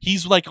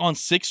 He's like on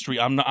 6th Street.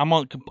 I'm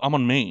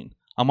on Main.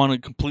 I'm on a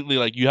completely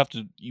like you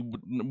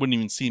wouldn't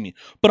even see me.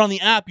 But on the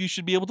app, you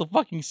should be able to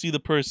fucking see the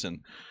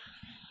person.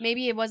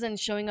 Maybe it wasn't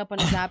showing up on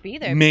his app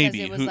either.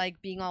 Maybe. Because it was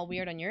like being all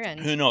weird on your end.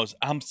 Who knows?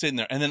 I'm sitting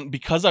there. And then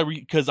because I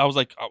was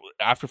like,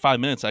 after 5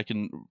 minutes, I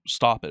can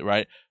stop it,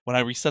 right? When I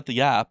reset the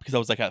app, because I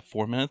was like at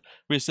 4 minutes,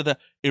 reset that,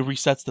 it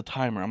resets the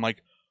timer. I'm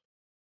like,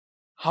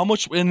 how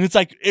much? And it's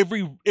like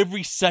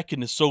every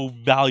second is so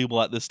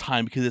valuable at this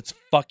time because it's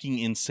fucking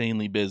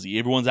insanely busy.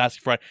 Everyone's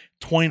asking for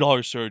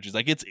 $20 surges.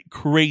 Like, it's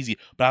crazy.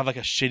 But I have like a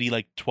shitty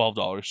like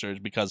 $12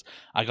 surge because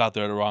I got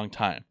there at the wrong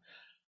time.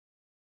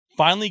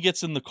 Finally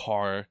gets in the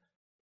car.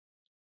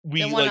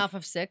 The one off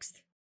of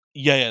 6th?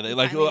 Yeah.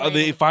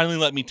 They finally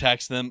let me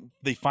text them.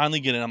 They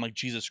finally get in. I'm like,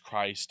 Jesus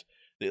Christ.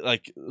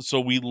 So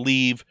we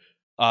leave,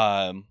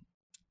 and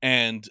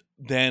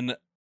then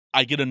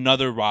I get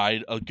another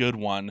ride, a good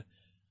one.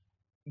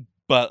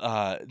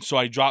 But so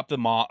I dropped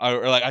them off,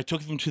 or like I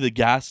took them to the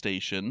gas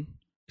station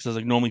because I was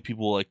like, normally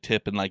people will like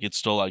tip and like it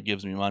still like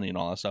gives me money and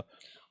all that stuff.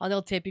 Oh,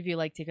 they'll tip if you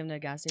like take them to a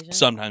gas station?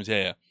 Sometimes,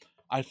 yeah.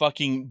 I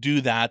fucking do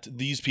that.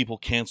 These people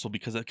cancel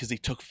because they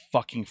took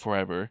fucking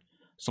forever.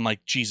 So I'm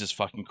like, Jesus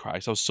fucking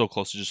Christ. I was so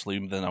close to just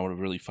leaving, then that would have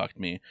really fucked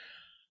me.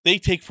 They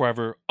take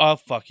forever, of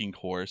fucking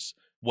course.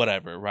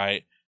 Whatever,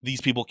 right?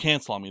 These people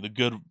cancel on me, the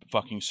good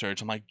fucking surge.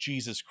 I'm like,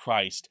 Jesus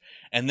Christ.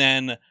 And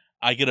then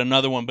I get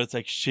another one, but it's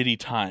like shitty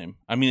time.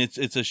 I mean, it's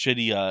a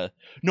shitty,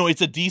 no,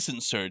 it's a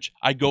decent surge.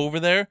 I go over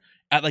there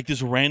at like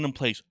this random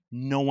place.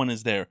 No one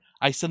is there.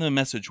 I send them a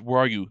message.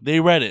 Where are you?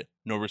 They read it.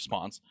 No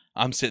response.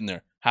 I'm sitting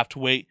there. Have to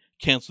wait.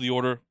 Cancel the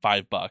order.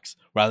 $5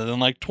 rather than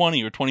like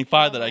 20 or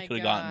 25 that I could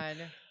have gotten.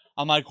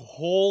 I'm like,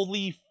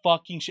 holy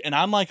fucking shit. And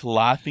I'm like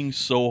laughing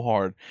so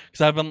hard.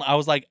 Because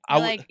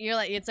you're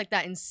like, it's like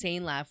that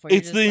insane laugh. Where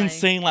it's the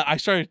insane laugh. I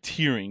started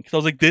tearing. Because I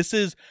was like, this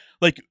is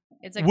like,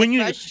 it's like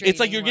it's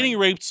like you're getting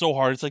raped so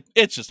hard. It's like,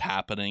 it's just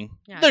happening.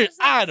 Yeah,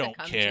 I don't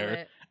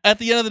care. At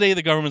the end of the day,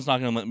 the government's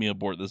not going to let me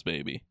abort this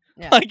baby.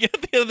 Yeah. Like, at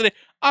the end of the day,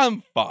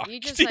 I'm fucked. You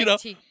just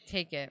like,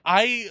 take it.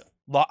 I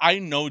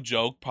no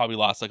joke, probably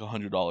lost like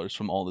 $100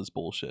 from all this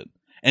bullshit.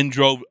 And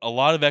drove a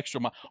lot of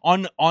extra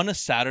on a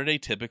Saturday,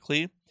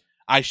 typically.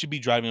 I should be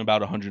driving about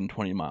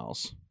 120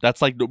 miles.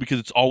 That's like, because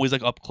it's always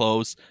like up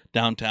close,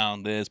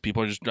 downtown,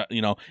 people are just,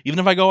 even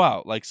if I go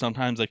out, like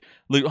sometimes like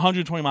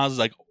 120 miles is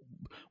like,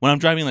 when I'm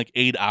driving like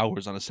 8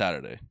 hours on a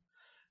Saturday.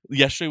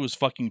 Yesterday was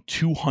fucking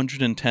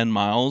 210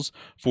 miles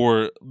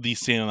for the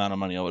same amount of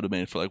money I would have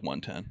made for like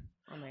 110.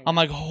 Oh my God. I'm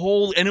like,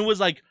 holy, and it was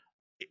like,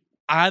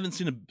 I haven't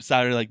seen a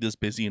Saturday like this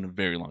busy in a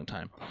very long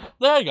time.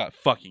 I got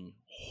fucking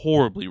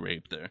horribly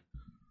raped there.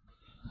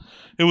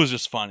 It was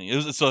just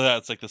funny. So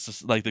that's like this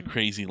is like the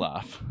crazy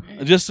laugh,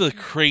 just a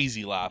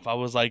crazy laugh. I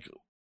was like,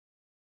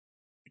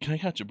 "Can I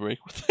catch a break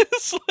with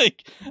this?"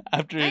 Like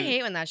after. I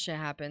hate when that shit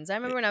happens. I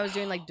remember when I was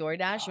doing like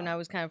DoorDash when I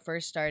was kind of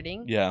first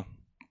starting. Yeah.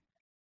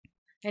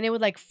 And it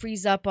would like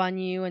freeze up on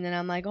you, and then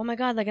I'm like, "Oh my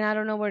God!" Like, and I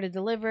don't know where to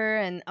deliver,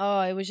 and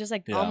it was just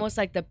like almost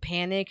like the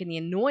panic and the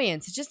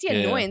annoyance. It's just the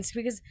annoyance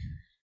because.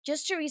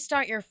 Just to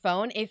restart your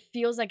phone, it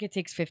feels like it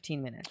takes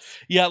 15 minutes.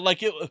 Yeah,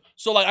 like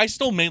I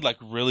still made like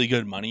really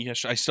good money.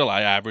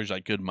 I averaged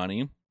like good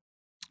money,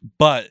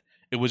 but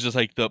it was just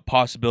like the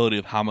possibility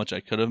of how much I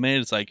could have made.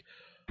 It's like,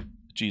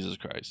 Jesus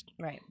Christ.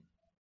 Right.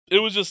 It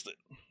was just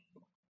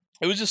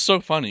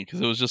so funny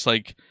because it was just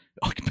like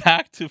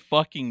back to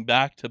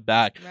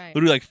back. Right.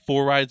 Literally like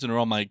 4 rides in a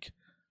row. I'm like,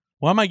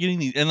 why am I getting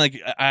these? And like,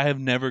 I have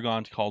never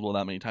gone to Caldwell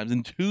that many times.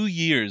 In 2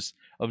 years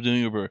of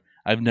doing Uber,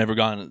 I've never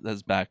gone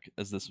as back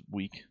as this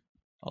week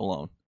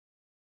alone.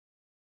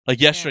 Like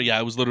yesterday,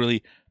 I was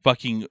literally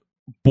fucking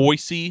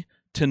Boise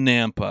to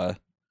Nampa,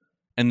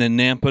 and then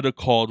Nampa to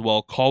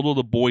Caldwell, Caldwell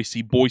to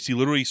Boise, Boise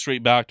literally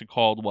straight back to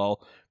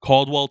Caldwell,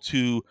 Caldwell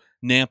to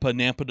Nampa,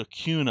 Nampa to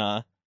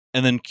Kuna,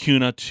 and then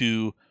Kuna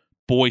to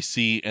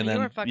Boise, and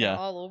then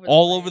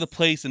all over the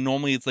place. And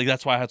normally it's like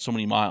that's why I had so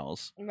many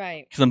miles,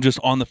 right? Because I'm just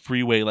on the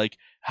freeway, like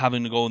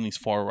having to go on these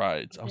far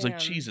rides. I was like,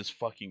 Jesus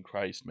fucking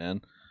Christ, man.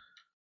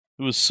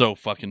 It was so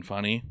fucking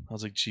funny. I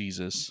was like,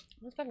 Jesus.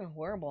 It was fucking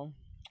horrible.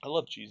 I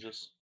love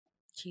Jesus.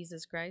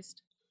 Jesus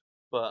Christ.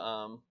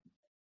 But,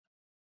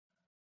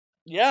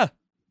 yeah.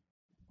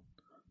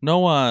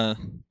 No, I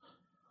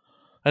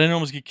didn't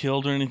almost get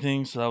killed or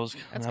anything, so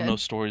I have no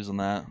stories on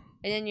that.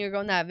 And then you're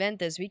going to that event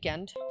this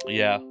weekend.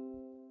 Yeah.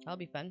 That'll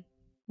be fun.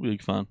 It'll be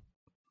fun.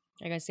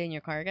 Are you going to stay in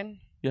your car again?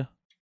 Yeah.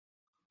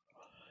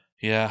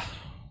 Yeah.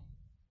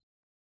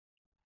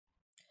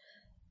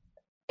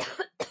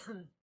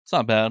 It's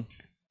not bad.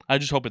 I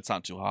just hope it's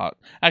not too hot.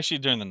 Actually,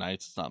 during the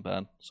nights, it's not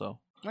bad. So.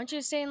 Why don't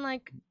you stay in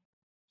like,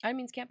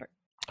 camper?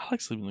 I like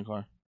sleeping in the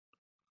car.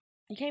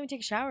 You can't even take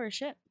a shower or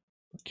shit.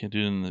 Can't do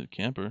it in the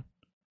camper.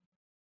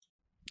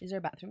 Is there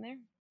a bathroom there?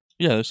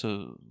 Yeah, there's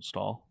a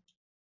stall.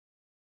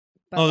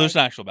 But there's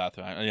like, an actual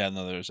bathroom. Yeah,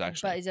 no, there's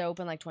actually. But is it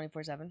open like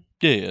 24/7?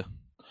 Yeah.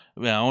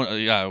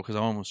 Yeah, because I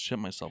almost shit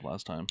myself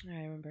last time.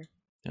 I remember.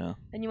 Yeah.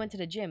 And you went to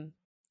the gym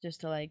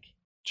just to like.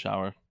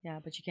 Shower. Yeah,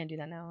 but you can't do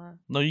that now, huh?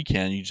 No, you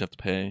can. You just have to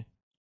pay.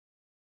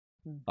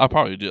 Hmm. I'll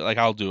probably do it. Like,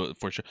 I'll do it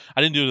for sure.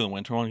 I didn't do it in the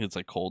winter one because it's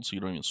like cold, so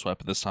you don't even sweat.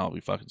 But this time I'll be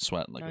fucking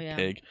sweating like a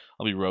pig.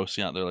 I'll be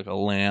roasting out there like a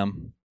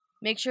lamb.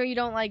 Make sure you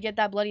don't like get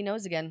that bloody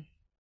nose again.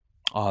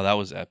 Oh, that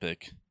was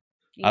epic.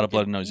 I had a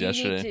bloody nose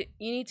yesterday.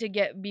 You need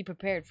to be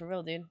prepared for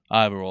real, dude.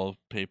 I have a roll of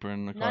paper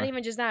in the car. Not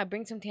even just that.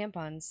 Bring some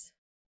tampons.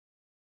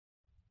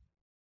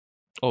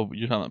 Oh,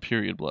 you're talking about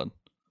period blood.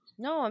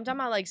 No, I'm talking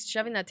about like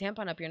shoving that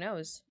tampon up your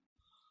nose.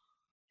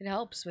 It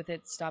helps with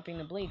it stopping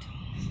the bleed.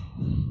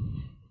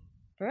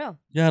 For real.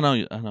 Yeah, I know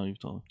you've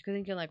told me. Because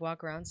you can like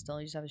walk around still.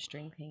 You just have a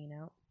string hanging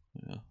out.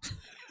 Yeah.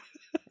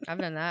 I've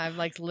done that. I've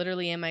like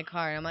literally in my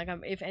car. And I'm like,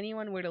 if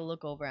anyone were to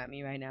look over at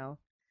me right now,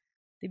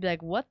 they'd be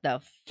like, "What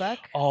the fuck?"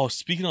 Oh,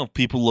 speaking of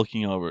people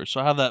looking over, so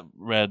I have that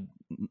red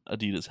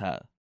Adidas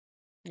hat.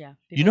 Yeah.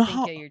 You know think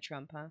how? you're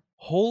Trump, huh?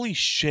 Holy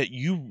shit!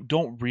 You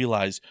don't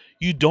realize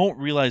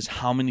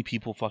how many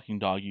people fucking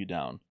dog you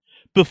down.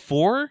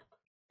 Before,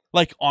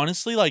 like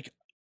honestly, like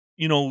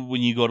you know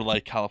when you go to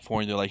like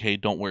California, they're like, "Hey,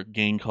 don't wear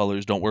gang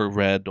colors, don't wear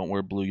red, don't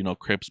wear blue, you know,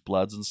 Crips,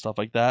 Bloods, and stuff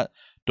like that.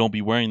 Don't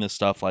be wearing this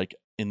stuff like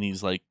in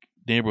these like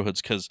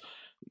neighborhoods because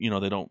you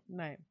know they don't.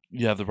 Right.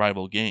 You have the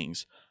rival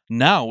gangs."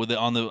 Now with it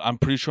I'm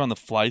pretty sure on the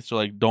flights they're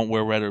like, "Don't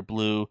wear red or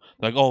blue."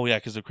 They're like, "Oh yeah,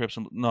 because the Crips."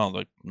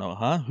 No,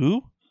 huh?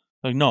 Who?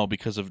 Like no,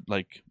 because of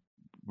like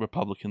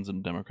Republicans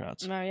and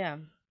Democrats. Oh yeah.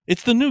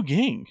 It's the new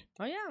gang.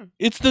 Oh yeah.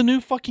 It's the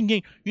new fucking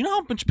gang. You know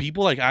how much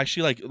people like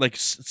actually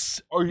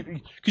or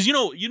because you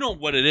know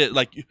what it is,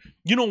 like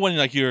you know when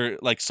like you're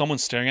like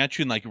someone's staring at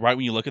you and like right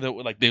when you look at it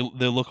like they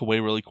look away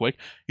really quick.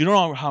 You don't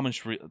know how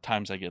much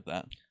times I get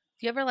that.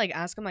 Do you ever like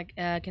ask them like,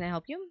 "Can I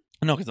help you?"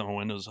 No, because my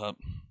window's up.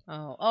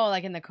 Oh,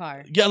 like in the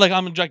car. Yeah, like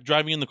I'm like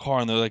driving in the car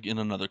and they're like in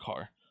another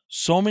car.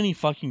 So many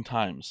fucking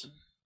times.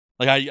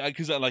 Like I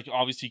because like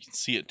obviously you can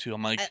see it too.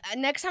 I'm like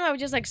next time I would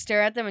just like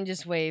stare at them and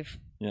just wave.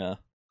 Yeah.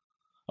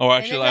 Or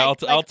actually,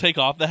 I'll take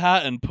off the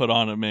hat and put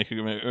on a Make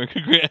America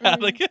Great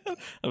hat. Like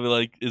I'll be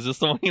like, "Is this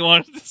the one you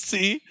wanted to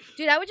see?"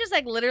 Dude, I would just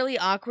like literally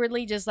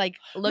awkwardly just like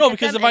look. No, at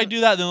because them if I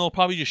do that, then they'll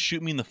probably just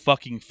shoot me in the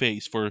fucking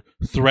face for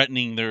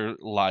threatening their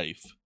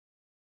life.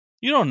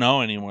 You don't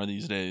know anymore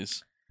these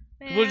days.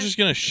 People are just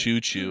gonna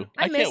shoot you.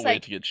 I can't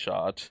wait to get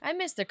shot. I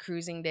miss the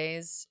cruising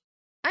days.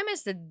 I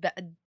miss the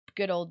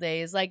good old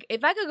days. Like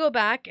if I could go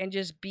back and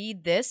just be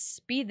this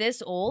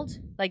old,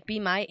 like be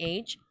my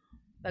age,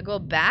 if I go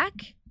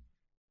back,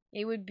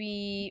 it would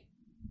be.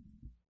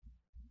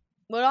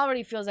 Well, it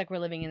already feels like we're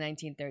living in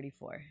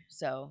 1934.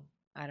 So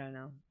I don't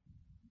know.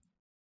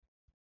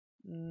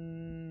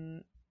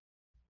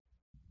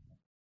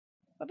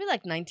 Probably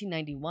like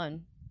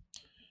 1991.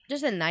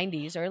 Just the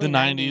 90s, early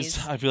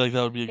 90s. I feel like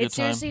that would be a good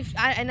time. Seriously,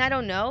 I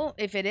don't know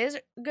if it is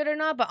good or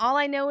not, but all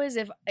I know is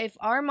if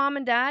our mom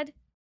and dad,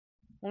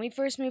 when we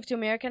first moved to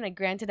America, and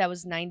granted that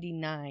was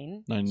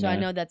 99, so I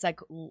know that's like,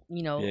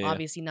 you know,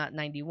 obviously not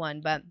 91,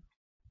 but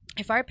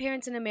if our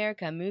parents in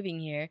America moving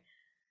here,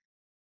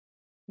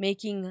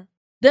 making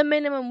the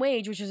minimum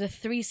wage, which was a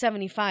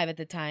 $3.75 at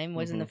the time,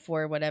 wasn't the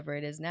 $4 whatever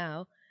it is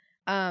now,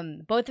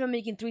 both of them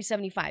making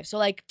 $3.75, so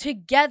like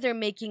together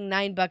making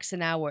 $9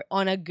 an hour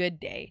on a good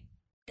day.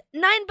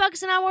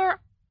 $9 an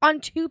hour on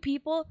two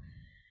people,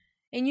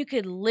 and you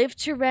could live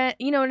to rent.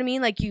 You know what I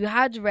mean? Like you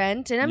had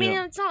rent, and I mean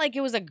it's not like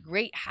it was a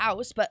great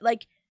house, but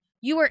like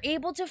you were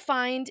able to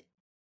find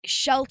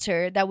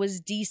shelter that was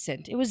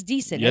decent. It was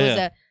decent. It was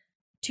a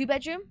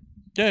 2-bedroom.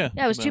 Yeah,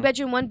 it was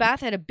 2-bedroom, 1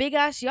 bath. Had a big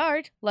ass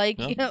yard. Like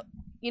you know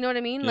what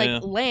I mean?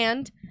 Like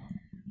land.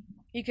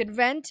 You could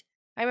rent.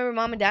 I remember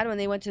mom and dad when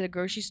they went to the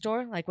grocery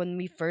store, like when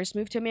we first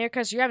moved to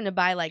America. So you're having to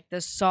buy like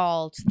the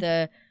salt,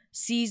 the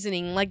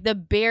seasoning, like the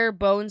bare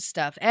bones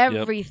stuff,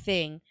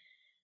 everything.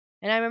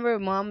 And I remember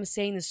mom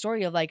saying the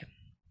story of like,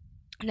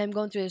 and I'm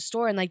going through the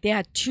store and like they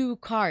had 2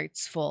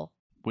 carts full.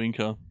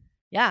 Winko.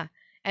 Yeah.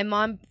 And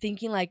mom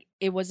thinking like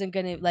it wasn't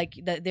gonna like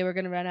that they were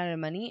gonna run out of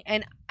money.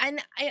 And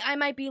I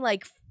might be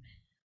like,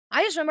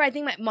 I just remember I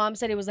think my mom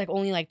said it was like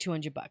only like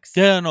 $200.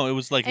 Yeah, no, it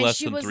was like and less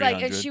she than was 300.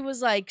 like, and she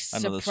was like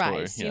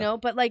surprised, you know.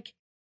 But like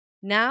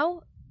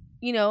now,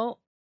 you know,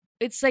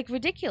 it's like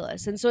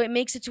ridiculous, and so it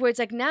makes it to where it's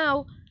like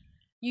now.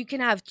 You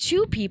can have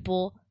two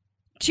people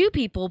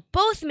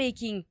both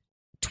making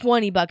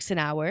 $20 an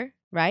hour,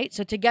 right?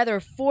 So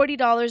together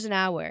 $40 an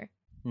hour.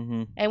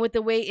 Mm-hmm. And with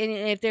the way, and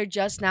if they're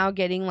just now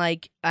getting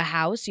like a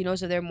house, you know,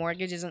 so their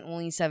mortgage isn't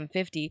only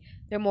 $750,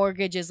 their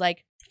mortgage is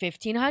like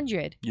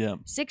 $1,500,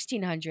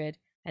 $1,600,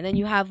 and then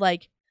you have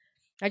like,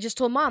 I just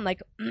told mom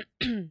like,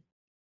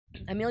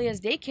 Amelia's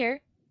daycare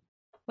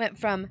went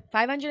from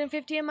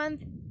 $550 a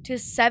month to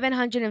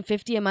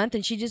 $750 a month,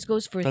 and she just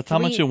goes for. That's how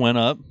much it went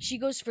up. She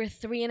goes for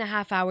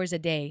 3.5 hours a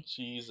day.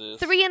 Jesus.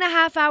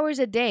 3.5 hours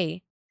a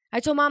day. I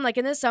told mom like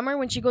in the summer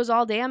when she goes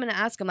all day, I'm gonna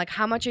ask him like,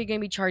 how much are you gonna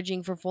be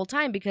charging for full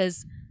time?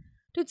 Because,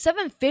 dude,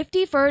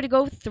 $750 for her to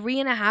go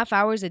 3.5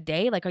 hours a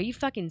day. Like, are you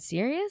fucking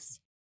serious?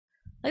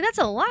 Like, that's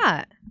a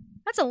lot.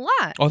 That's a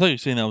lot. Oh, I thought you were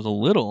saying that was a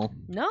little.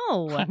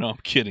 No. I know, I'm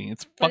kidding.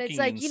 It's But fucking it's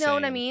like, insane. you know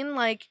what I mean?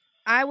 Like,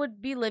 I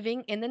would be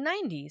living in the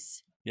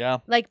 90s. Yeah.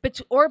 Like,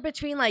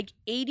 between like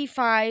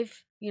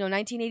 85,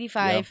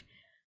 1985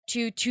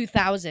 to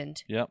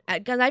 2000. Yep.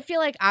 Because I feel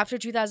like after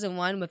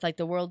 2001 with like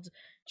the World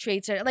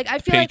Trade Center, like I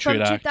feel like from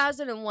Patriot Act.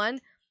 2001,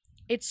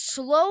 it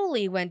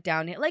slowly went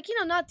down. Like,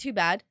 not too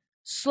bad.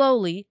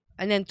 Slowly.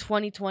 And then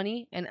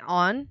 2020 and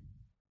on,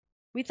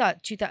 we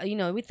thought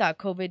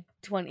COVID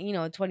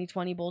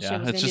 2020 bullshit Yeah,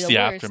 was going it's to be just the the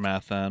worst.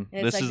 aftermath then.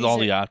 And This it's like is all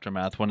these the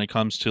aftermath when it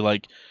comes to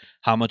like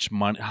how much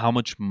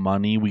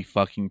money we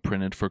fucking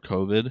printed for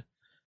COVID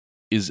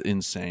is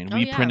insane. Oh,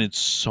 We yeah. printed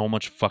so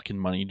much fucking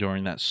money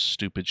during that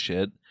stupid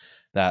shit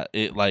that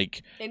it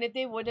like. And if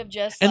they would have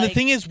just And like, the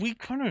thing is, we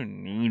kind of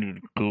needed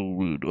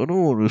COVID. I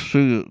don't want to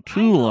say it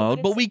too know, loud,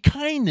 but but it's- we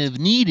kind of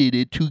needed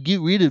it to get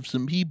rid of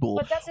some people.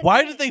 But that's the Why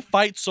thing. did they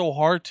fight so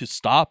hard to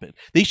stop it?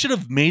 They should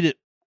have made it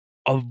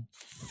a is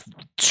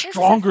the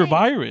stronger thing.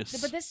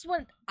 virus. But this is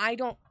what I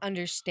don't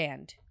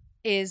understand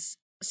is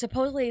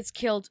supposedly it's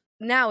killed.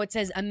 Now it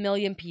says 1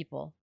 million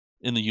people.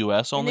 In the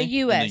U.S. only?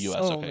 US In the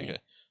U.S. only. Okay.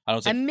 I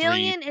was like 1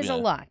 million is a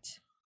lot.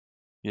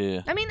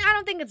 Yeah. I mean, I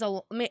don't think it's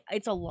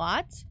it's a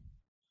lot.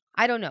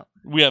 I don't know.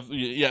 We have,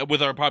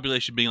 with our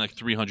population being like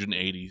 300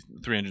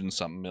 and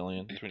something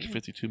million,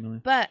 352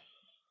 million. But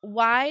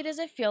why does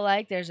it feel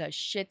like there's a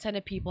shit ton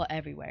of people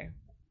everywhere?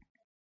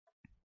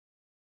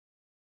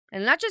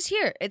 And not just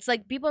here. It's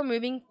like people are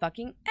moving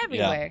fucking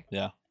everywhere.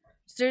 Yeah.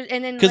 So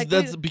and then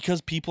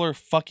Because people are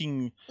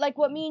fucking. like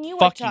what me and you were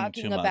fucking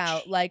talking too much.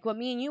 about, like what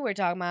me and you were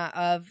talking about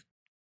of,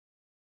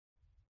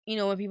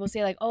 when people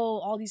say like, oh,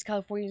 all these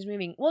Californians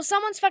moving. Well,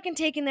 someone's fucking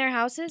taking their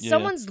houses. Yeah.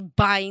 Someone's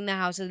buying the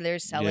houses they're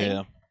selling.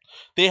 Yeah.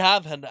 They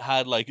have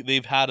had like,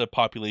 they've had a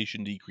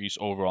population decrease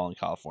overall in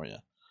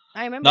California.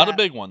 I remember Not that. a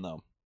big one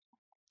though.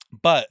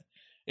 But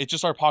it's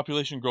just our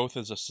population growth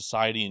as a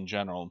society in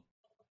general.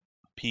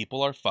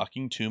 People are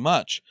fucking too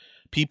much.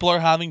 People are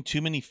having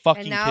too many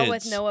fucking And now kids.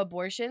 with no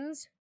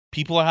abortions,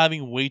 People are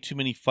having way too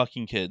many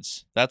fucking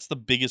kids. That's the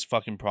biggest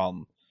fucking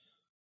problem.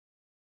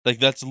 Like,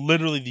 that's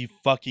literally the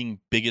fucking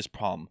biggest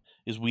problem,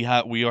 is we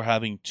are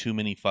having too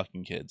many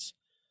fucking kids.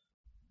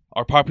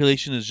 Our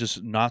population is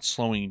just not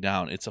slowing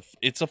down.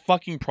 It's a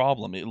fucking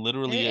problem. It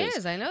literally it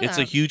is. I know It's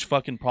that. a huge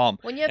fucking problem.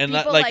 When you have and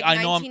people that, like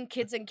I know 19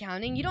 kids and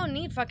counting, you don't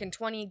need fucking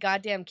 20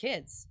 goddamn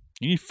kids.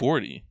 you need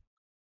 40.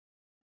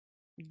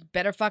 You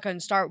better fucking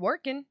start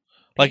working.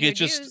 Like, Pay it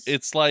your just, dues.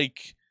 it's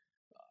like,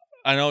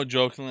 I know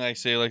jokingly I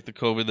say like the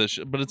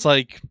COVID, but it's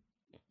like,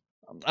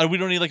 we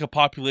don't need like a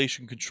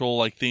population control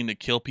like thing to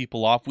kill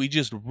people off. We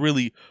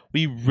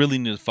really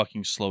need to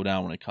fucking slow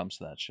down when it comes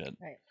to that shit.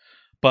 Right.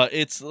 But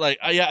it's like,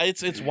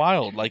 it's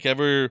wild. Like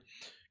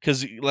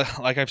because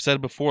like I've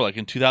said before, like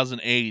in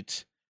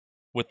 2008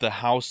 with the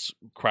house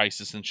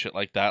crisis and shit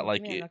like that,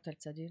 like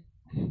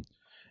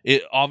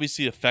it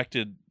obviously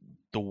affected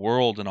the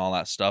world and all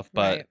that stuff.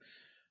 But Right.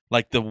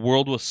 like the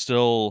world was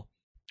still,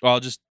 I'll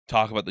just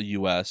talk about the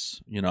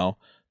U.S.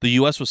 The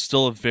U.S. was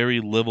still a very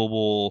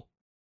livable.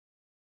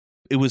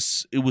 It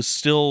was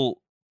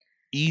still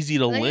easy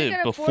to Like, you live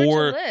can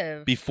afford to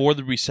live. before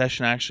the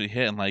recession actually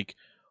hit, and like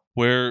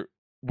we're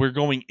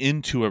going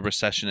into a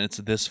recession. It's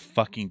this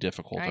fucking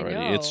difficult I already.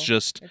 know. It's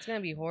just, It's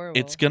gonna be horrible.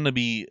 it's gonna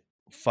be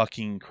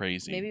fucking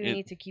crazy. Maybe we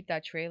need to keep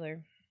that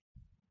trailer.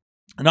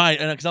 No,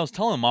 because I was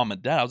telling mom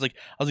and dad, I was like,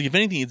 if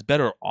anything, it's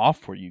better off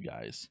for you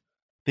guys.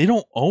 They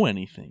don't owe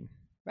anything.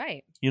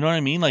 Right. You know what I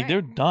mean? Like, Right.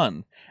 they're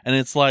done, and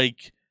it's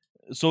like,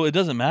 so it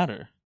doesn't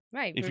matter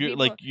Right. if for you're people,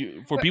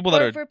 like for people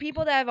that are, for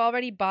people that have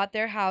already bought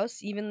their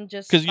house, even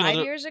just 'Cause, 5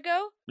 they're- years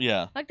ago,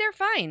 yeah, like they're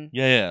fine.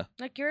 yeah,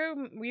 Like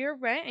your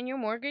rent and your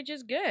mortgage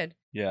is good.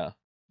 yeah.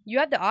 You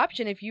had the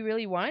option if you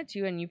really wanted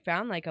to, and you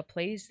found like a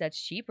place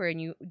that's cheaper,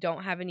 and you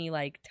don't have any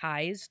like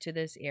ties to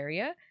this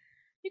area.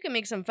 You can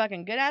make some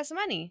fucking good ass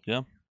money.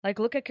 Yeah. Like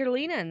look at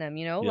Carolina and them.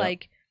 Yeah.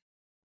 Like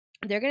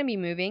they're gonna be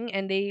moving,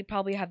 and they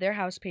probably have their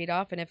house paid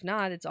off, and if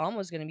not, it's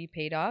almost gonna be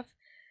paid off.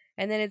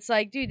 And then it's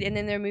like, dude, and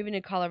then they're moving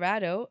to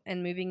Colorado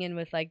and moving in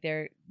with like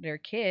their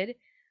kid,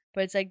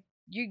 but it's like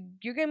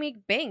you're gonna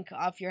make bank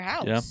off your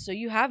house, Yeah. so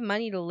you have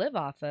money to live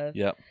off of.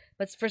 Yep.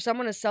 But for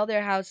someone to sell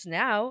their house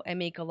now and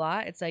make a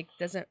lot, it's like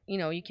doesn't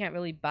you can't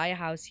really buy a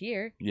house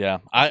here. Yeah,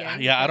 Again, I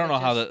because don't know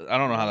how just that. I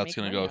don't know how won't that's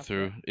make gonna money go off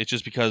through. it. It's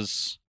just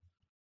because,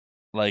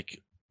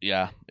 like,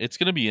 yeah, it's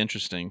gonna be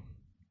interesting.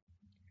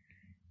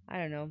 I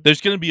don't know.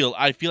 There's gonna be.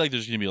 I feel like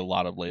there's gonna be a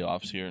lot of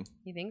layoffs here.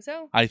 You think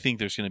so? I think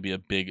there's gonna be a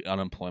big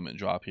unemployment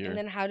drop here. And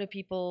then how do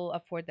people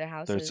afford their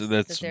houses?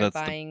 That's that they're the-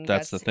 buying?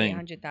 that's the thing.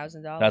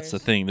 $800,000. That's the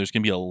thing. There's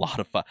gonna be a lot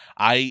of fun.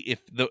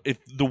 If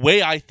the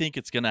way I think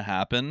it's gonna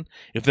happen,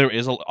 if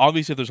there's a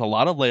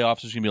lot of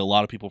layoffs, there's gonna be a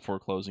lot of people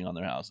foreclosing on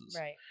their houses.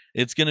 Right.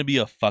 It's gonna be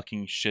a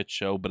fucking shit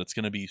show, but it's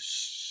gonna be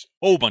so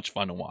much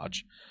fun to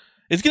watch.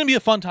 It's gonna be a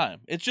fun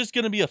time. It's just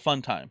gonna be a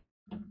fun time.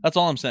 That's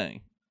all I'm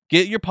saying.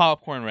 Get your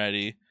popcorn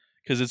ready,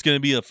 because it's gonna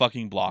be a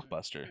fucking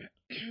blockbuster.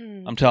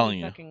 I'm telling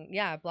you.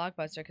 Yeah,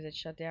 Blockbuster because it's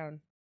shut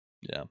down.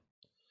 Yeah.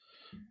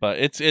 But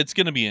it's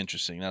gonna be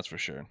interesting, that's for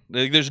sure.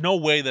 There's no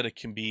way that it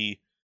can be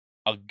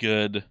a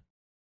good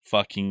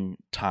fucking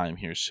time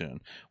here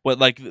soon. But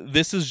like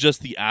this is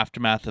just the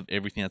aftermath of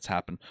everything that's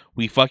happened.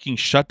 We fucking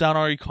shut down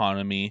our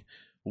economy.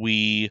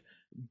 We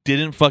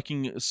didn't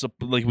fucking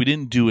we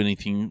didn't do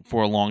anything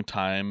for a long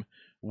time.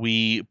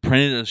 We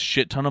printed a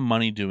shit ton of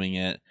money doing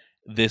it.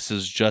 This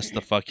is just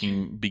the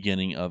fucking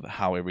beginning of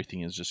how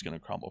everything is just going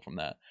to crumble from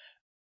that.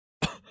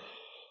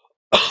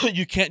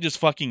 You can't just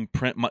fucking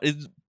print money.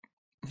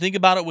 Think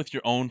about it with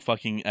your own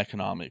fucking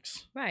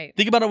economics. Right.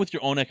 Think about it with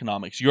your own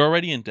economics. You're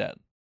already in debt,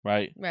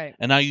 right? Right.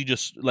 And now you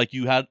just, like,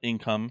 you had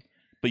income,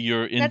 but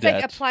you're in That's debt.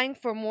 like applying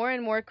for more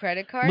and more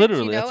credit cards.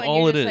 Literally, you know? that's and all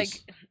you're it just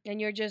is.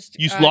 And you're just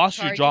You lost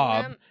your charging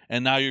job, them.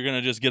 and now you're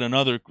gonna just get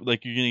another,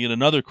 like, you're gonna get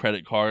another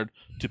credit card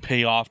to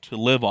pay off, to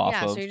live off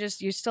Yeah, of. so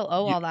you still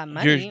owe all that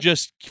money. You're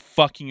just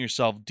fucking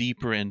yourself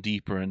deeper and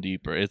deeper and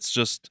deeper. It's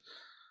just,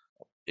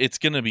 it's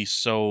gonna be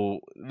so.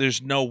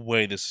 There's no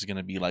way this is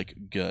gonna be like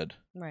good.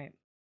 Right.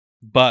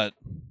 But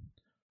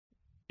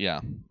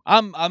yeah,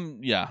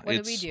 yeah. What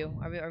do we do?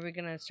 Are we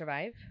gonna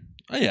survive?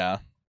 Yeah,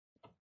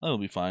 that'll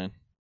be fine.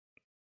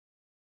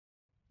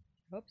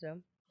 Hope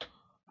so.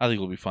 I think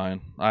we'll be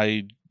fine.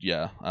 I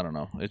don't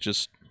know. It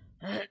just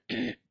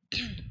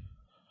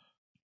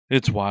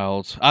it's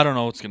wild. I don't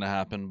know what's gonna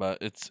happen,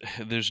 but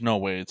there's no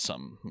way it's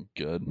something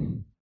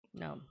good.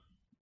 No.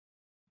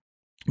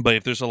 But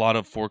if there's a lot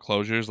of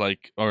foreclosures,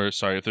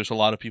 if there's a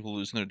lot of people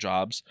losing their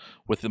jobs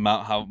with the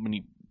amount, how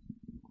many,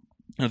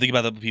 think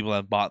about the people that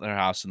have bought their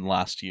house in the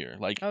last year.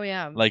 Like, oh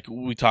yeah. Like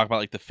we talk about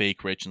like the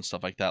fake rich and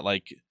stuff like that.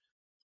 Like,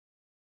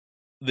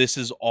 this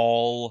is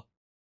all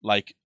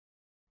like,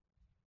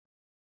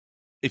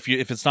 if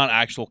it's not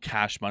actual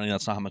cash money,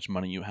 that's not how much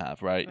money you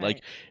have, right?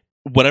 Like,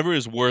 whatever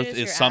is worth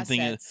is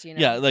something. Assets, you know?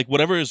 Yeah, like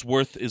whatever is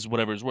worth is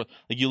whatever is worth.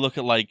 Like, you look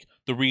at like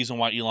the reason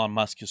why Elon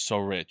Musk is so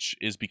rich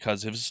is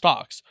because of his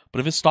stocks. But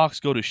if his stocks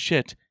go to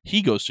shit,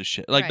 he goes to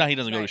shit. Like, now he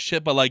doesn't go to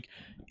shit, but like,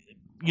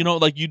 you know,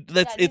 like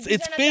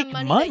it's fake money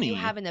that money. You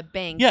have in the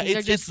bank. Yeah, these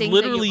are just it's things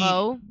literally that you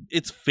owe.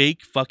 It's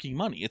fake fucking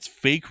money. It's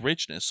fake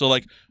richness. So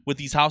like with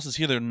these houses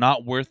here, they're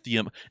not worth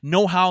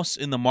no house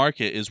in the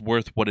market is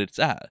worth what it's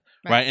at,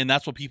 right? And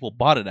that's what people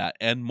bought it at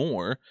and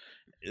more.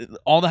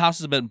 All the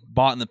houses have been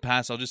bought in the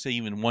past. I'll just say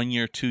even 1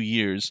 year, 2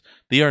 years,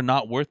 they are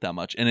not worth that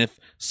much. And if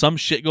some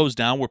shit goes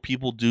down where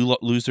people do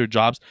lose their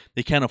jobs,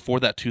 they can't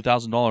afford that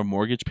 $2,000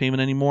 mortgage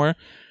payment anymore.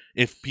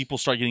 If people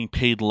start getting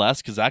paid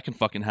less, because that can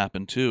fucking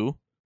happen too.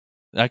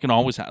 That can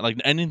always happen. Like,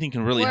 anything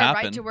can really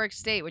happen. Right to work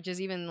state, which is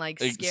even like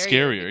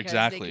scarier.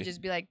 Exactly. They could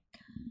just be like,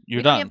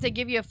 you're done. done. We don't have to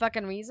give you a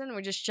fucking reason.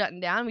 We're just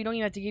shutting down. We don't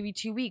even have to give you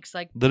 2 weeks.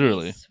 Like,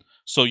 literally. Please.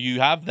 So you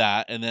have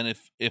that, and then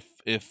if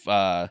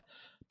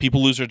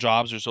people lose their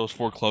jobs, there's those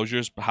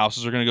foreclosures.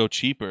 Houses are gonna go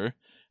cheaper,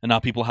 and now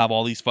people have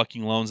all these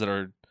fucking loans that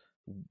are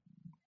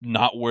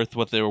not worth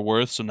what they were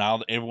worth. So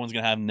now everyone's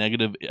gonna have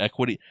negative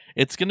equity.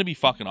 It's gonna be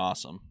fucking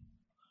awesome.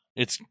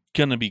 It's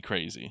gonna be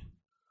crazy.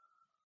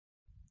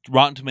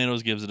 Rotten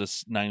Tomatoes gives it a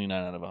 99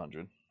 out of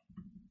 100.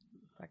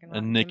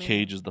 And Nick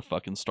Cage is the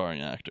fucking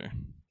starring actor.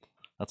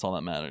 That's all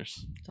that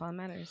matters. That's all that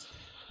matters.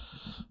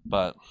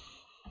 But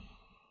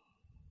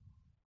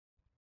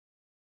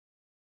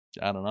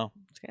I don't know.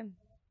 It's good.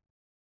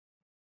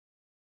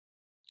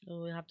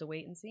 We'll have to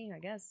wait and see, I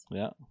guess.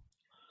 Yeah.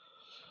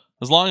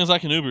 As long as I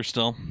can Uber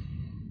still.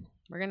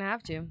 We're going to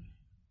have to.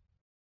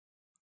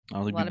 I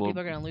don't think a lot of people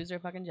are going to lose their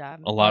fucking job.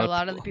 A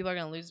lot of the people are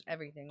going to lose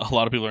everything. A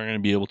lot of people are going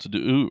to be able to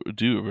do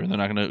Uber. They're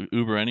not going to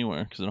Uber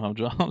anywhere because they don't have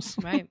jobs.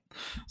 Right.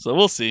 So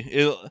we'll see.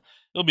 It'll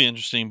be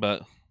interesting,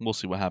 but we'll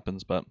see what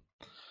happens. But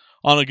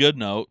on a good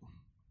note,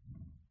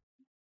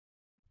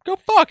 go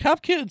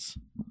have kids.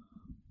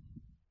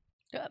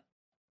 Good.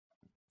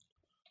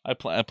 I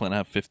plan to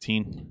have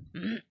 15.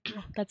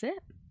 That's it?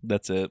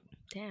 That's it.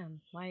 Damn.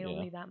 Why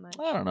only that much?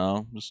 I don't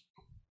know. Just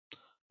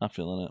not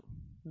feeling it.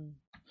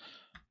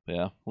 But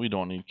yeah, we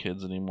don't need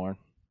kids anymore.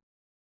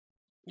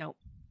 Nope.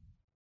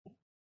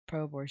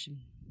 Pro-abortion.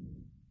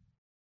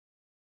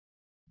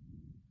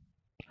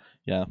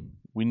 Yeah.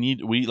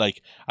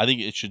 I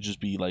think it should just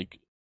be like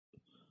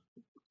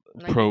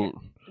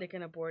They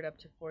can abort up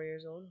to 4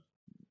 years old.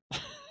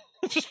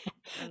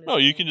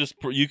 You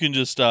can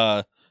just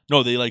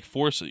no, they like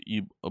force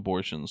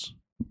abortions.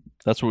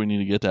 That's where we need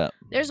to get at.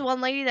 There's one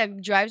lady that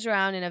drives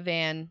around in a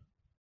van,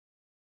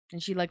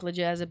 and she like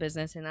legit has a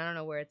business, and I don't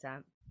know where it's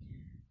at.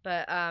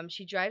 But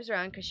she drives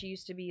around because she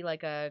used to be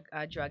like a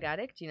drug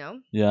addict, you know?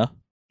 Yeah.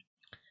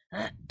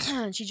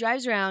 She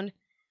drives around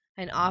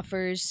and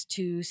offers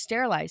to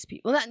sterilize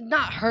people. Well,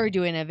 not her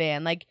doing a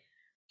van. Like,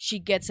 she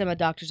gets them a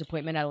doctor's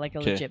appointment at like a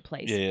legit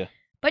place. Yeah.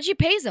 But she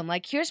pays them.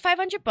 Like, here's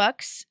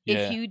 $500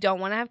 if you don't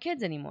want to have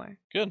kids anymore.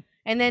 Good.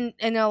 And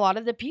a lot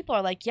of the people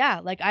are like,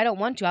 yeah, like, I don't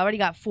want to. I already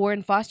got 4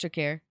 in foster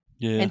care.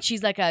 Yeah. And she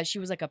was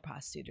like a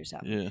prostitute or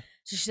something. Yeah.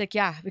 So she's like,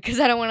 yeah,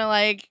 because I don't want to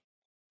like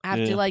have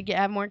to like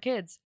have more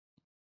kids.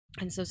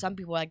 And so some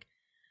people are like,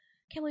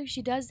 can't believe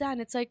she does that.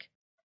 And it's like,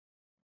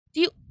 do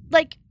you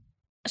like,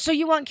 so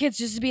you want kids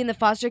just to be in the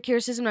foster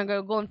care system and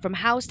going from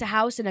house to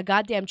house in a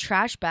goddamn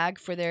trash bag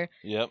for their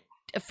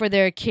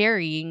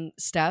carrying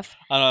stuff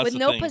I know, with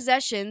no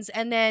possessions,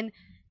 and then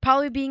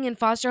probably being in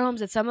foster homes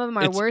that some of them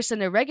are It's- worse than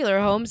their regular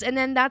homes, and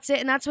then that's it,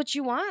 and that's what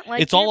you want.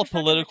 Like it's all you're a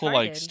fucking political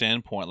like retarded.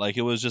 standpoint. Like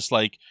it was just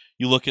like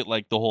you look at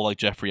like the whole like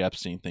Jeffrey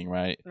Epstein thing,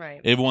 right? Right.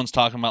 Everyone's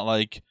talking about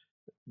like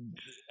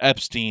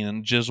Epstein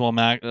and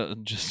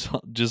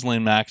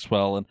Ghislaine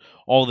Maxwell and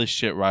all this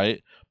shit,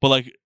 right? But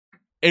like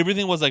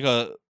everything was like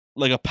a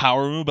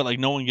power move, but like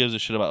no one gives a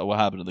shit about what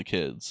happened to the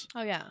kids.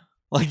 Oh yeah.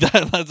 Like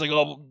that's like,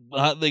 oh,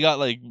 they got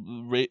like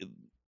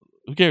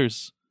who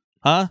cares,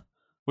 huh?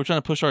 We're trying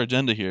to push our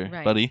agenda here,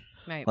 Right. buddy.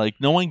 Right. Like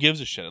no one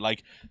gives a shit.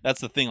 Like that's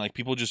the thing. Like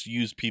people just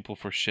use people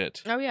for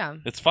shit. Oh yeah.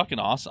 It's fucking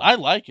awesome. I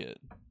like it.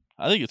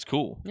 I think it's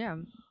cool. Yeah.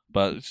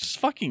 But it's just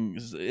fucking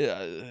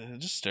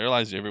just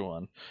sterilize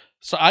everyone.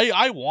 So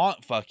I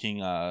want fucking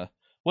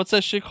what's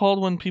that shit called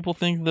when people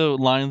think the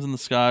lines in the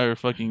sky are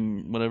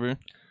fucking whatever?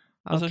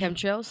 Oh, What's that shit?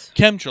 chemtrails.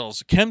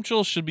 Chemtrails.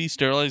 Chemtrails should be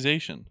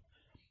sterilization.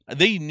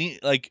 They need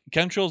like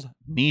chemtrails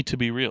need to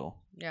be real.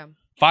 Yeah.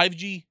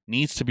 5G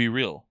needs to be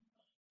real.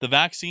 The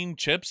vaccine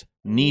chips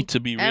need to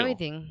be real.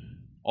 Everything.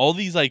 All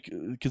these like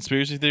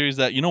conspiracy theories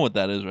that you know what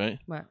that is, right?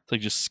 What? It's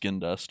like just skin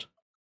dust.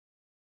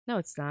 No,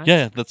 it's not.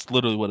 Yeah, that's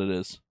literally what it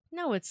is.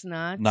 No, it's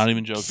not. Not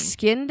even joking.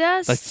 Skin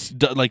dust.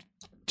 Like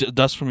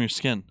dust from your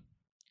skin.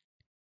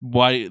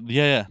 Why?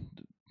 Yeah.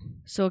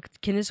 So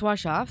can this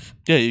wash off?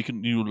 Yeah,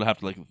 you would have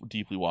to like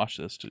deeply wash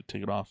this to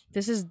take it off.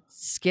 This is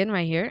skin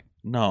right here.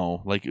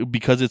 No, like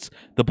because it's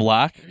the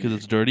black because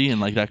it's dirty and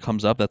like that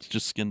comes up. That's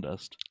just skin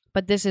dust.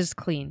 But this is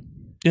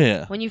clean.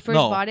 Yeah. When you first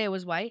No. bought it, it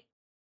was white.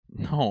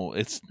 No,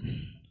 it's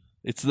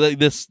like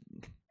this.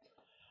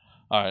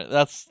 All right,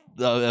 that's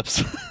the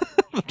episode.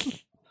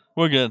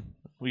 We're good.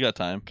 We got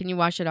time. Can you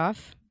wash it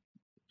off?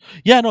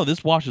 Yeah, no,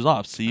 this washes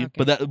off. See, Okay.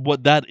 but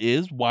what that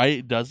is, why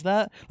it does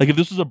that? Like if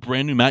this was a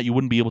brand new mat, you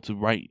wouldn't be able to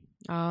write.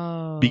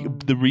 Oh.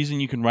 The reason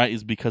you can write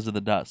is because of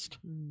the dust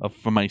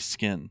from my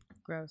skin.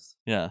 Gross.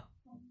 Yeah.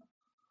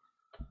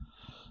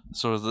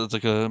 So it's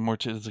like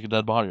it's like a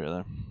dead body right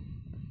there.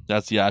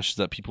 That's the ashes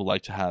that people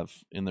like to have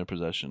in their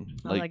possession.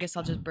 Well, Like I guess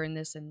I'll just burn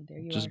this and there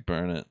you just are.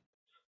 burn it.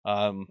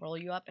 Roll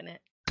you up in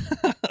it.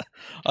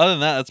 Other than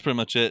that, that's pretty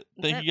much it.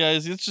 That's Thank it. you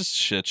guys. It's just a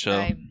shit show.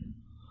 Right.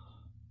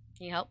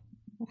 Can you help?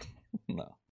 No.